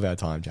 Wasting all of our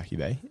time, Jackie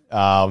B.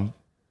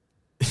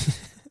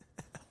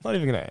 not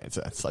even going to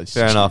answer. That's so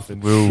Fair enough.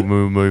 We'll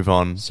move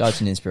on.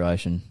 Such an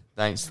inspiration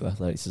Thanks. to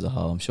athletics as a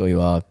whole. I'm sure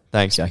you are.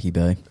 Thanks, Jackie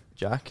B.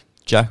 Jack,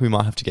 we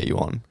might have to get you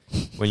on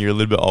when you're a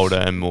little bit older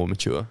and more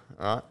mature.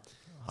 All right.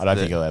 I don't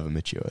think he'll ever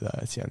mature, though.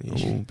 That's the only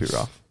issue. A bit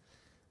rough.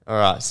 All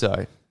right.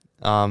 So,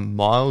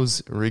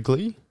 Miles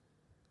Wrigley.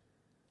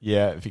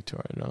 Yeah,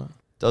 Victorian, right?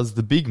 Does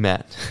the big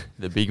man,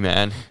 or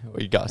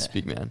Gus,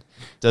 big man,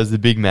 does the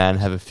big man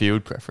have a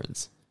field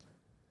preference?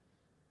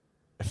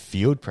 A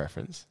field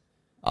preference?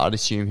 I'd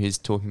assume he's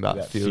talking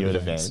about field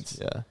events.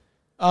 Yeah.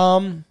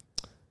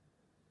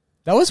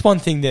 That was one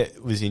thing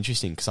that was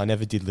interesting because I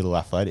never did little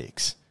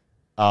athletics.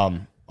 I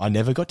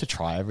never got to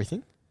try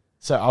everything.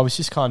 So I was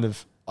just I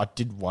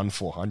did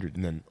 400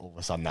 and then all of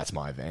a sudden that's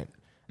my event.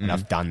 And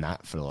I've done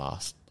that for the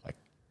last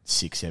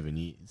 6-7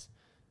 years.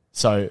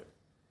 So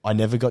I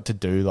never got to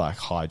do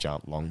high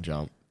jump, long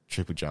jump,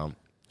 triple jump,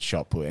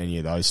 shot put, any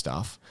of those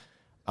stuff.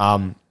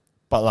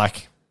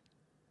 But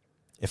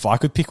if I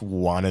could pick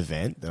one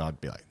event that I'd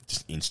be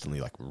just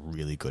instantly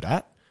really good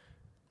at,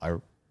 I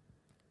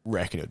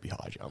reckon it would be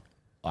high jump.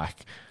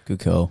 Good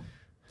call.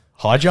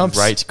 High jumps,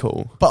 Great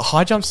call. but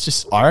high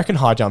jumps I reckon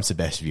high jumps the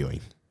best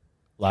viewing.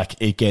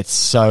 It gets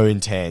so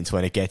intense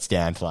when it gets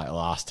down to the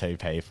last two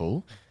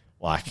people.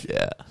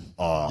 Yeah.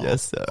 Oh,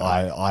 Yes, sir.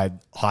 I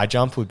high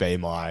jump would be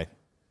my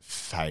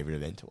favorite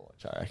event to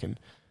watch. I reckon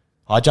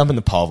high jump and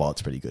the pole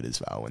vault's pretty good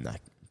as well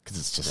because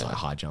it's just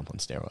high jump on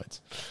steroids.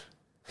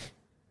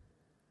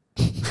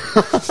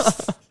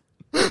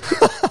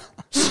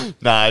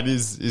 Nah,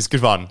 it's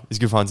good fun. It's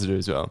good fun to do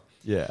as well.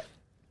 Yeah.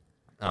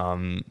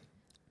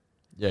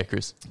 Yeah,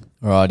 Chris.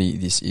 Alrighty,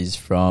 this is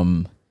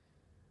from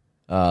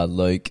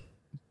Luke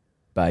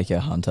Baker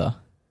Hunter.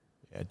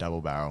 Yeah,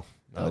 double barrel.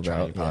 Another Double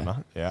training barrel,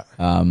 partner.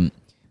 Yeah.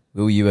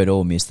 Will you at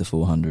all miss the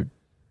 400?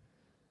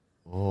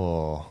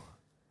 Oh.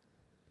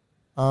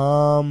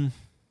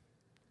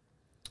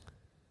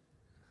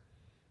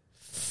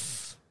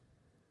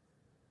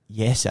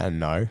 Yes and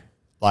no.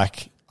 I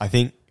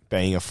think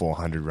being a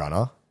 400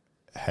 runner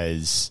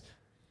has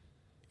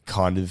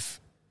kind of,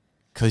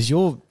 because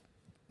you're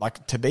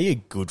to be a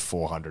good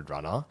 400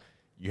 runner,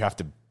 you have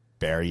to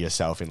bury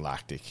yourself in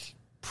lactic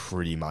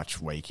pretty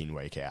much week in,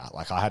 week out.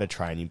 I had a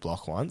training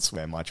block once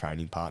where my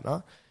training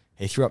partner,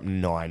 he threw up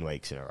 9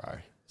 weeks in a row.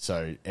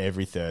 So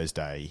every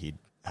Thursday he'd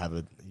have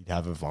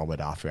a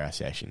vomit after our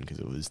session because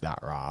it was that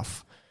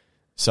rough.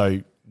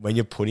 So when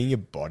you're putting your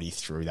body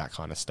through that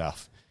kind of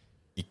stuff,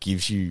 it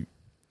gives you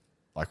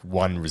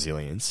one,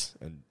 resilience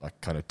and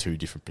kind of two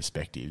different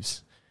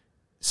perspectives.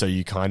 So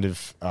you kind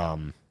of,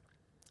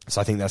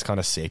 so I think that's kind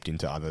of seeped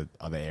into other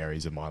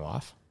areas of my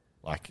life.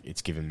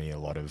 It's given me a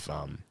lot of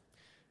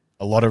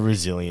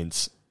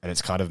resilience, and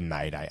it's kind of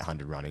made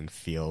 800 running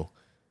feel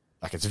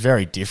it's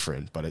very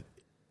different, but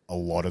a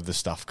lot of the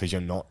stuff, because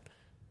you're not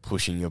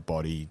pushing your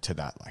body to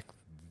that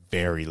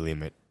very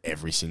limit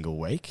every single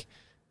week,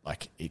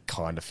 it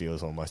kind of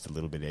feels almost a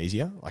little bit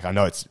easier. I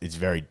know it's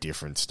very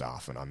different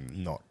stuff, and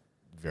I'm not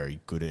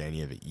very good at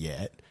any of it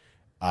yet.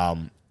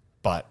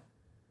 But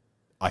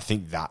I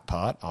think that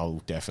part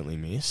I'll definitely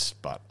miss,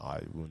 but I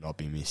will not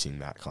be missing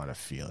that kind of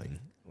feeling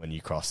when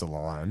you cross the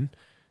line.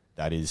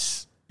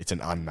 It's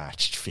an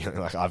unmatched feeling.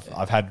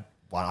 I've had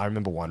one, I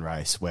remember one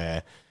race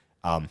where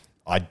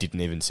I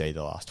didn't even see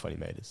the last 20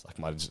 meters.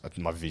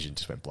 My vision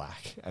just went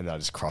black, and I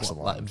just crossed the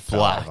line.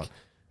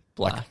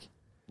 Black.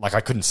 I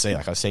couldn't see.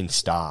 I've seen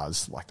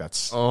stars.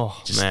 That's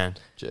man,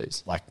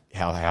 jeez.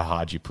 How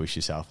hard you push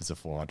yourself as a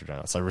 400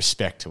 runner. So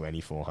respect to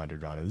any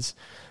 400 runners,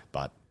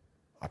 but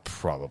I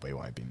probably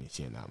won't be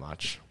missing it that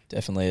much.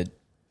 Definitely a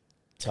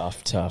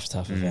tough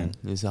event.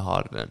 It's a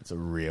hard event. It's a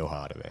real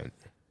hard event.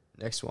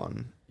 Next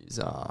one is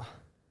Noah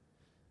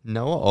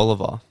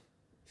Oliver.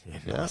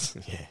 Yeah. Nice.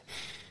 Yeah.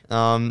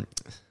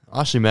 I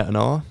actually met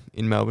Noah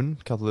in Melbourne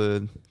a couple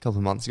of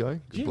months ago.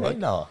 Did you meet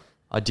Noah?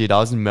 I did. I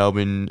was in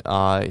Melbourne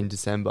in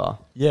December.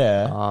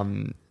 Yeah.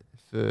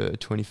 For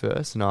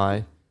 21st, and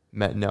I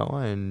met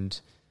Noah and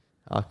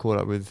I caught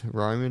up with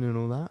Roman and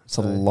all that. It's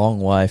a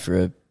long way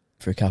for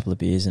a couple of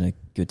beers and a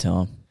good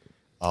time.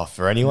 Oh,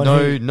 for anyone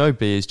no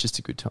beers, just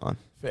a good time.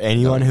 For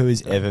anyone who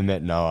has ever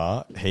met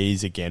Noah,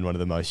 he's again one of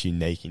the most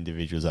unique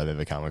individuals I've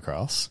ever come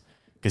across.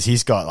 Because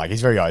he's got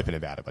he's very open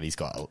about it, but he's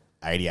got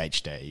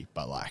ADHD,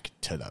 but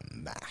to the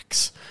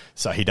max.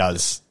 So he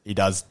does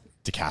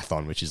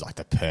decathlon, which is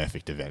the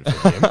perfect event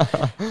for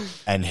him.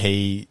 And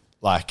he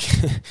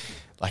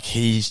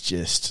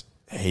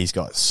he's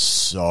got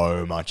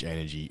so much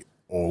energy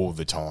all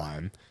the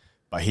time.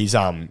 But he's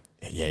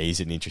he's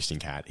an interesting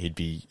cat. He'd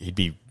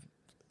be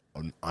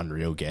an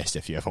unreal guest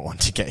if you ever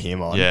want to get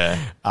him on. Yeah.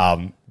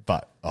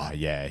 But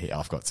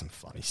I've got some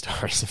funny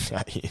stories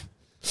about him.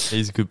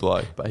 He's a good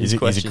bloke, but he's a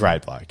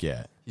great bloke.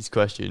 Yeah. His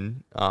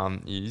question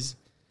is,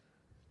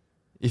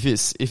 if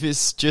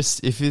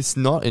it's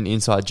not an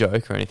inside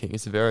joke or anything,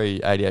 it's a very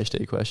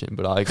ADHD question.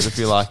 But I got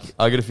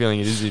a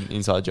feeling it is an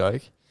inside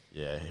joke.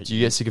 Yeah. Do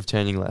you get sick of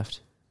turning left?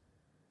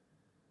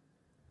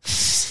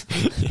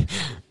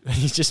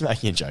 He's just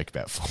making a joke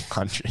about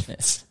 400.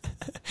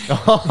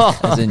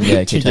 As in,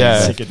 yeah, keep turning Yeah.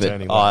 left, Sick of but-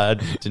 turning Oh, I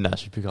didn't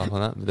actually pick up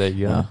on that, but there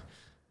you go. No.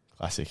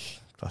 Classic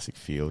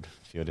field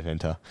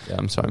eventer. Yeah,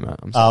 I'm sorry, Matt.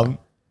 I'm sorry. Um,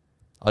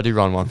 I do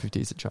run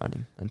 150s at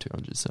training and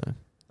 200s, so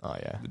oh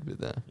yeah, a little bit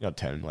there. you're not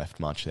turning left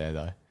much there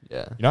though.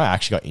 Yeah. You know, I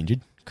actually got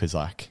injured because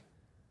like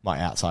my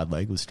outside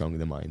leg was stronger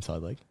than my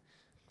inside leg.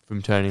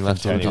 From turning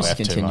left turning to Just left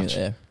too continue much.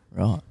 there.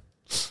 Right.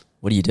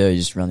 What do? You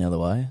just run the other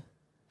way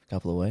for a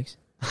couple of weeks?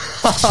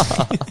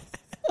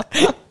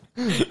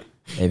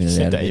 Even it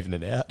Said out. to a bit. even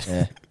it out.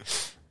 Yeah.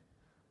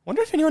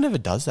 Wonder if anyone ever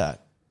does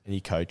that. Any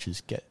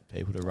coaches get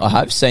people to run? I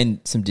have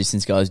seen some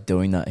distance guys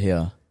doing that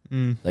here.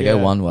 Mm. They go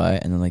Yeah. one way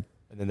and then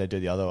and then they do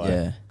the other way.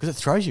 Yeah. because it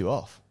throws you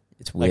off.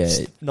 it's Like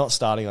weird. not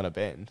starting on a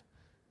bend,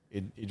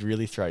 it'd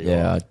really throw you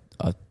Yeah,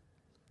 off.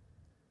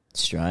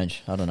 it's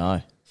strange. I don't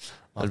know.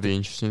 That'd be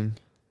interesting.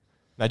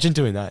 Imagine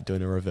doing that,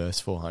 doing a reverse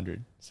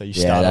 400. So you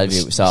Yeah, start, that'd on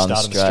the, be- start on the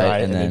straight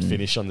straight and then and then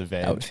finish on the That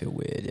bend. would feel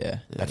weird. Yeah.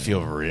 That'd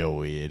feel real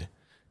weird.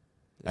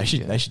 They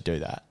should do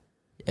that.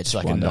 Yeah, It's just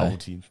like a one day.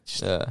 novelty.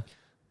 Just Yeah.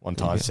 one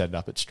time, set it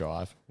up at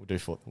Strive. We'll do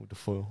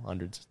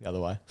 400s the other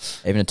way.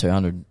 Even a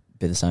 200 would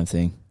be the same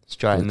thing.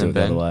 Straight We'll and do then it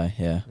the other bend.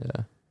 way. Yeah,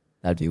 Yeah.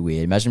 that'd be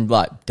weird. Imagine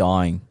like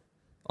dying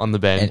On the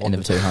bend. end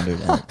of a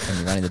 200 and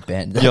you're running the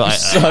bend. That'd You're be like,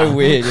 so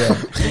weird.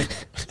 Yeah.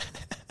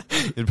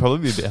 It'd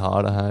probably be a bit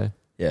harder, hey?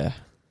 Yeah.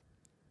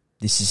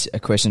 This is a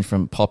question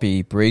from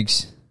Poppy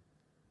Briggs.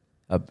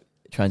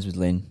 Trains with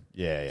Lynn.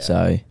 Yeah.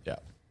 So, yeah.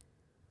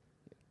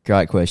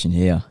 great question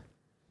here.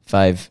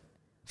 Fave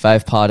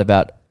part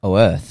about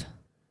Earth.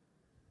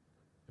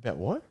 About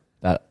what?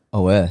 About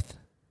Earth.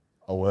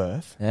 Oh,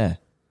 Earth. Yeah.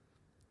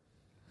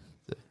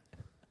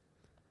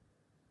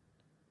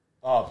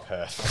 Oh,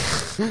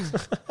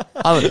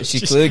 Perth. She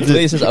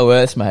clearly says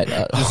Earth, mate.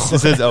 It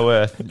says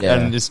Earth, Yeah.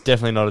 and it's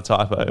definitely not a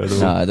typo at all.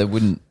 No, they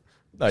wouldn't.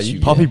 No,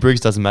 Poppy Briggs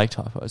doesn't make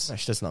typos. No,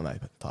 she does not make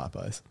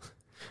typos.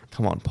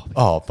 Come on, Poppy.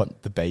 Oh,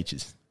 but the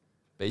beaches.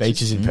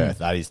 Beaches in Perth,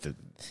 that is the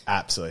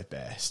absolute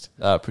best.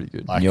 Pretty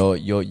good. Like-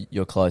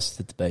 You're close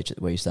to the beach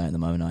where you're staying at the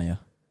moment, are you?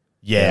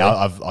 Yeah,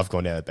 Really? I've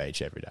gone down the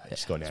beach every day.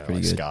 Just gone down to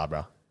pretty like good.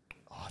 Scarborough.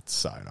 Oh, it's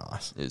so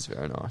nice. It is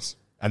very nice.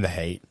 And the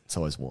heat, it's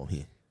always warm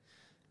here.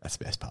 That's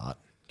the best part.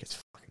 It gets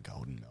fucking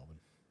cold in Melbourne.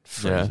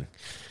 Yeah. Freezing.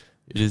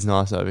 It is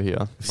nice over here.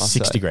 must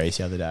 6 say. degrees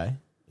the other day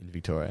in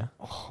Victoria.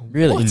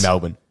 Really? In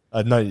Melbourne.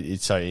 No,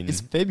 it's so in.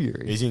 It's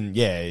February.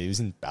 It was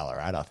in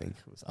Ballarat, I think.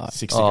 It was like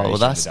 6 Oh, degrees. well,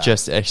 the that's other day.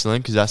 just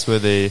excellent because that's where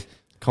the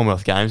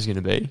Commonwealth Games are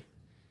going to be.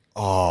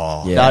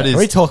 Oh, Yeah. That is. Can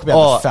we talk about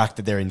oh, the fact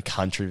that they're in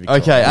country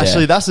Victoria? Okay,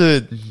 actually, that's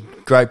a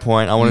great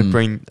point. I want to Mm.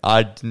 bring.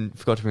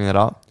 Forgot to bring that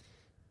up.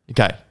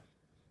 Okay,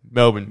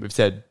 Melbourne. We've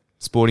said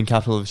sporting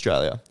capital of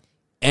Australia.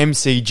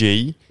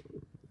 MCG,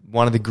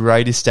 one of the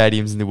greatest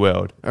stadiums in the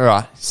world. All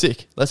right,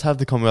 sick. Let's have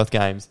the Commonwealth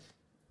Games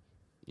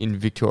in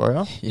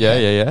Victoria.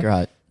 Yeah.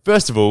 Great.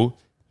 First of all,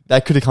 they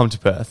could have come to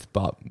Perth,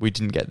 but we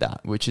didn't get that,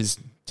 which is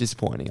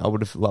disappointing. I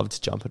would have loved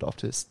to jump at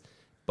Optus,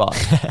 but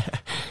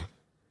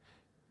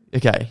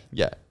okay,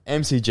 yeah.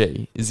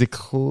 MCG is a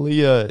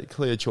clear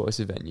choice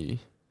of venue,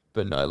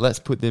 but no, let's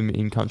put them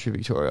in country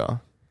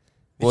Victoria.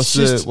 What's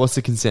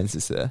the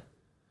consensus there?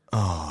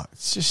 Oh,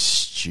 it's just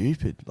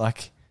stupid.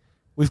 Like,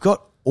 we've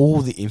got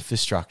all the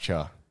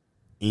infrastructure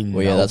in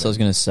Well, yeah, that's what I was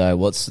Melbourne. going to say.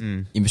 What's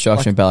Mm.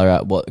 infrastructure in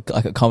Ballarat? What,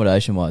 like,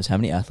 accommodation wise? How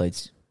many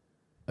athletes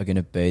are going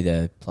to be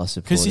there? Plus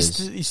Because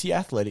supporters. is the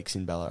athletics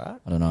in Ballarat?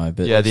 I don't know,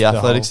 but Yeah, the the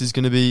athletics whole- is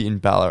going to be in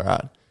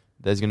Ballarat.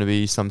 There's going to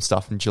be some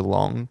stuff in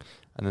Geelong,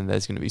 and then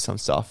there's going to be some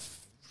stuff.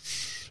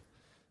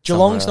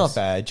 Geelong's somewhere not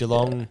bad.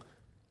 Geelong,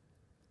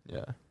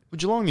 Yeah. Well,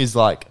 Geelong is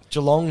like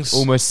Geelong's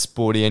almost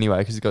sporty anyway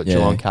because it's got yeah,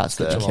 Geelong Cats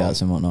there. Geelong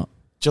Cats and whatnot.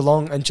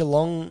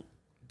 Geelong.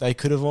 They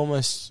could have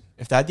almost,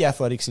 if they had the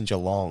athletics in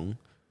Geelong,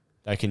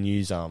 they can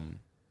use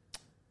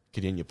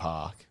Cardinia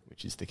Park,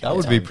 which is the That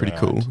would be home pretty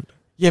ground. cool.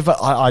 Yeah, but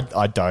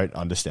I don't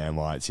understand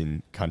why it's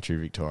in country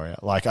Victoria.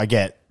 Like, I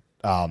get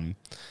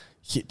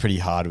hit pretty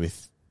hard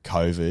with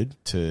COVID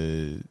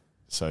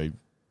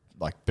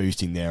like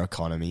boosting their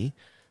economy,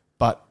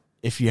 but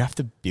if you have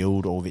to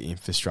build all the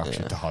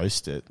infrastructure Yeah. to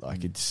host it,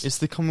 like It's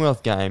the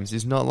Commonwealth Games.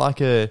 It's not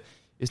like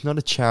it's not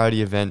a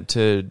charity event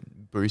to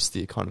boost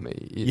the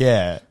economy.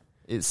 yeah,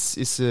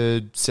 It's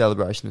a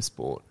celebration of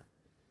sport.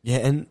 yeah,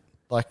 and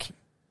like,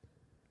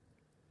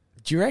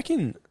 do you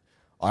reckon?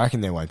 I reckon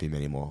there won't be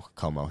many more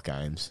Commonwealth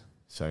Games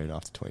soon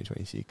after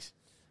 2026.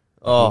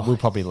 Oh, We'll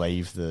probably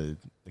leave the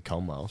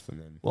Commonwealth and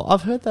then. well,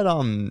 I've heard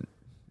that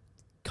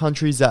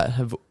countries that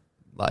have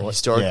like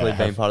historically yeah,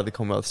 been have- part of the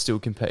Commonwealth still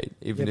compete,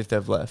 even Yep. if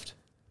they've left.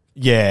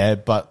 Yeah,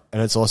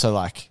 and it's also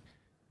like,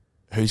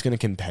 who's going to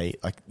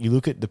compete? Like, you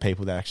look at the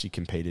people that actually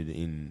competed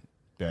in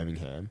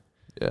Birmingham.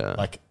 Yeah,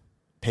 Like,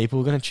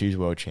 people are going to choose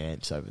world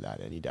champs over that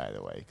any day of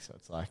the week. So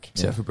it's like,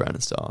 except for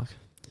Brandon Stark.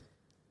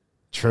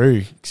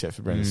 true, except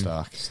for Brendan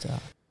Mm.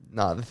 Stark.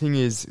 No, the thing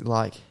is,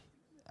 like,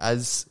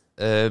 as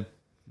a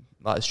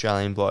like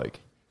Australian bloke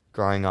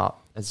growing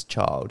up as a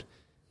child,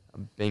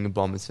 being a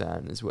Bombers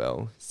fan as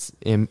well,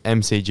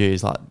 MCG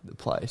is like the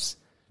place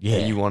Yeah,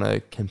 that you want to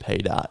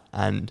compete at.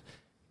 And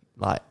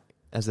like,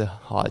 as a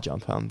high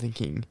jumper, I'm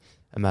thinking,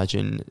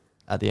 imagine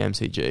at the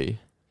MCG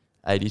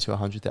 80 to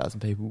 100,000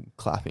 people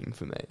clapping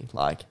for me.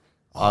 Like,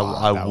 Oh,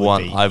 I that would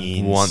want be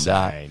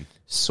that insane.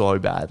 so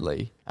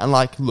badly. And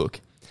like, look,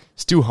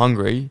 still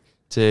hungry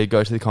to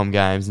go to the Com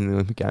Games and the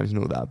Olympic Games and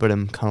all that. But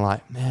I'm kind of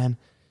like, man,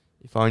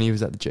 if only he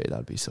was at the G,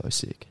 that'd be so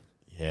sick.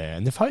 Yeah,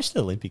 and they've hosted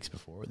Olympics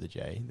before at the G.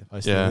 They've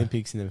hosted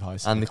Olympics and they've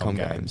hosted And the the Com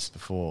Com Games Games.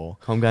 before.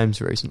 Com Games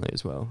recently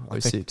as well.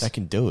 Like 06. they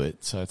can do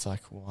it, so it's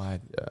like, why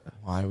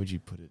would you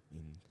put it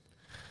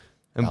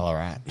in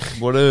Ballarat?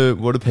 What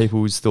are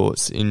people's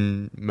thoughts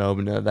in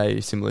Melbourne? Are they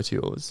similar to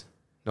yours?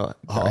 Not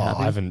very happy?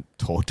 I haven't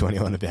talked to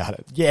anyone about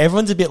it. Yeah,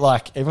 everyone's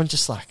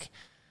just like,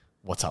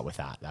 what's up with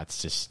that? That's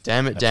just...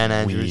 Damn it, that's Dan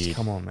Andrews. weird.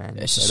 Come on, man.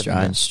 It's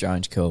just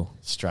strange call.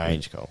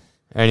 Strange call.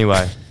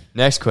 Anyway,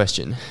 next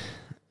question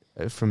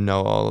from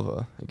Noah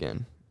Oliver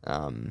again.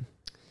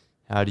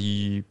 How do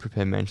you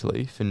prepare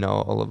mentally for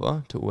Noah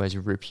Oliver to always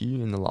rip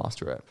you in the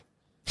last rep?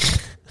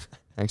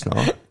 Thanks,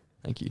 Noah.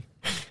 Thank you.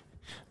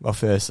 Well,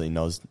 firstly,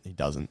 he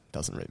doesn't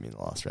rip me in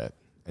the last rep.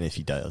 And if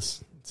he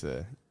does,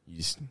 you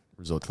just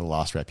resort to the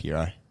last rep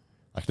hero.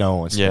 Like, no one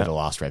wants to be the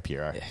last rep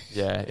hero.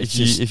 Yeah,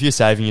 if you're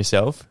saving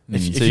yourself,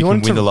 if you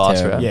can win the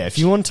last rep. Yeah, if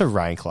you want to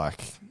rank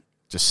like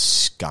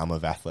just scum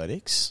of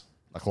athletics,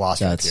 like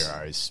last rep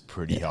hero is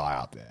pretty high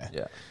up there.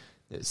 Yeah,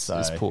 it's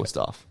poor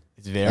stuff.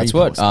 It's very. That's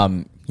poor what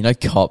stuff.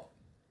 Cop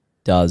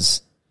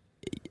does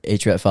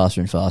each rep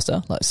faster and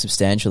faster, like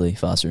substantially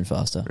faster and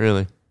faster.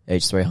 Really,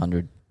 each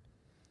 300,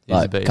 He's a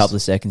like a beast. couple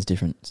of seconds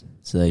difference.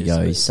 So there you He's a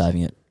go. He's beast.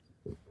 saving it,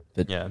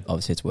 but Yeah.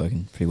 obviously it's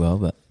working pretty well.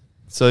 But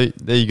So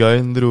there you go.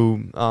 Little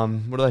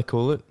what do they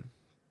call it?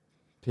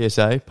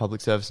 PSA,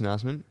 public service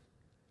announcement.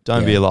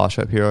 Don't be a last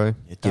rep hero.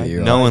 Yeah, Give it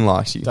your No right. one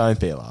likes you. Don't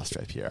be a last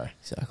rep hero.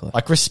 exactly.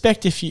 Like,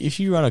 respect if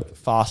you run a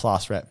fast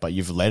last rep, but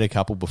you've led a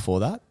couple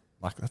before that.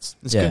 Like, that's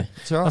Yeah. good.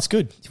 It's all right. that's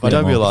good. But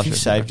don't be a last If you've rep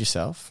saved hero.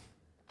 yourself.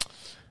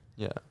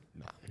 Yeah.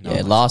 No,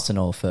 Yeah, last and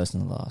all, first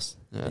and last.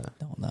 Yeah.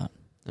 Don't want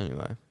that.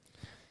 Anyway,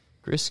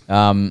 Chris.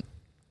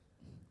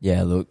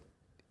 Yeah, look,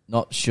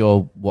 not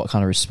sure what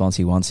kind of response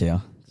he wants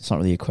here. It's not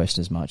really a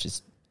question as much.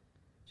 It's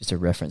just a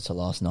reference to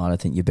last night. I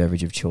think your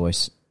beverage of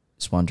choice,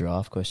 Swan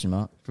Draft, question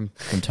mark, from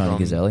Tony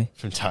Gazzelli.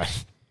 From Tony.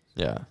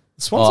 Yeah.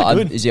 Swans are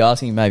good. Is he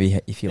asking maybe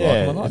if you like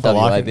them or not? if I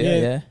like WA them,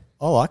 beer, yeah.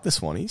 I like the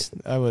Swannies.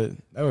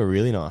 They were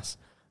really nice.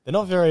 They're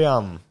not very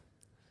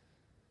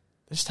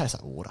they just taste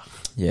like water.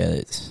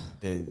 Yeah,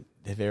 They're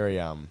very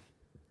they're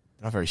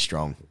not very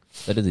strong.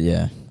 that is,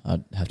 yeah,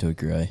 I'd have to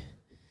agree.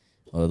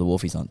 Although the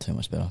Wolfies aren't too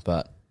much better,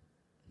 but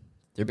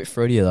they're a bit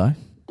fruitier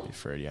though. A bit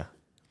fruitier.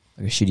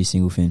 Like a shitty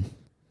single fin.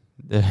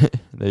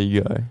 There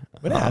you go.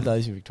 We don't have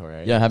those in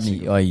Victoria. You don't have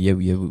any? Oh, yeah,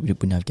 we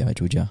wouldn't have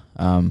gauge, would you?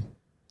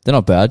 They're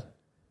not bad.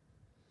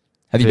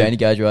 Have you Who? been to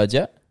gauge rides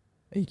yet?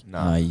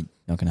 No. You're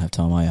not going to have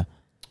time, are you?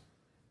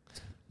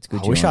 It's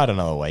good. I wish I had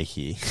another week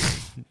here.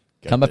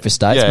 Come back for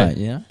States, Yeah. mate.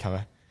 Yeah. Come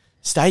back.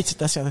 States,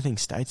 that's the other thing.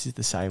 States is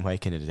the same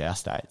weekend as our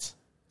states.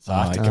 So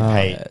I have to okay.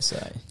 compete. Yeah,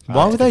 so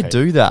Why would they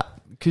do that?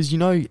 Because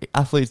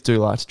athletes do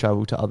like to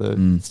travel to other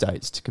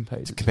states to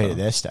compete. to compete at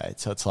their state.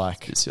 So it's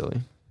like, It's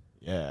silly.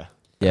 yeah.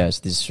 yeah,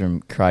 so this is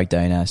from Craig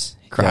Danas.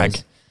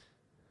 Craig.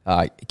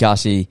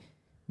 Gussie,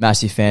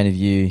 massive fan of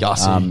you.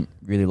 Gussie.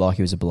 Really like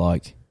you as a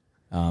bloke.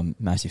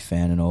 Massive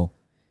fan and all.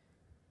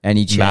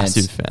 Any chance?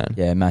 Massive fan.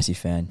 Yeah, massive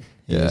fan.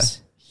 He Yeah.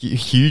 is.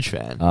 Huge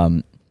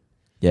fan.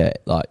 Yeah,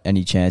 like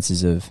any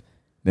chances of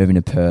moving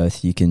to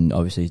Perth, you can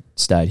obviously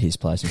stay at his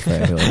place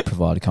and he'll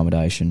provide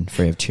accommodation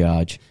free of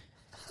charge.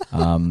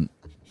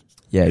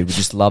 Yeah, we would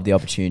just love the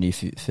opportunity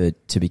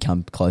to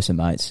become closer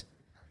mates.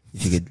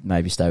 If you could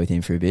maybe stay with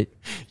him for a bit.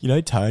 You know,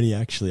 Tony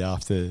actually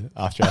after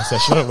our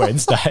session on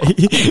Wednesday,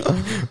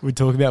 we're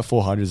talking about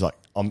 400s. Like,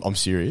 I'm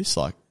serious.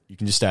 Like, you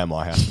can just stay at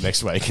my house for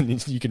next week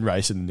and you can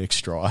race in the next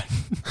stride.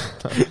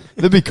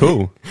 That'd be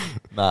cool.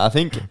 I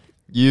think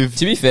you've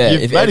To be fair,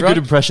 you've if made everyone- a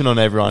good impression on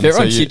everyone. If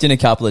everyone so chipped in a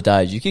couple of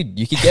days, you could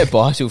get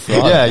by till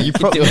Friday. yeah, you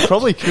could do it.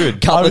 probably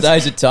could. Couple of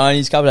days at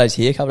Tony's, couple of days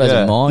here, couple of days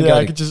Yeah. at mine. Yeah,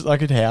 go I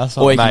could house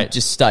or you on. can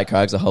just stay at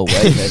Craig's the whole week.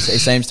 He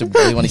seems to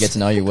really want to get to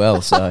know you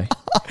well. So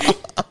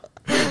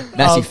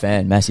massive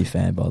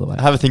fan, by the way.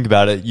 Have a think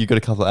about it. You got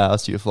a couple of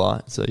hours to your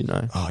flight, so you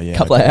know. Oh, yeah.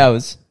 Couple of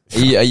hours. Are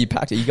you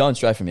packed? Are you going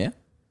straight from here?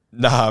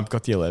 Nah, I've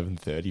got the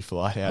 11:30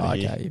 flight out of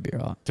here. Okay, you'll be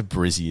right. To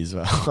Brizzy as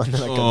well. And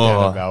then I got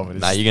down to Melbourne.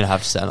 Nah, you're gonna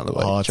have to stay another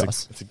week.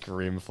 It's a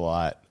grim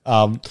flight.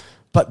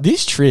 But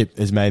this trip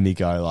has made me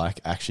go, like,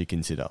 actually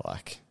consider,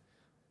 like,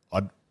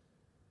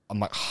 I'm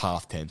like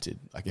half tempted.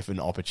 Like, if an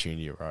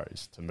opportunity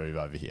arose to move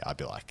over here, I'd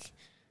be like,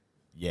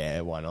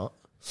 yeah, why not?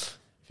 If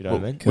you know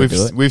what I mean? Could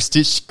do it. We've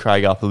stitched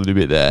Craig up a little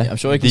bit there. I'm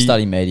sure you can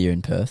study media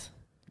in Perth.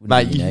 Wouldn't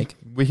Mate, be unique.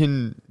 we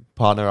can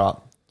partner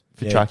up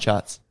for Yeah. track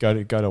chats. Go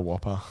to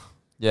Whopper.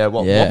 Yeah,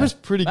 Yeah. Whopper's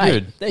pretty Mate,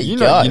 good. there you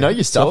know, go. you know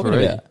your stuff Talking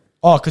already. about-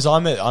 Oh, because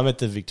I'm at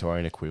the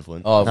Victorian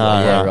equivalent. Oh,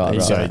 well, yeah, right.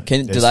 right. So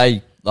Do there's-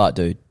 they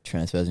do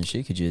transfers and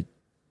shit? Could you?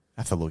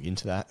 I have to look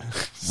into that.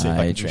 See if I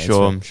can I'm transfer.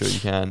 I'm sure you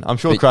can. I'm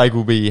sure But- Craig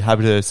will be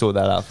happy to sort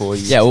that out for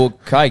you. Yeah, well,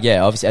 Craig,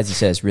 obviously, as he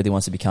says, really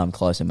wants to become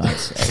closer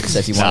mates. So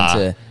if you wanted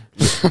to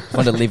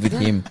wanted to live with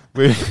him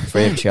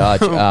free of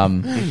charge.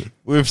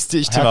 We've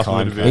stitched him up a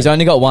little bit. He's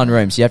only got one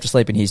room, so you have to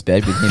sleep in his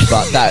bed with him.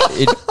 But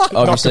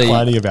obviously,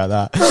 not complaining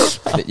about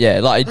that. Yeah,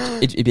 like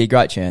it'd be a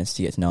great chance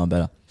to get to know him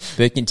better.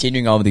 But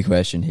continuing on with the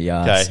question, he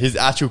asked. Okay, his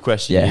actual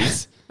question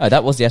is. Oh,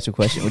 that was the actual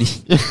question. What do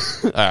you?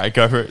 All right,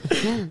 go for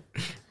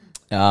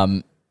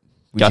it.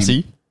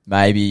 Gussie,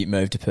 maybe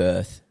move to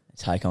Perth,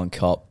 take on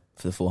Cop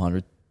for the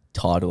 400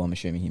 title. I'm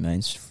assuming he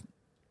means.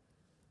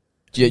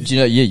 Do you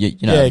know? You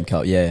know him,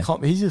 Cop. Yeah,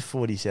 he's a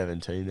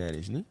 47-2 man,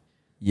 isn't he?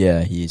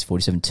 Yeah, he is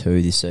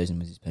 47-2 this season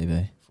was his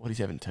PB.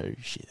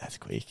 47-2. Shit, that's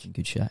quick. In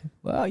good shape.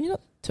 Well, you're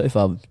not too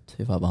far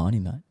behind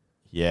him, mate.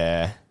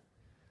 Yeah.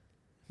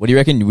 What do you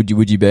reckon? Would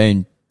you be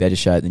in better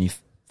shape than your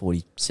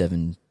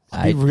 47?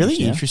 I'd be really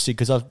interested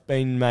because I've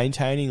been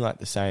maintaining like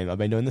the same. I've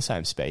been doing the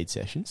same speed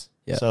sessions.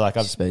 Yeah. So like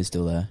speed's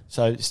still there.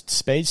 So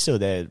speed's still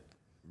there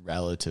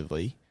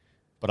relatively,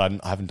 but I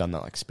haven't done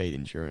that like speed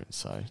endurance.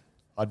 So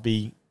I'd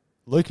be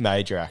Luke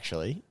Major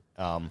actually.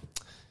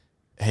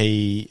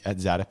 He at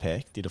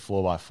Zatopek did a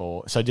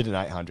 4x4. So I did an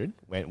 800,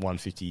 went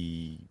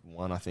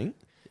 151 I think,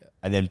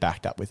 and then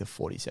backed up with a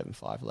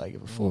 47.5 leg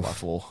of a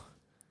 4x4.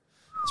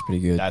 That's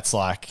pretty good. That's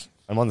like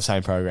I'm on the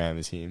same program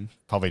as him.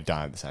 Probably don't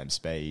have the same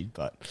speed,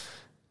 but.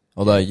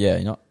 Although, yeah,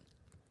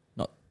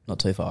 not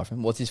too far from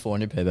him. What's his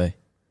 400 PB?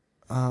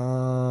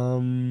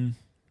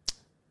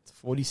 It's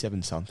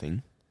 47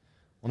 something.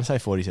 I want to say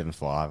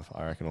 47.5,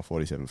 I reckon, or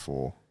 47.4.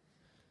 It'd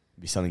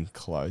be something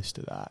close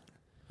to that.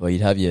 Well,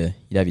 you'd have your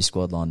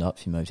squad lined up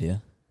if you moved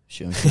here.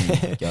 Sure,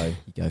 you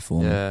go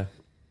for him. Yeah.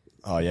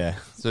 Oh yeah.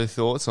 So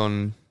thoughts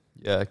on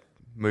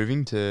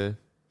moving to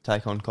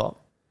take on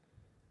Cop?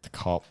 The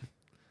Cop.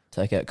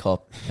 Take out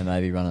Cop and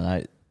maybe run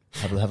an 8.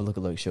 Have a look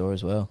at Luke Shaw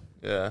as well.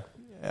 Yeah.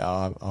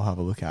 I'll have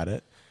a look at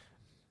it.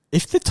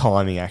 If the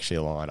timing actually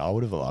aligned, I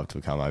would have loved to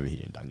have come over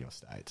here and done your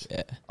states.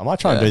 Yeah. I might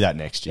try and do that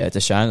next year. Yeah, it's a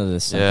shame that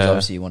because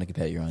obviously you want to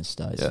compare your own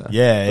states.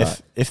 Yeah,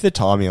 if the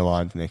timing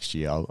aligns next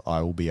year,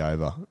 I will be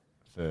over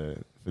for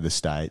the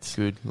states.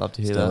 Good. Love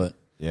to hear Let's do that. it.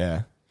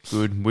 Yeah.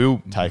 Good.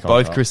 We'll take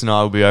both on Chris and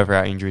I will be over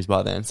our injuries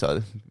by then,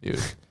 so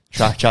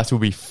track chats will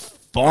be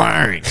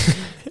firing.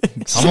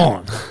 Come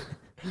on.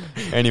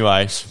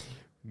 Anyway,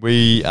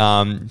 we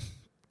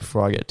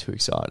before I get too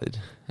excited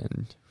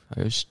and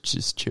I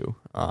just chill.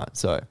 All right,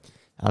 so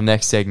our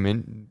next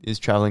segment is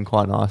traveling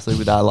quite nicely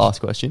with our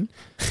last question.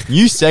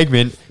 New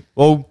segment.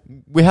 Well,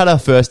 we had our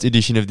first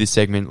edition of this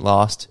segment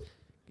last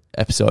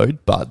episode,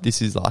 but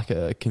this is like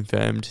a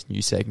confirmed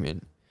new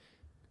segment.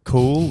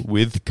 Cool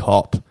with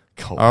Cop.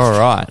 All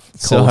right.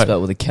 Cool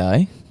spelled with a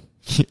K.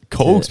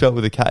 Cool spelled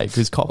with a K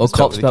because Cop. Or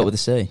Cop spelled with a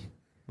C.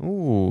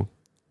 Ooh.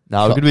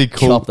 No, we're going to be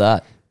cool. Chop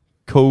that.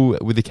 Cool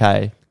with a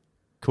K.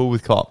 Cool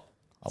with Cop.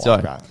 I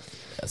like that.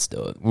 Let's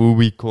do it. We'll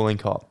be calling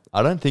Cop.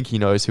 I don't think he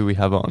knows who we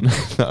have on.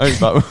 No,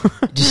 but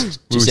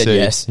just we'll said see.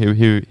 yes. Here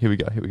we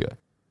go.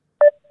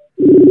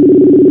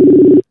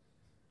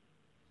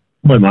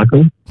 Hello,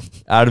 Michael.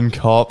 Adam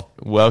Cop,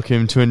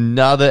 welcome to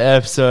another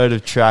episode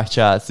of Track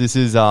Chats. This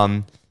is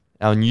our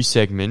new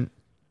segment,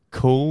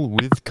 Cool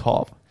with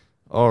Cop.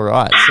 All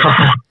right. So,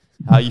 how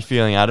are you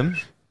feeling, Adam?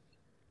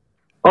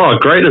 Oh,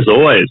 great as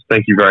always.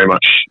 Thank you very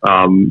much,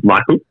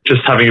 Michael.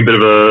 Just having a bit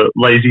of a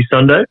lazy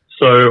Sunday,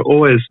 so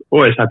always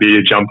happy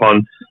to jump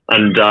on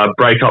and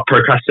break up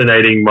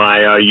procrastinating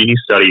my uni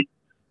study.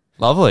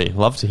 Lovely.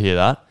 Love to hear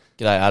that.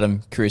 G'day,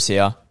 Adam. Chris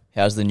here.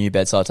 How's the new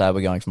bedside table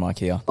going from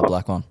IKEA, the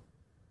black one?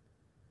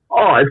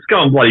 Oh, it's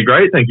going bloody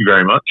great. Thank you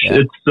very much. Yeah.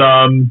 It's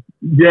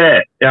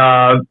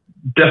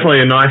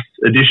definitely a nice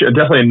addition.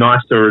 Definitely a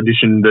nicer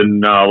addition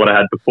than what I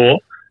had before.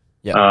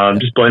 Yeah.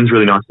 Just blends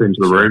really nicely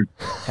into the room.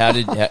 How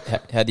did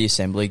the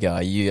assembly go?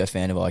 Are you a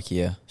fan of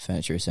IKEA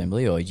furniture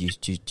assembly, or do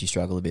you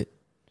struggle a bit?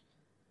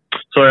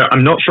 So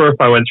I'm not sure if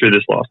I went through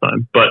this last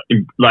time, but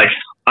it's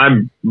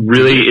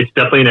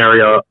definitely an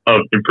area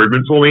of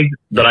improvement for me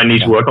that I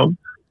need to work on.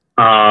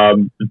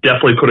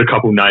 Definitely put a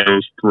couple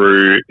nails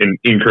through in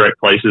incorrect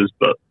places,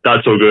 but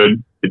that's all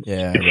good. It's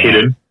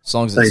hidden. As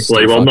long as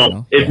thankfully,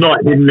 it's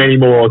not hidden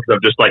anymore because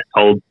I've just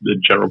told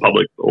the general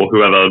public or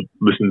whoever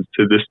listens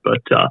to this.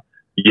 But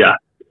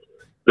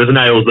there's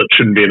nails that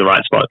shouldn't be in the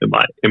right spot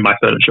in my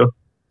furniture.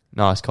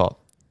 Nice, Cop.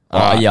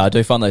 Yeah, I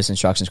do find those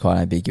instructions quite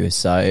ambiguous.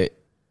 So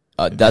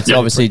that's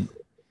obviously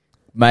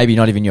maybe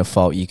not even your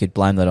fault. You could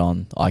blame that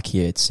on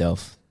IKEA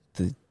itself,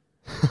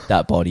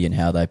 that body and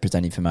how they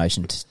present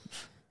information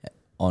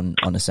on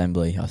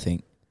assembly, I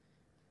think.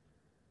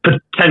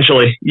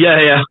 Potentially.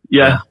 Yeah.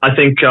 I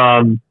think,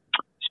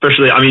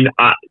 especially,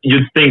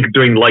 you'd think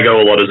doing Lego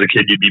a lot as a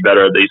kid, you'd be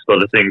better at these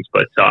sort of things,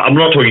 but I'm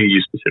not talking to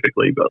you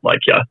specifically, but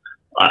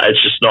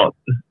it's just not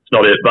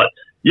it. But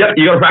yeah,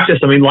 you got to practice.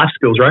 Life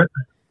skills, right?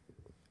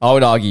 I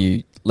would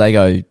argue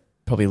Lego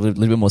probably a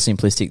little bit more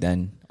simplistic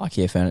than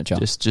IKEA furniture.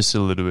 Just a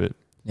little bit.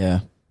 Yeah.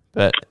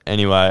 But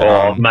anyway.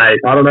 Mate,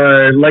 I don't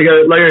know.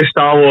 Lego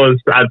Star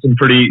Wars had some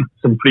pretty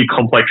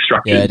complex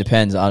structures. Yeah, it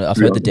depends. I've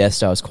heard the Death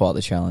Star was quite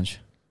the challenge.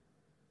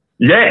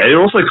 Yeah, it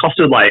also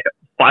costed $500.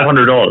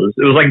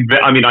 It was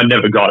I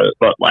never got it,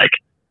 but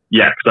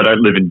yet because I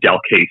don't live in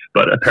Dalkeith,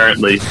 but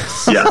apparently,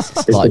 yeah,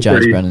 it's Like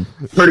James Brennan.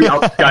 pretty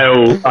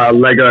upscale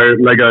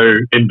Lego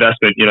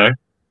investment, you know.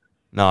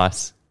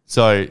 Nice.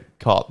 So,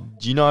 Cop,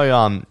 do you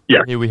know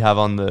who we have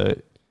on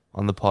the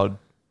pod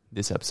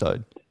this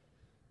episode?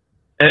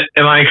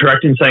 Am I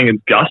correct in saying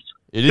it's Gus?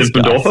 It is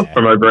Simpfendorfer Gus.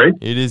 from over East?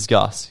 It is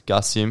Gus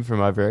Sim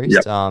from over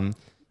East. Yep.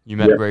 You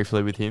met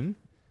briefly with him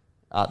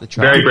at the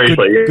track. Very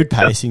briefly. Good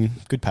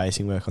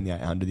pacing work on the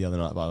 800 the other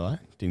night, by the way.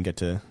 Didn't get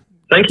to...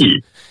 Thank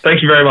you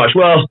very much.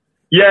 Well,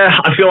 yeah,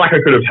 I feel like I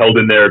could have held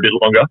in there a bit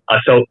longer. I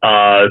felt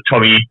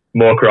Tommy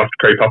Moorcroft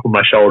creep up on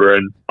my shoulder,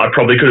 and I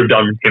probably could have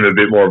done him a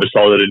bit more of a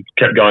solid and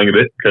kept going a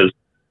bit because,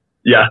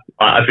 yeah,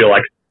 I feel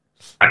like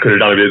I could have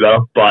done a bit better.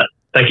 But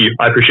thank you,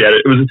 I appreciate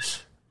it.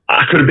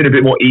 I could have been a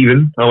bit more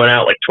even. I went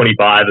out like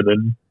 25 and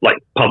then like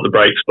pumped the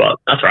brakes, but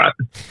that's all right.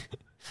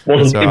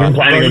 Wasn't even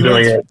planning on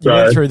doing it. So. You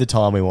went through the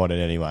time we wanted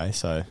anyway,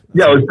 so...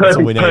 Yeah, it was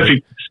perfect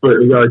split.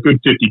 It was a good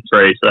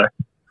 53, so...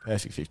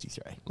 Perfect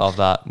 53. Love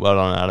that. Well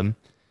done, Adam.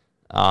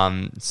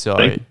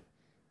 So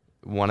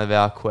one of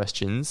our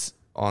questions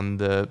on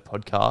the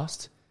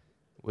podcast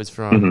was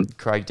from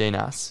Craig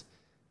Dinas,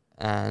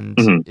 and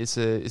it's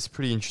a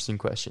pretty interesting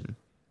question.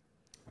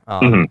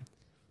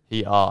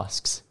 He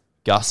asks,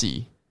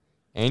 Gussie,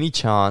 any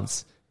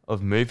chance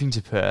of moving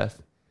to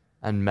Perth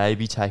and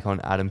maybe take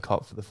on Adam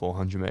Kopp for the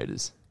 400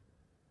 metres?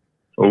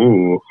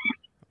 Ooh.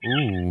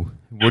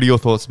 What are your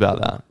thoughts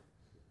about that?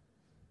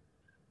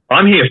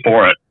 I'm here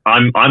for it.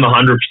 I'm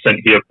 100%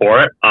 here for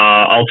it.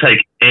 I'll take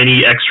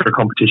any extra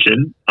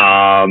competition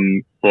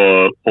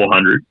for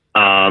 400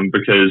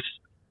 because,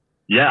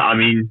 yeah, I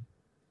mean,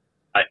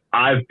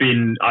 I've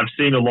seen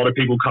a lot of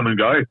people come and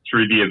go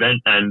through the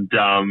event, and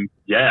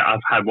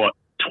I've had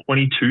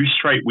 22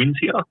 straight wins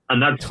here,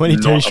 and that's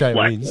 22 straight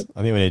wins.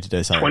 I think we need to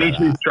do something.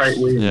 22 straight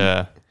wins.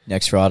 Yeah.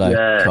 Next Friday,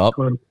 Cop.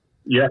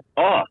 Yeah.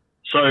 Oh,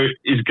 so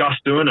is Gus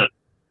doing it?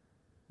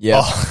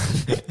 Yeah.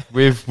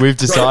 We've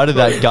decided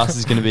that Gus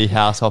is going to be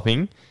house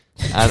hopping,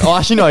 and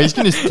actually no, he's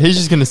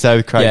just going to stay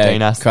with Craig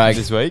Dinas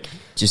this week.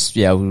 He'll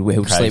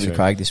sleep with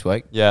Craig this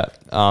week. Yeah.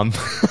 And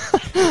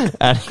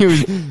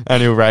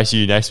he'll race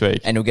you next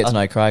week, and he'll get to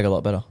know Craig a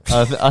lot better.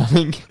 I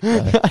think.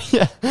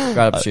 Yeah. Great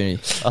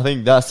opportunity. I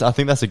think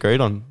that's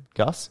agreed on,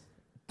 Gus.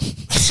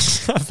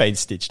 I've been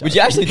stitched up. Would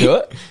you actually do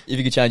it if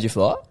you could change your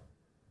flight?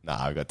 Nah,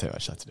 I've got too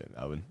much stuff to do in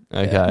Melbourne.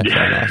 Okay,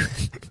 fair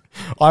enough.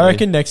 I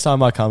reckon next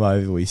time I come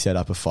over, we set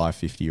up a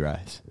 550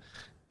 race.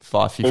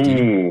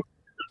 550. Ooh.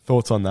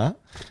 Thoughts on that?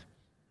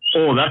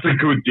 Oh, that's a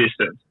good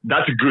distance.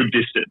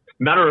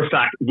 Matter of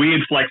fact,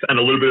 weird flex and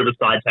a little bit of a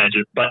side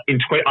tangent, but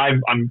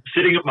I'm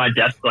sitting at my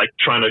desk, like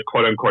trying to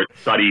quote unquote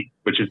study,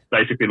 which is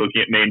basically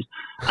looking at memes,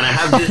 and I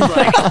have this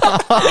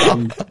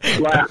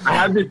I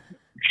have this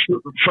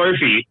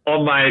trophy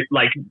on my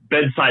like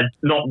bedside,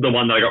 not the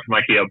one that I got from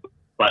IKEA,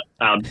 but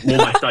on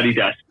my study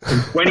desk in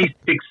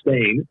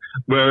 2016,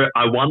 where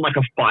I won like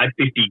a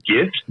 550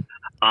 gift.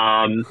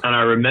 And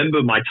I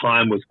remember my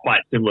time was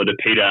quite similar to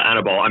Peter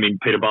Ball. And,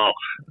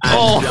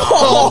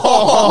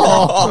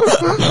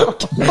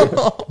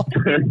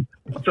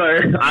 so,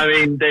 I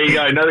mean, there you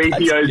go. No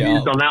ETOs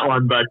used on that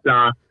one, but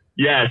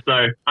yeah, so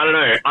I don't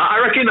know. I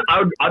reckon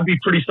I'd be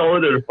pretty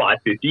solid at a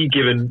 550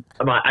 given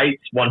my 8's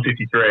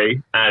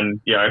 153 and,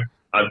 you know,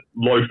 a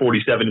low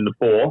 47 in the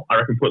 4. I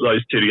reckon put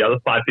those two together.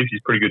 550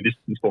 is pretty good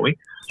distance for me.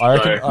 I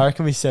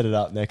reckon we set it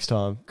up next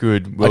time.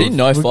 Good. I didn't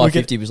know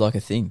 550 was like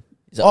a thing.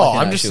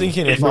 I'm just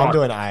thinking if I'm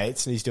doing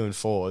 8s and he's doing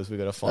 4s, we've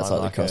got to find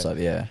like a crossover.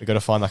 Yeah, we've got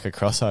to find like a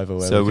crossover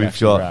where so we've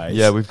got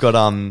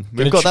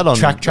that on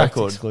track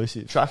record.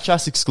 Exclusive. Track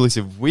Chats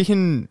exclusive.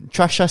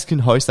 Track Chats can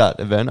host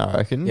that event. I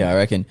reckon. Yeah, I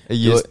reckon a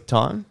year's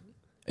time.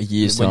 A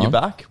year's when time. you're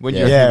back. When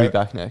you reckon you'll be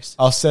back next?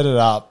 I'll set it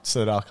up so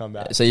that I'll come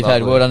back. So you've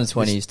had World Under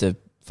 20s to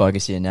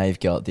focus here. Now you've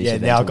got this. Yeah,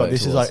 now I've got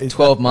this. Is like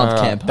 12-month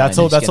campaign. That's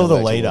all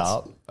the lead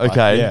up.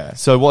 Okay.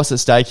 So what's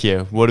at stake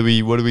here? What are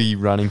we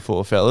running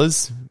for,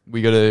 fellas?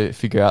 We got to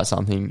figure out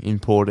something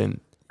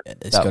important.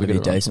 It's got to be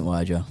a decent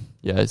wager.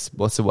 Yes.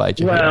 What's the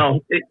wager? Well,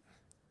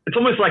 it's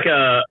almost like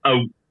a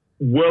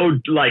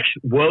world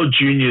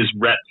juniors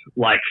rep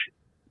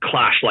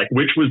clash. Like,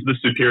 which was the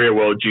superior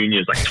world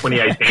juniors, like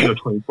 2018 or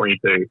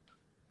 2022?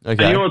 Okay. And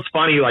you know what's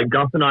funny? Like,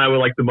 Gus and I were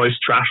like the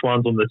most trash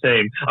ones on the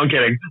team. I'm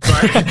kidding.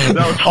 Sorry.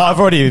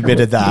 I've already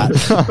admitted that.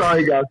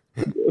 Sorry, Gus.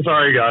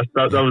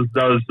 That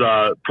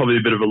was probably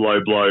a bit of a low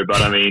blow, but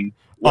I mean.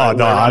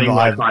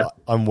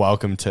 I'm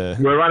welcome to.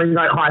 We're running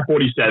like high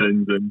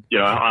 47s, and you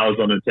know I was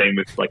on a team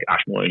with like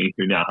Ash Maloney,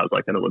 who now has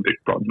like an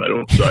Olympic bronze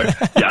medal. So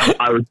yeah,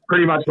 I was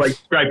pretty much like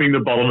scraping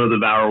the bottom of the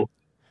barrel,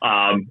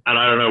 and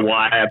I don't know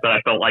why, but I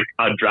felt like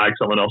I'd drag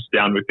someone else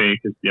down with me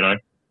because I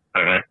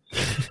don't know.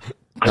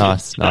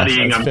 Nice.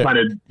 Studying, I'm kind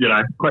of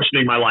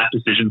questioning my life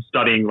decisions.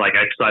 Studying like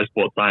exercise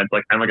sports science,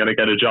 like am I going to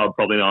get a job?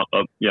 Probably not.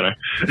 But,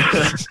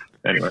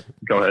 anyway,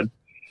 go ahead.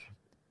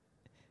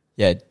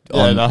 Yeah,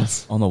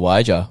 on the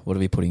wager, what are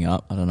we putting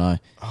up? I don't know.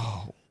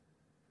 Oh,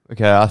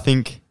 okay. I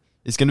think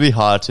It's going to be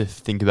hard to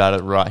think about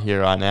it right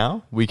here, right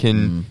now. We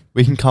can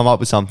come up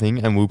with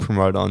something and we'll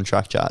promote it on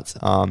Track Chats.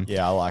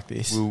 Yeah, I like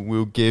this.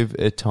 We'll give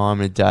a time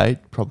and a date,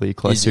 probably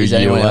close to a Is year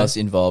anyone away. else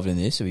involved in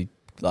this? Are we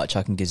like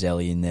chucking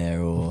Gazzelli in there,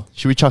 or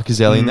Should we chuck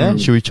Gazzelli in there?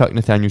 Should we chuck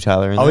Nathaniel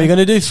Taylor in Are there? we going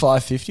to do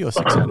 550 or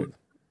 600? Do you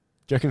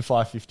reckon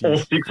 550? Or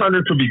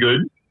 600 could be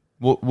good.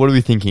 What are we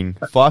thinking?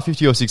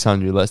 550 or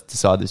 600? Let's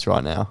decide this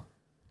right now.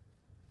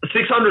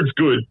 600's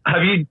good.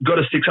 Have you got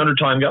a 600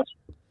 time, Gus?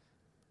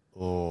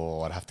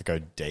 Oh, I'd have to go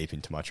deep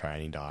into my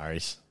training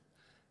diaries.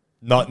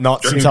 Not Do you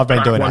since reckon I've been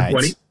crack doing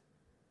 120? eights.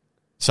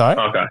 Sorry?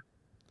 Okay.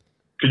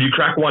 Could you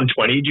crack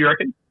 120, do you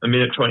reckon? A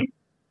minute 20?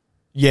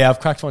 Yeah, I've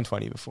cracked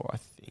 120 before, I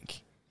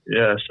think.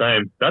 Yeah,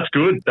 same. That's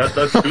good. That's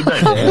good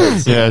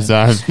then. Yeah,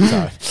 Sam.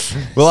 So,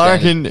 Well, I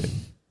reckon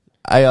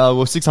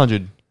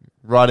 600,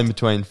 right in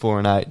between 4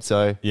 and 8.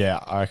 So yeah,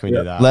 I reckon we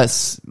do that.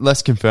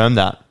 let's confirm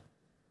that.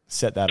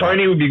 Set that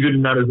Tony up. would be good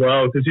in that as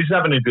well because he's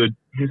having a good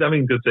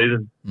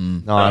season.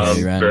 Nice.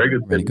 he ran very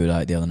good really team. good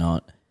 8 the other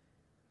night.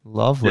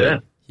 Lovely. Yeah.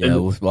 Yeah,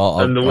 I'll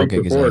and the week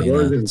get before Gazzelli as in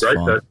well, there. he's It's great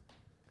fine.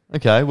 set.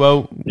 Okay,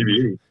 well, He'd be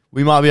easy.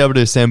 we might be able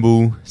to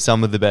assemble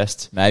some of the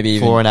best Maybe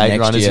even 4 and 8 next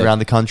runners year. around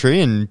the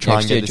country and try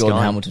Next and year, get this Jordan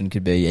going. Hamilton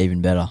could be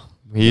even better.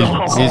 He's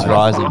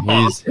rising.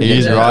 He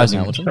is Jordan rising.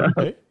 Hamilton.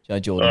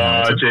 Jordan Oh,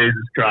 Hamilton.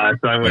 Jesus Christ.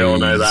 Don't we all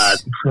know that?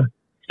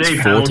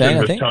 Steve 14, Hamilton I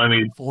was think. telling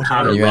me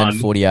how to He ran run.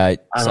 48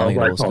 I something was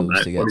at like, all schools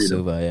mate, to what get are you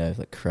silver. Yeah,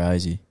 like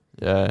crazy.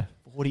 Yeah.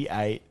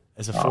 48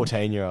 as a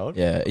 14-year-old.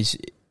 Yeah,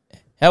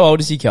 how old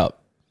is he,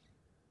 Cup?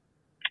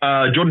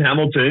 Jordan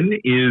Hamilton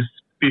is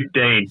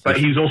 15, but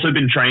he's also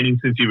been training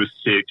since he was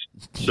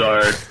 6.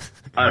 So,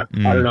 I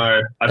don't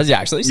know. Has he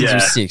actually? Since he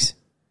was 6?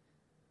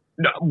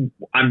 No,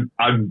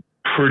 I'm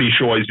pretty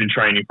sure he's been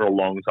training for a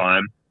long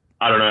time.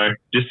 I don't know.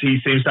 Just he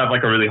seems to have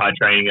like a really high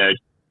training age.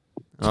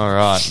 All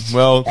right.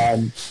 Well,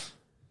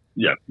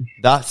 Yeah.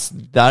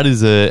 that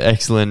is an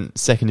excellent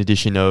second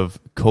edition of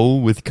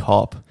Cool with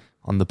Cop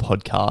on the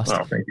podcast.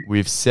 Oh, thank you.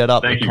 We've set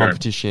up Thank a you, Graham.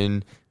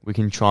 competition. We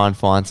can try and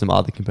find some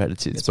other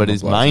competitors, Get but some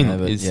it's more blokes in there,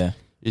 but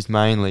is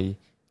mainly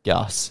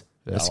Gus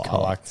versus I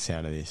Cop. like the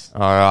sound of this.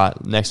 All right.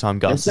 Next time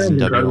Gus That is in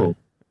sounds WA. incredible.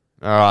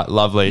 All right.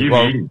 Lovely. You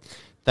Well, beauty.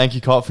 thank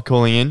you, Cop, for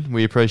calling in.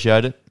 We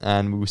appreciate it,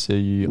 and we'll see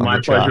you on My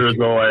the track. pleasure as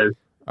always.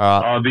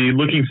 All right. I'll be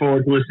looking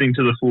forward to listening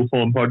to the Full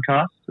Form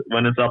podcast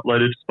when it's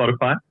uploaded to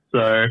Spotify.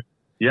 So,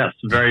 yes,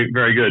 very,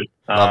 very good.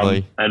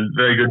 Lovely. And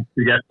very good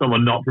to get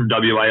someone not from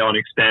WA on,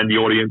 expand the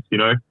audience, you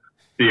know,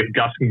 see if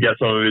Gus can get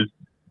some of his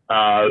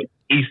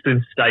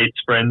Eastern States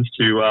friends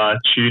to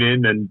tune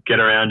in and get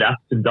around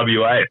Aston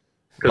WA.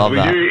 Because Love we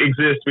that. do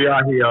exist. We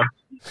are here.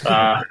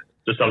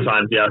 Just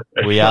sometimes, yeah.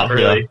 It's We not are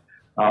really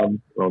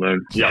well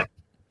known. Yeah.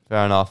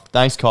 Fair enough.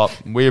 Thanks, Cop.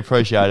 We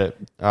appreciate it.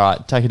 All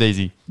right. Take it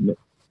easy.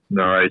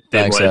 No worries.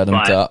 Thanks, Boys. Adam.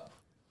 Bye. Cup.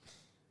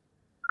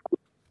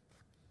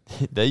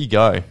 There you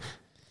go.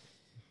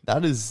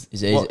 That is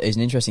He's what,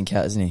 an interesting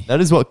cat, isn't he? that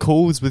is what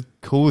Cool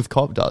with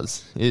Cop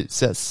does. It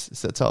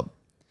sets up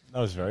That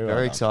was very well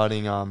very done.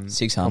 exciting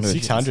 600.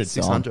 600.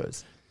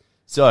 600s.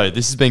 So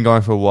this has been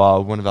going for a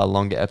while. One of our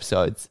longer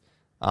episodes.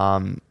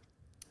 Our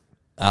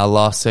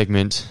last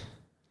segment,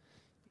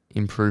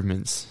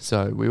 improvements.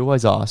 So we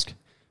always ask,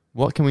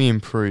 what can we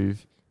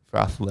improve for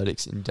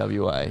athletics in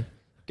WA?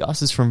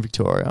 Gus is from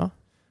Victoria.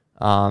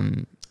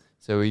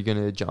 So we're going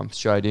to jump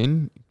straight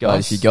in. But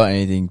Gus, if you got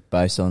anything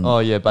based on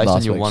based on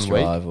last your week's 1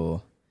 week. drive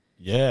or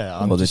Yeah,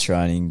 all the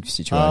training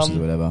situations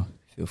or whatever,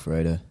 feel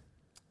free to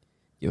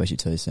give us your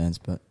 2 cents.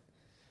 But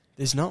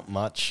there's not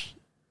much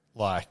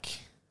like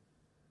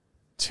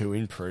to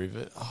improve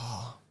it.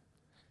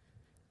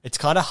 It's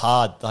kind of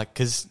hard, like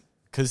because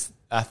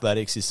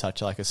athletics is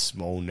such like a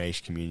small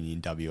niche community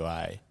in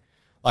WA.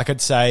 Like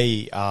I'd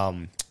say,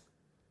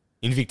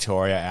 in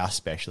Victoria, our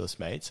specialist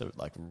mates are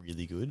like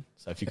really good.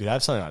 So if you could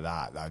have something like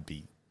that, that'd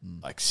be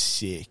like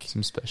sick.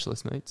 Some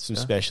specialist mates. Some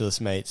yeah. specialist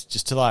mates,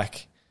 just to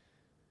like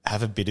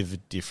have a bit of a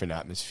different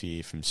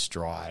atmosphere from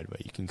Stride, where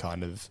you can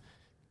kind of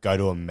go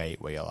to a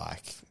meet where you're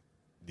like,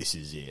 this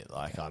is it.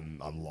 Like I'm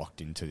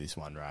locked into this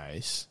one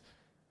race.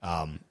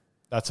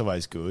 That's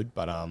always good,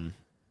 but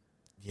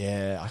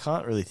yeah, I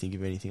can't really think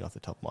of anything off the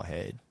top of my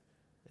head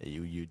that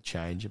you'd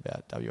change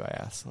about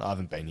WAS. I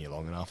haven't been here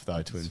long enough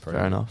though to improve.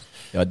 Fair enough.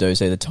 yeah, I do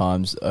see the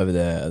times over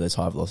there, those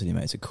high velocity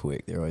mates are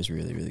quick. They're always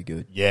really, really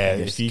good. Yeah, I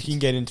guess if you can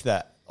get into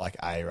that like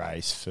A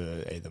race for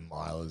either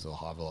milers or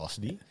high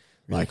velocity,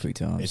 really like quick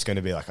times. it's going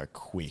to be like a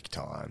quick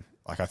time.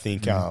 Like I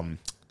think,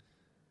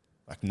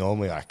 like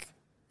normally like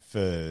for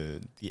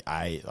the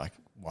A, like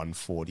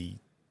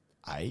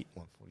 148,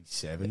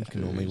 147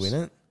 can normally win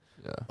it.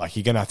 Yeah. Like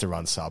you're going to have to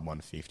run sub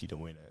 150 to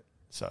win it.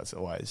 So it's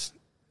always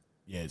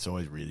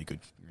really good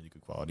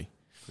quality.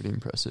 Pretty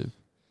impressive.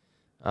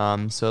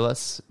 So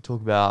let's talk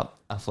about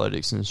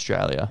athletics in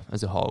Australia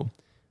as a whole.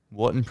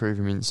 What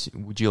improvements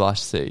would you like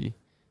to see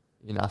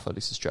in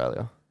Athletics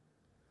Australia?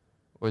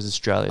 Or is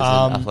Australia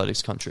an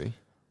athletics country?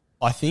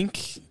 I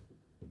think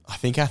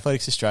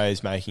Athletics Australia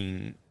is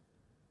making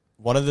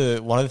one of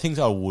the things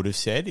I would have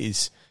said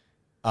is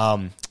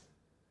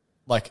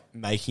like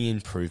making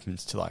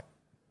improvements to like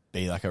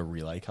be like a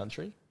relay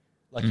country.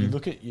 Like you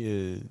look at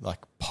like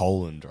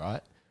Poland,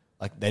 right?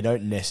 Like they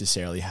don't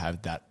necessarily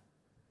have that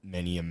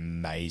many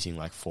amazing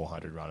like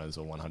 400 runners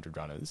or 100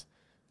 runners,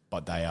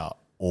 but they are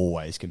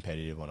always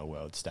competitive on a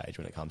world stage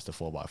when it comes to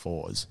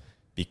 4x4s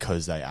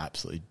because they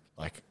absolutely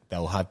like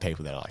they'll have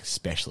people that are like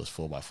specialist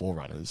 4x4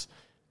 runners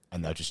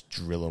and they'll just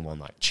drill them on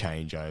like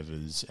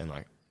changeovers and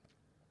like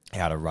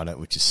how to run it,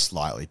 which is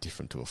slightly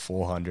different to a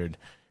 400.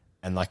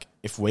 And like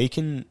if we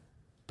can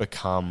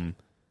become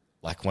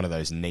like one of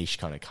those niche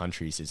kind of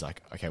countries is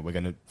like, okay, we're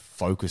going to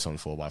focus on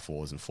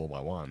 4x4s and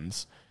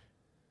 4x1s.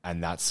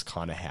 And that's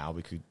kind of how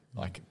we could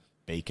like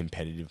be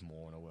competitive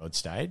more on a world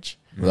stage.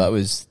 Well,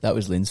 that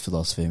was Lynn's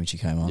philosophy when she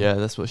came on. Yeah,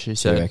 that's what she She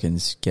said.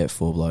 reckons get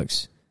 4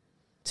 blokes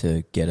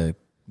to get a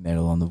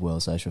medal on the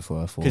world stage for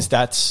 4x4. Because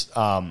that's,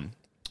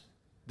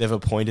 they've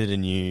appointed a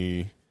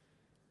new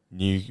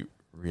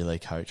relay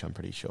coach, I'm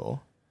pretty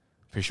sure.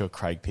 Pretty sure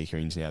Craig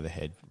Pickering's now the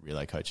head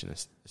relay coach in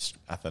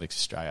Athletics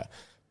Australia.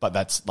 But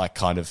that's like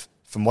kind of,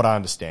 from what I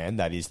understand,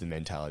 that is the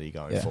mentality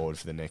going forward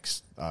for the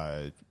next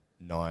the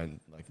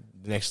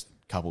next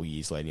couple of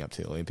years leading up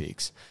to the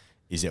Olympics,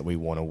 is that we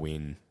want to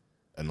win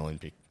an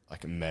Olympic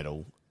like a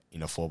medal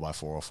in a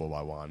 4x4 or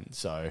 4x1.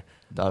 So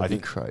That'd be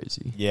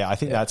crazy. Yeah, I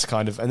think that's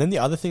kind of, and then the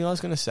other thing I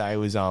was going to say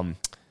was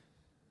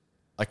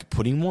like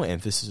putting more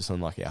emphasis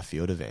on like our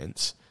field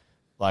events,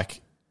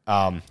 like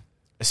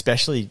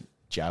especially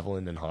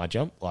javelin and high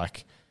jump.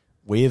 Like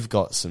we've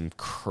got some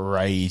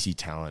crazy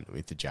talent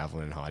with the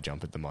javelin and high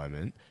jump at the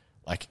moment.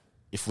 Like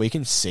if we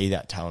can see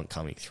that talent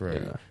coming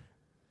through,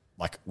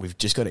 like we've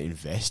just got to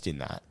invest in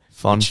that.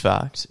 Fun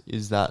fact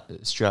is that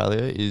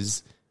Australia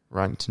is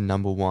ranked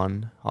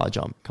 #1 high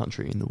jump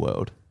country in the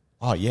world.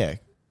 Oh yeah,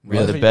 We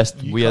are the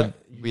best. We are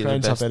the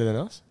Ukraine's best. better than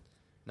us.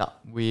 No,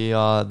 we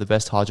are the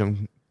best high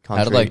jump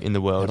country in the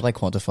How world. do they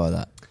quantify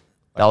that?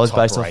 That was top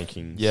based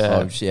rankings.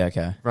 off yeah Yeah,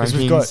 okay.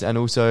 rankings got, and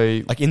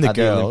also like in the at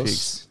girls,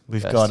 Olympics,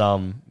 we've best.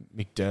 got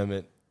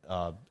McDermott,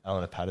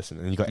 Eleanor Patterson,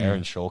 and you've got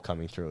Erin Shaw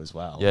coming through as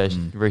well. Yeah, she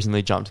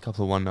recently jumped a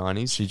couple of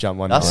 190s. She jumped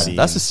 190.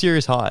 That's a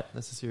serious height.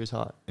 That's a serious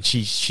height. And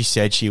she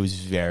said she was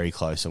very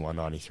close to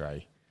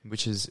 193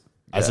 Which is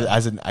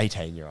as an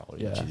 18-year-old,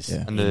 which is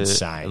and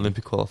insane. the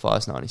Olympic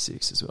qualifiers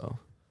 96 as well.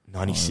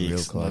 96.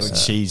 real close. Like,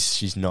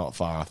 she's not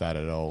far off that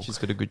at all. She's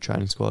got a good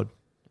training squad.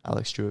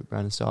 Alex Stewart,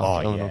 Brandon Stark, Oh,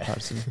 Eleanor yeah.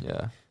 Patterson.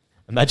 Yeah.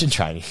 Imagine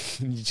training.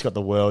 You just got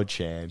the world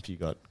champ. You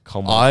got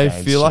Commonwealth I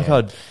Games feel like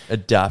champ. I'd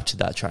adapt to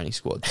that training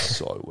squad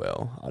so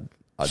well.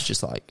 I'd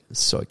just like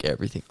soak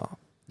everything up.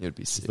 It would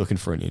be sick. looking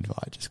for an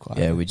invite. Just quite.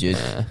 Yeah, would you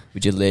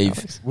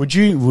leave? Would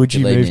you leave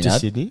move me to now?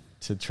 Sydney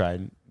to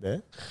train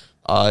there?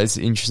 It's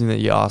interesting that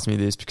you asked me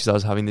this because I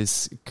was having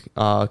this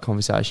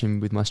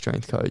conversation with my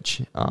strength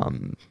coach,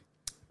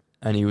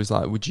 and he was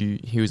like,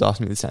 he was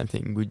asking me the same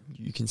thing, would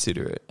you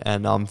consider it?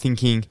 And I'm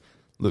thinking,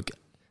 look,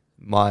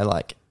 my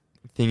like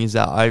thing is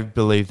that I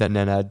believe that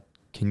Nenad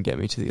can get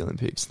me to the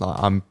Olympics. Like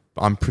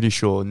I'm pretty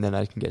sure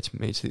Nenad can get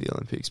me to the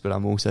Olympics, but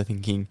I'm also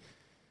thinking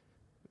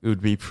it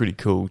would be pretty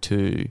cool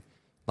to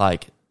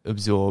like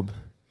absorb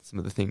some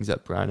of the things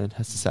that Brandon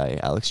has to say,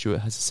 Alex Stewart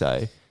has to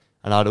say,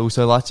 and I'd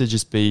also like to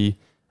just be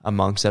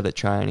amongst that at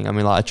training. I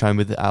mean, like I train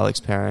with Alex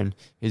Perrin,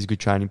 he's a good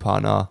training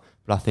partner,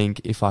 but I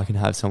think if I can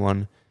have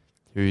someone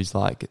who's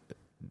like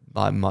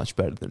much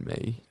better than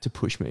me to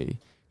push me,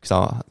 because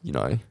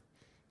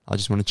I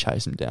just want to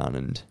chase him down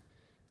and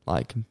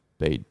like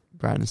beat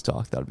Brandon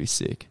Stark. That'd be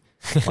sick.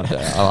 One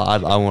day,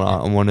 I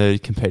want to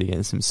compete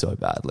against him so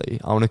badly.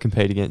 I want to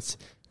compete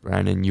against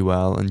Brandon,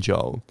 Yuel, and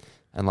Joel,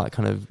 and like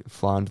kind of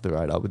fly under the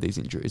radar with these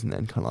injuries, and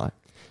then kind of like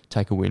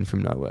take a win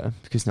from nowhere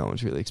because no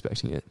one's really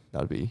expecting it.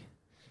 That'd be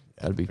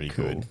pretty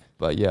cool. good.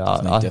 But yeah, I I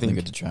definitely think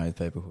good to train with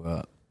people who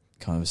are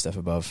kind of a step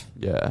above.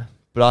 yeah.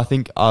 But I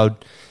think I'd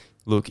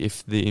look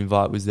if the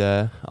invite was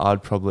there. I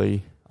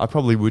probably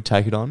would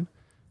take it on.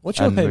 What's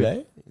your And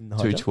PB? in the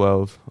high jump?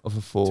 212 of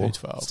a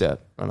 212.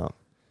 step run up.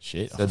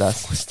 Shit. So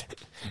that's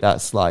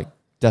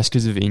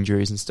because of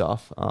injuries and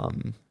stuff.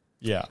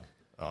 Yeah.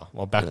 Oh,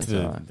 well, back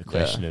to the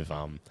question of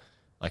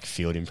like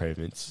field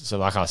improvements. So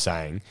like I was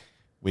saying,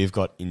 we've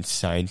got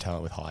insane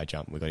talent with high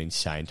jump. We've got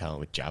insane talent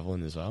with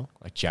javelin as well.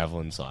 Like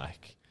javelin's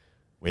like,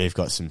 we've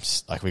got some,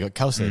 like we got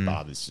Kelsey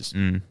Barber's just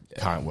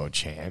current world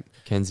champ.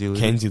 Kenzie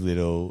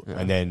Little.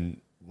 And then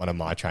one of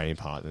my training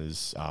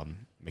partners,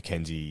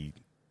 Mackenzie,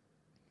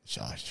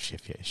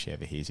 if she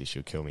ever hears this,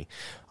 she'll kill me.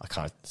 I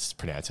can't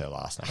pronounce her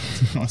last name.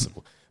 It's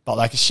impossible. But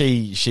like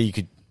she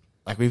could,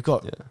 like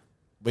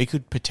we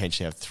could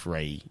potentially have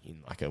 3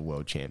 in like a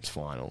world champs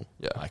final,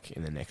 like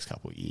in the next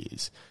couple of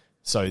years.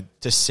 So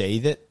to see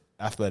that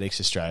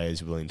Athletics Australia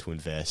is willing to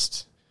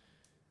invest,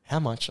 how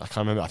much? I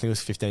can't remember. I think it was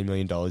 $15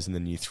 million in the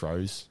new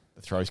throws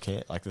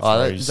camp. Like the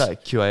throws. Is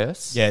that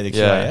QAS? Yeah, the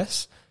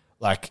QAS.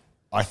 Like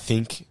I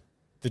think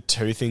the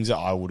 2 things that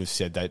I would have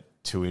said that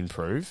to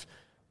improve,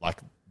 like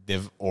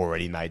they've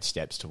already made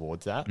steps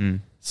towards that.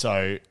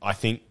 So I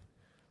think,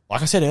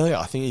 like I said earlier,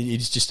 I think it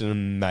is just an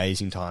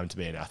amazing time to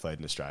be an athlete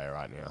in Australia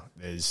right now.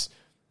 There's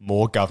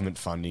more government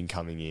funding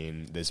coming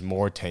in. There's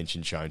more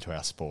attention shown to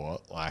our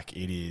sport. Like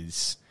it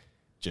is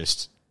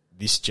just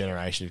this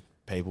generation of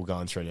people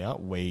going through now,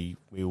 we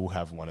will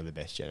have one of the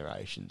best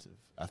generations of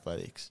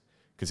athletics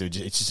because it's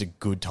just a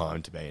good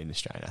time to be in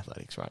Australian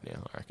athletics right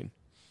now, I reckon.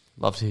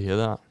 Love to hear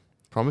that.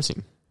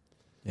 Promising.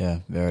 Yeah,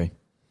 very.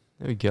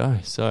 There we go.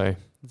 So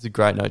it's a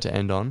great note to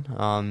end on.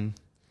 I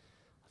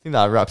think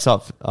that wraps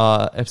up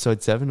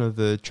episode 7 of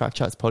the Track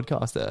Chats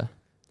podcast there.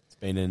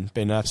 Been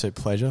an absolute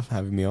pleasure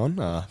having me on.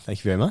 Thank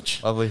you very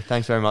much. Lovely.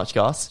 Thanks very much,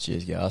 Gus.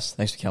 Cheers, Gus.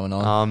 Thanks for coming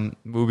on.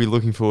 We'll be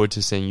looking forward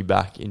to seeing you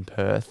back in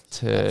Perth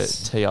to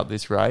tee up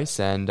this race.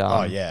 And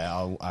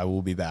I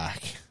will be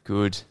back.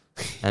 Good.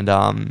 And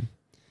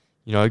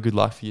good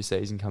luck for your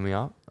season coming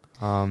up.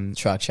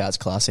 Track Chats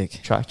Classic.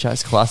 Track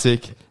Chats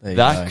Classic.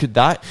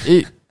 There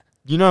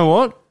you know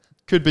what?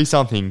 Could be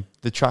something.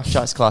 The Track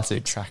Chats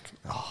Classic.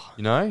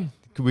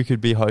 We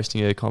could be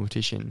hosting a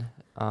competition.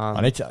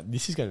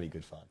 This is going to be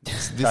good fun.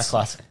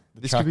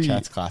 Track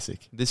Chats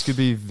Classic. This could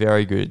be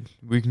very good.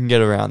 We can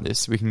get around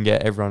this. We can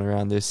get everyone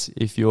around this.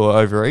 If you're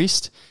over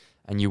east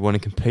and you want to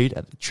compete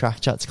at the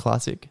Track Chats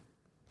Classic,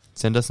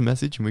 send us a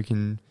message and we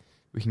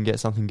can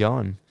get something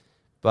going.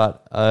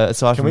 But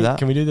aside from that,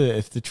 can we do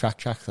the Track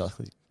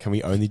Classic? Can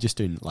we only just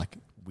do like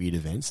weird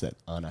events that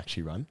aren't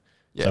actually run?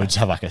 Yeah, so we'll just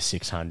have like a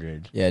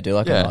 600. Yeah, do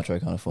like a nitro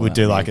kind of format. We'll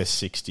do like a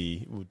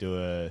 60. We'll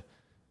do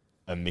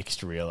a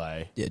mixed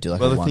relay. Yeah, do like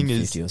a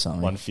 150 or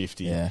something.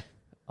 150. Yeah.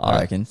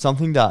 I reckon.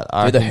 Something that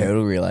do the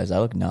hurdle relays. They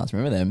look nuts.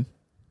 Remember them?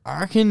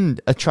 I reckon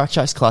a Track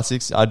Chats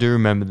Classics, I do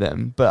remember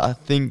them, but I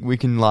think we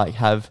can like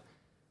have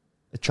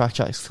a Track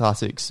Chats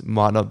Classics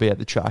might not be at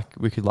the track.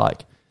 We could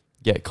like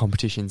get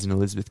competitions in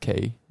Elizabeth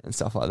Quay and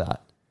stuff like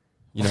that.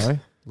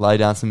 Lay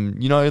down some,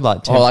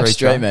 like temporary like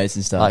street mates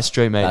and stuff. Like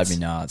street mates. That'd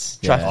be nuts.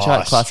 Track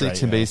Chat Classics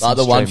can be like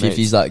the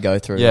 150s that go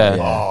through. Yeah.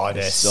 Oh,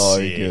 they're so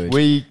sick.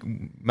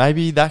 good.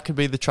 Maybe that could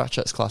be the Track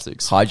Chats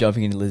Classics. High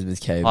jumping in Elizabeth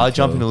Quay. High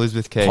jumping in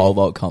Elizabeth Quay. Pole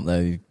vault comp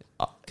though.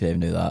 Could even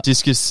do that.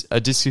 A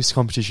discus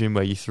competition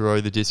where you throw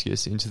the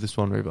discus into the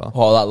Swan River.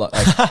 Oh, like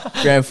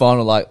grand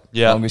final,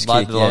 longest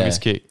kick. The longest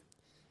kick.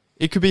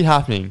 It could be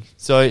happening.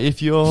 So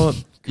if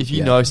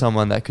you know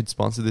someone that could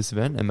sponsor this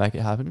event and make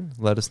it happen,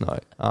 let us know.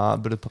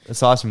 But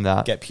aside from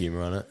that, get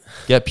Puma on it.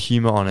 Get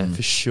Puma on it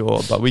for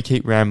sure. But we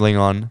keep rambling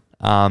on.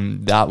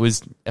 That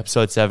was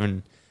episode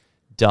 7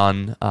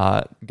 done.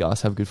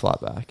 Guys, have a good flight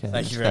back. And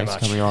thank you very much.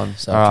 Thanks for coming on.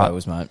 So all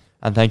right, mate.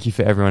 And thank you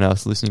for everyone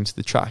else listening to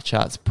the Track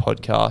Chats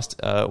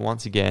podcast.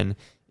 Once again,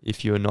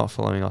 if you are not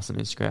following us on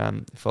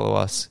Instagram, follow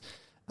us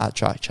at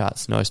Track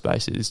Chats, no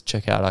spaces.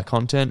 Check out our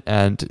content.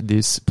 And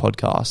this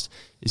podcast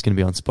is going to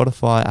be on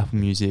Spotify, Apple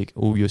Music,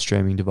 all your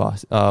streaming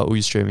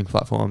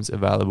platforms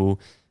available,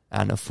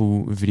 and a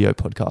full video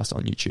podcast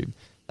on YouTube.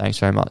 Thanks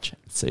very much.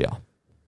 See ya.